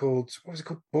called, what was it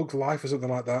called, Bug Life or something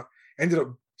like that. Ended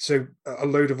up, so a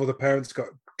load of other parents got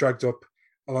dragged up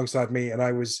alongside me, and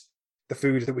I was the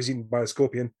food that was eaten by a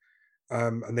scorpion.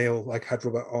 And they all like had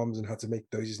rubber arms and had to make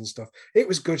noises and stuff. It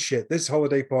was good shit. This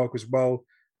holiday park was well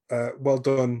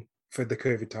done for the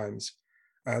COVID times.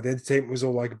 The entertainment was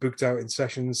all like booked out in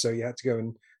sessions, so you had to go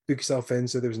and book yourself in.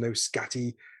 So there was no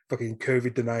scatty fucking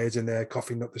COVID deniers in there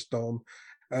coughing up the storm.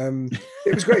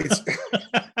 It was great.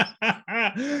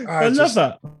 I love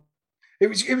that. It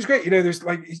was great. There's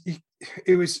like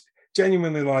it was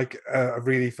genuinely like a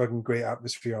really fucking great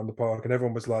atmosphere on the park, and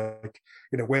everyone was like,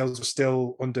 Wales was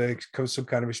still under some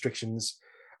kind of restrictions,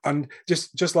 and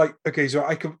just like, okay, so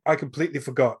I completely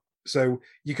forgot. So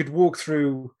you could walk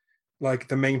through like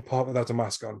the main park without a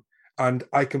mask on, And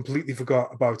I completely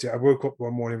forgot about it. I woke up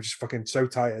one morning, just fucking so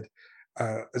tired,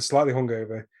 and slightly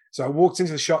hungover. So I walked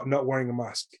into the shop not wearing a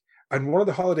mask. And one of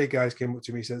the holiday guys came up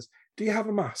to me and says, "Do you have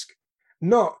a mask?"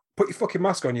 Not, "Put your fucking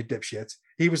mask on, you dipshit."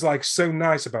 He was like so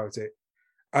nice about it.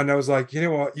 And I was like, you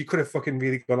know what? You could have fucking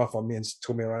really gone off on me and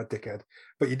told me I'm a dickhead.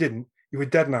 But you didn't. You were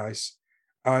dead nice.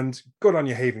 And good on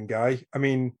your Haven guy. I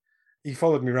mean, he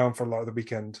followed me around for a lot of the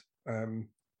weekend. An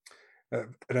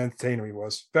entertainer he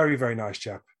was. Very, very nice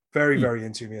chap. Very, very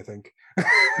into me, I think.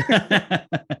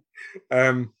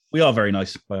 We are very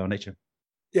nice by our nature.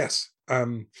 Yes.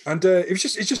 And it's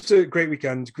just a great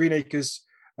weekend. Green Acres.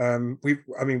 While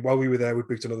we were there, we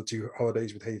booked another 2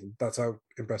 holidays with Haven. That's how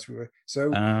impressed we were.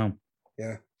 So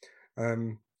yeah.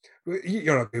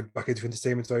 You're not going back into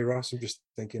entertainment, are you, Ross? I'm just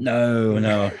thinking. No.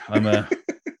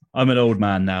 I'm an old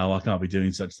man now. I can't be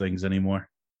doing such things anymore.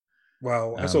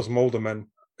 Well, I saw some older men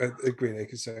at Green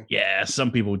Acres. So. Yeah,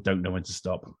 some people don't know when to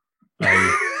stop.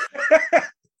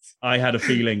 I had a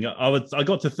feeling. I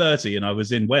got to 30 and I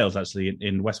was in Wales, actually,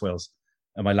 in West Wales,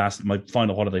 at my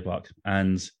final holiday park.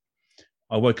 And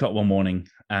I woke up one morning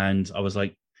and I was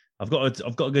like, I've got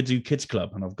to go do kids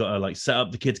club, and I've got to like set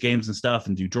up the kids games and stuff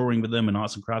and do drawing with them and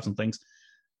arts and crafts and things.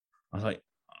 I was like,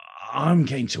 I'm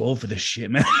getting too old for this shit,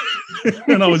 man.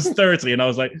 And I was 30 and I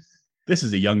was like, this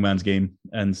is a young man's game.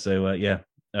 And so,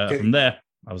 from there,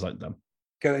 I was like, done.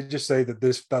 Can I just say that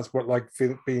that's what like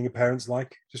being a parent's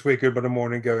like? Just wake up in the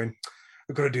morning going,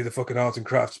 I've got to do the fucking arts and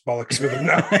crafts bollocks with them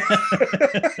now.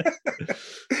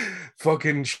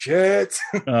 Fucking shit.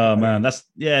 Oh man,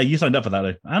 you signed up for that,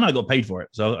 though. And I got paid for it,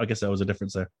 so I guess there was a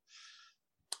difference there.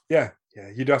 Yeah,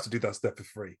 you'd have to do that step for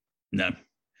free. No,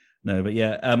 but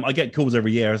yeah, I get calls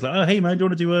every year. It's like, oh hey man, do you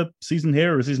want to do a season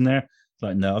here or a season there? It's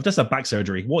like, no, I've just had back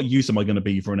surgery. What use am I going to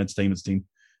be for an entertainment team?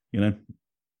 You know.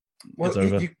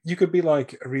 Well, you could be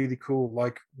like a really cool,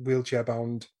 like wheelchair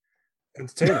bound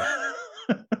entertainer.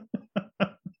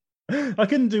 I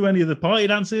couldn't do any of the party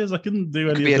dances. I couldn't do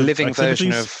any. Could be a living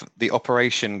version of the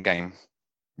Operation game.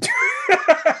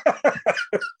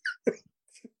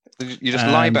 You just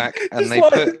lie back, and they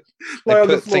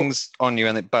put things on you,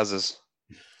 and it buzzes.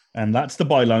 And that's the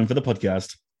byline for the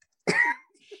podcast.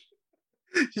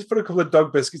 Just put a couple of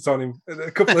dog biscuits on him, and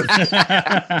a couple of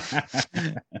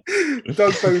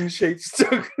dog bone shaped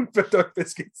dog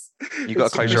biscuits. You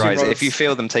got to close your eyes. If you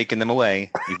feel them taking them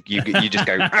away, you just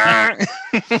go. I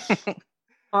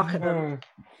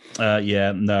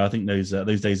think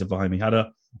those days are behind me. Had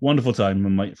a wonderful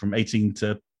time from 18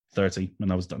 to 30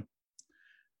 when I was done.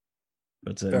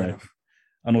 But no.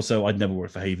 And also, I'd never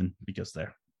work for Haven because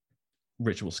they're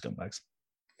ritual scumbags.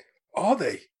 Are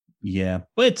they? Yeah,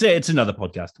 but it's another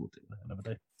podcast. We'll do another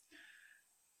day.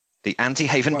 The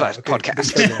Anti-Haven podcast.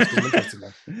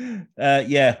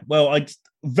 Well, I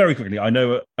very quickly. I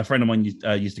know a friend of mine used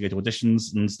to go to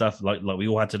auditions and stuff like we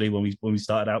all had to do when we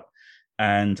started out.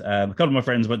 And a couple of my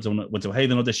friends went to a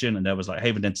Haven audition, and there was like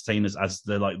Haven entertainers as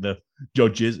the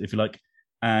judges, if you like,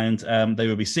 and they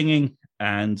would be singing,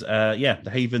 and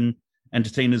the Haven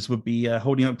entertainers would be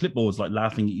holding up clipboards, like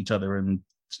laughing at each other and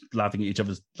laughing at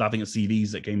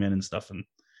CVs that came in and stuff, and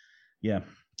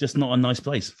just not a nice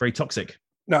place. Very toxic.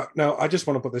 No, I just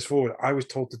want to put this forward. I was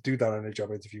told to do that in a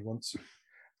job interview once,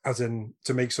 as in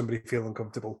to make somebody feel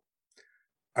uncomfortable,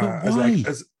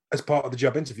 as part of the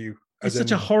job interview. It's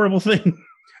such a horrible thing.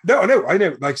 No, I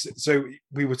know. Like, so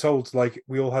we were told, like,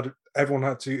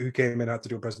 everyone who came in had to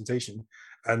do a presentation,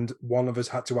 and one of us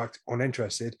had to act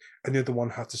uninterested, and the other one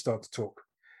had to start to talk.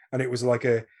 And it was like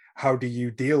how do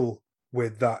you deal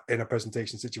with that in a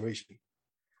presentation situation?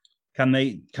 Can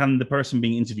the person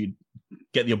being interviewed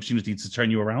get the opportunity to turn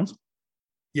you around?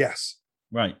 Yes.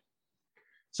 Right.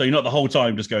 So you're not the whole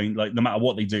time just going, like, no matter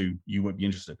what they do, you won't be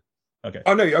interested. Okay.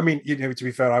 Oh no, I mean, to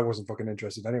be fair, I wasn't fucking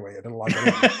interested anyway. I didn't like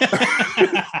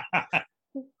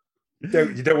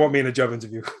it. You don't want me in a job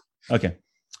interview. Okay.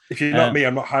 If you're not me,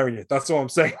 I'm not hiring you. That's all I'm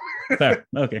saying. Fair.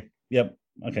 Okay. Yep.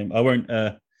 Okay. I won't.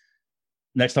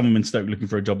 Next time I'm in Stoke looking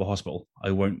for a job at hospital,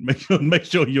 I won't make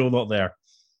sure you're not there.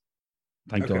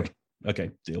 Thank God.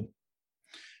 Okay. Deal.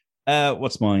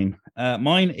 What's mine?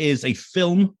 Mine is a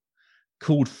film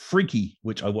called Freaky,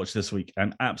 which I watched this week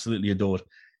and absolutely adored.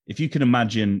 If you can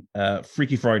imagine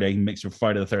Freaky Friday mixed with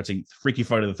Friday the 13th, Freaky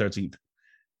Friday the 13th,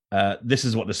 this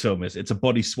is what this film is. It's a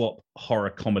body swap horror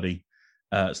comedy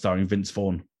starring Vince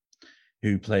Vaughn,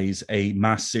 who plays a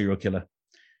mass serial killer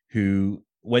who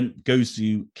goes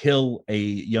to kill a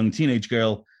young teenage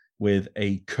girl with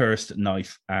a cursed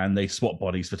knife, and they swap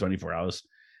bodies for 24 hours.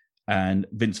 And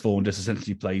Vince Vaughn just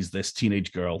essentially plays this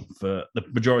teenage girl for the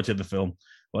majority of the film,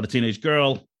 while the teenage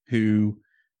girl who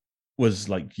was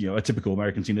like, a typical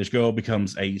American teenage girl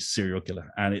becomes a serial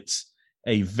killer. And it's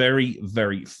a very,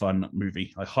 very fun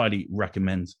movie. I highly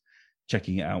recommend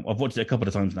checking it out. I've watched it a couple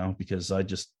of times now because I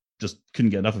just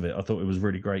couldn't get enough of it. I thought it was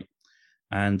really great.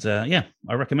 And I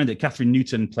recommend it. Catherine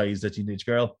Newton plays the teenage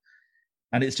girl.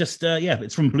 And it's just,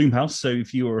 it's from Blumhouse. So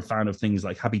if you are a fan of things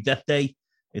like Happy Death Day,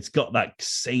 it's got that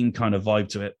same kind of vibe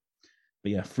to it.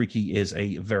 But yeah, Freaky is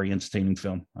a very entertaining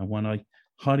film, and one I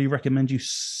highly recommend you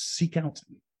seek out.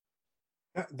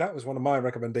 That was one of my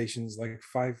recommendations like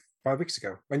five weeks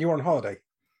ago when you were on holiday.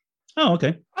 Oh,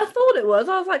 okay. I thought it was.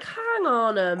 I was like, hang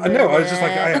on a minute. I know. I was just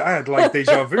like, I had like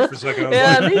deja vu for a second. I was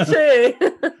yeah, like, me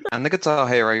too. And the Guitar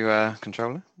Hero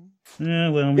controller. Yeah,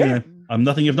 well, I'm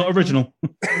nothing if not original.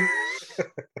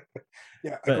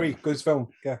 Yeah, I agree. Good film.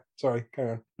 Yeah, sorry,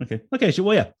 carry on. Okay.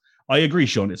 So, I agree,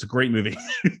 Sean. It's a great movie.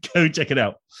 Go check it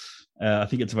out. I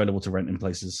think it's available to rent in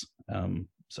places.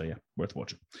 So yeah, worth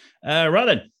watching. Right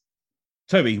then,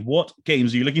 Toby, what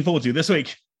games are you looking forward to this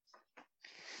week?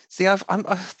 See, I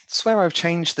swear I've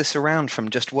changed this around from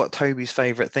just what Toby's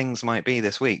favourite things might be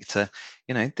this week to,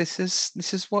 this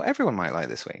is what everyone might like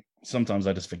this week. Sometimes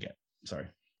I just forget. Sorry.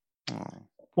 Oh.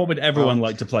 What would everyone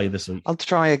like to play this week? I'll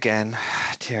try again.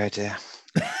 Dear, oh dear.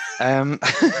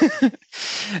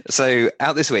 So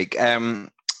out this week,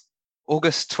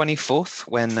 August 24th,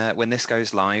 when this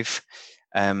goes live,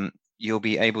 you'll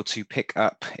be able to pick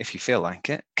up, if you feel like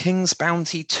it, King's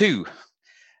Bounty 2.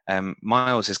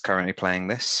 Miles is currently playing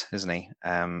this, isn't he?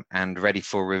 And ready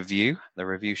for review. The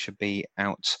review should be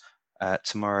out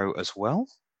tomorrow as well.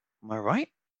 Am I right?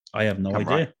 I have no idea.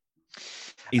 Right.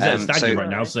 He's at Staggy right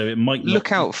now, so it might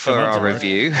look out for our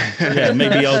review. Yeah,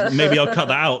 maybe I'll cut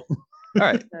that out. All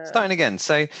right, starting again.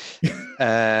 So,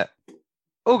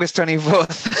 August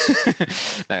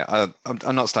 24th. No,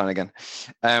 I'm not starting again.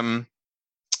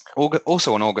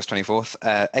 Also on August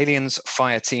 24th, Aliens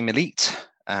Fire Team Elite.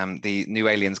 The new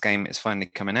Aliens game is finally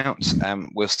coming out.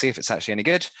 We'll see if it's actually any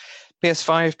good.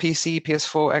 PS5, PC,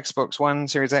 PS4, Xbox One,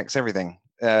 Series X, everything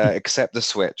except the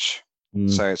Switch.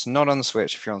 So it's not on the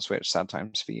Switch. If you're on Switch, sad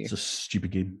times for you. It's a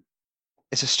stupid game.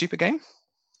 It's a stupid game?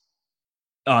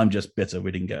 I'm just bitter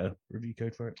we didn't get a review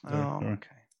code for it. Okay.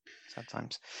 Sad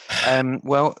times.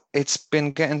 Well, it's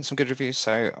been getting some good reviews,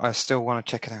 so I still want to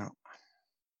check it out.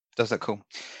 Does look cool.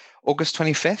 August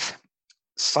 25th,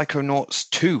 Psychonauts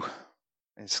 2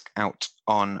 is out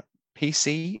on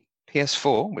PC,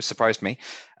 PS4, which surprised me,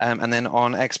 and then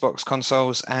on Xbox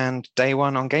consoles and day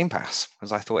one on Game Pass,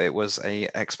 because I thought it was a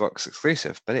Xbox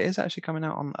exclusive, but it is actually coming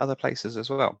out on other places as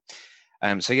well.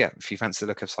 So yeah, if you fancy the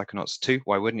look of Psychonauts 2,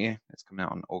 why wouldn't you? It's coming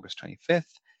out on August 25th.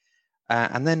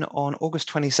 And then on August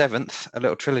 27th, a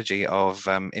little trilogy of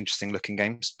interesting looking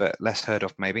games, but less heard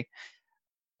of maybe.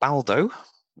 Baldo,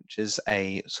 which is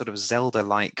a sort of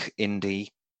Zelda-like indie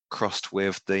crossed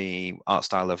with the art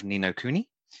style of Ni no Kuni.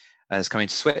 It's coming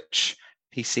to Switch,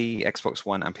 PC, Xbox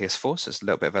One, and PS4, so it's a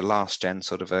little bit of a last-gen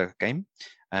sort of a game.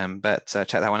 But check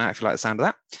that one out if you like the sound of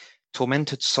that.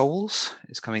 Tormented Souls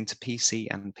is coming to PC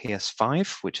and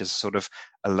PS5, which is sort of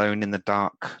alone in the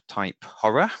dark type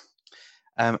horror.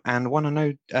 And one I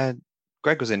know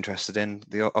Greg was interested in,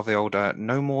 the older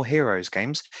No More Heroes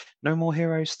games. No More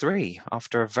Heroes 3,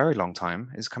 after a very long time,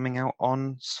 is coming out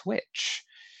on Switch.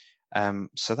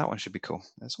 So that one should be cool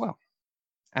as well.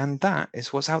 And that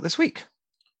is what's out this week.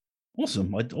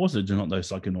 Awesome. I also do not know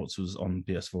Psychonauts was on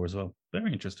PS4 as well.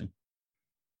 Very interesting.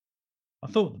 I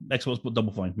thought Xbox put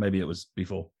Double Fine. Maybe it was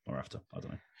before or after. I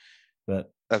don't know.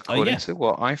 But according to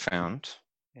what I found,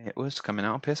 it was coming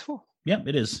out on PS4. Yeah,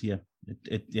 it is. Yeah.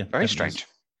 Very strange. Is.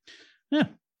 Yeah.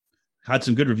 Had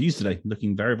some good reviews today.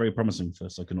 Looking very, very promising for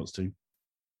Psychonauts 2.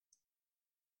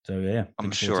 So yeah,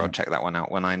 I'm sure I'll check that one out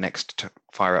when I next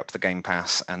fire up the Game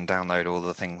Pass and download all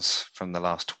the things from the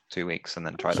last 2 weeks and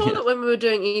then try them. I'm sure that when we were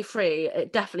doing E3,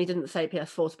 it definitely didn't say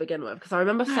PS4 to begin with, because I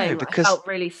remember saying that I felt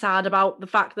really sad about the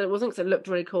fact that it wasn't, because it looked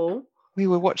really cool. We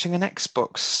were watching an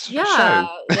Xbox show. Yeah.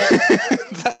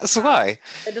 That's why.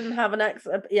 It didn't have an X.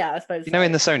 Yeah, I suppose. You know,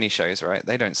 in the Sony shows, right?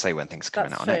 They don't say when things are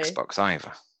coming out on Xbox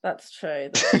either. That's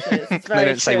true. It's they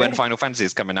don't say when Final Fantasy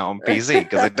is coming out on PC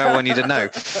because they don't want you to know.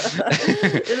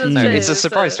 No, it's a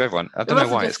surprise to everyone. I don't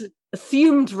know why. It's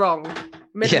assumed wrong.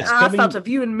 Made an ass out of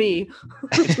you and me.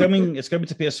 It's coming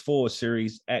to PS4,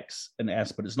 Series X and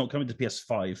S, but it's not coming to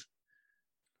PS5.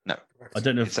 No, I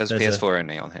don't know if it says PS4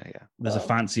 only on here. Yeah, there's a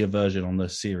fancier version on the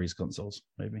Series consoles,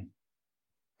 maybe.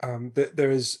 There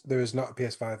is not a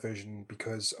PS5 version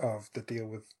because of the deal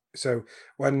with. So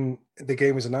when the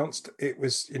game was announced, it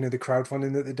was the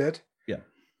crowdfunding that they did. Yeah.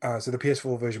 So the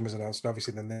PS4 version was announced, and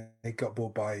obviously then they got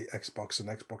bought by Xbox, and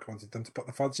Xbox wanted them to put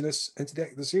the fanciness into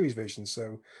the series version.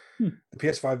 So the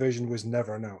PS5 version was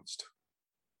never announced.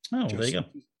 Oh, there you go.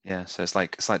 Yeah, so it's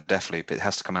like Deathloop. It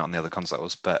has to come out on the other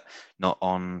consoles, but not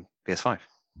on PS5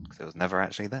 because it was never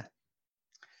actually there.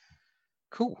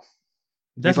 Cool.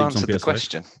 You've answered the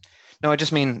question. No, I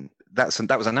just mean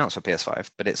that was announced for PS5,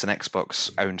 but it's an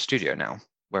Xbox-owned studio now.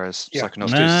 Whereas Psychonauts 2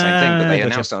 is the same thing, but they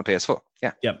announced it on PS4.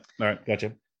 Yeah. Yep. All right.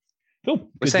 Gotcha. Cool.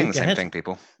 We're saying the same thing,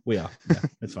 people. We are. Yeah,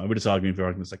 it's fine. We're just arguing for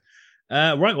argument's sake.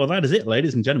 Right. Well, that is it,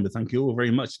 ladies and gentlemen. Thank you all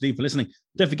very much indeed for listening.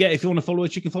 Don't forget, if you want to follow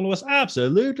us, you can follow us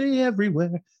absolutely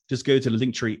everywhere. Just go to the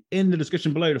link tree in the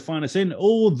description below to find us in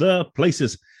all the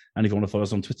places. And if you want to follow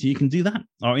us on Twitter, you can do that.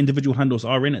 Our individual handles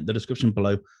are in the description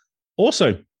below.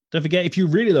 Also, don't forget, if you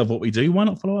really love what we do, why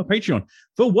not follow our Patreon?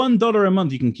 For $1 a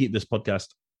month, you can keep this podcast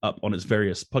up on its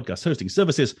various podcast hosting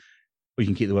services, or you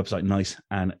can keep the website nice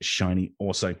and shiny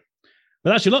also.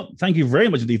 But that's your lot. Thank you very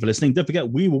much indeed for listening. Don't forget,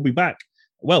 we will be back,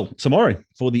 tomorrow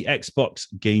for the Xbox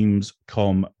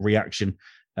Gamescom reaction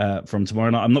from tomorrow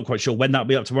night. I'm not quite sure when that'll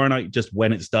be up tomorrow night, just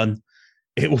when it's done.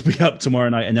 It will be up tomorrow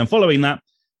night. And then following that,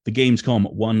 the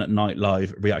Gamescom One Night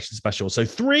Live reaction special. So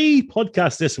 3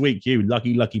 podcasts this week, you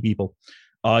lucky, lucky people.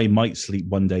 I might sleep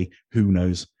one day. Who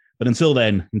knows? But until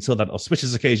then, until that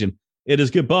auspicious occasion, it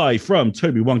is goodbye from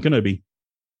Toby-Wan Kenobi.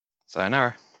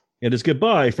 Sayonara. It is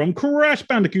goodbye from Crash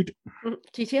Bandicoot.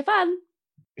 TTFN.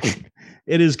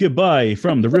 It is goodbye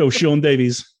from the real Sean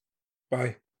Davies.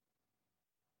 Bye.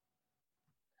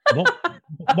 What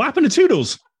happened to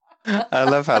Toodles? I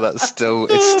love how it's still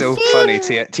funny.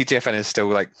 TTFN is still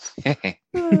like,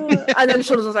 and then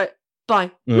Sean was like,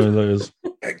 bye.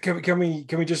 Can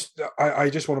we just? I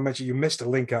just want to mention you missed a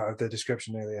link out of the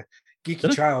description earlier.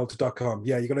 Geekychild.com.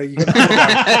 Yeah, you're gonna put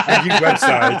our new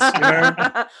websites. You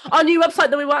know, our new website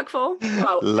that we work for.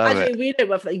 Well, love actually, it. we don't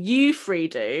work for that. You 3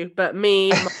 do, but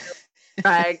me,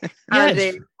 Greg,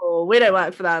 Andy, we don't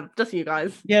work for them. Just you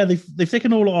guys. Yeah, they've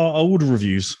taken all our old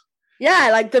reviews. Yeah,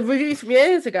 like the reviews from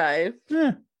years ago.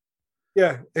 Yeah.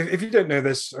 Yeah. If you don't know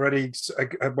this already,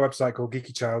 a website called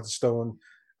Geeky Child has stolen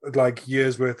like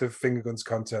years worth of Finger Guns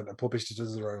content and published it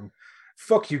as their own.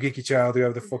 Fuck you, Geeky Child,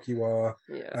 whoever the fuck you are.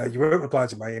 Yeah. You won't reply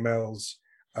to my emails.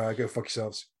 Go fuck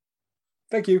yourselves.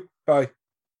 Thank you. Bye.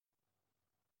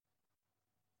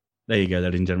 There you go,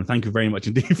 ladies and gentlemen. Thank you very much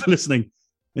indeed for listening.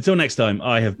 Until next time,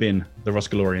 I have been the Ross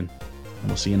Galorian, and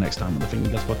we'll see you next time on the Finger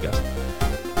Guns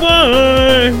Podcast.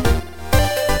 Bye!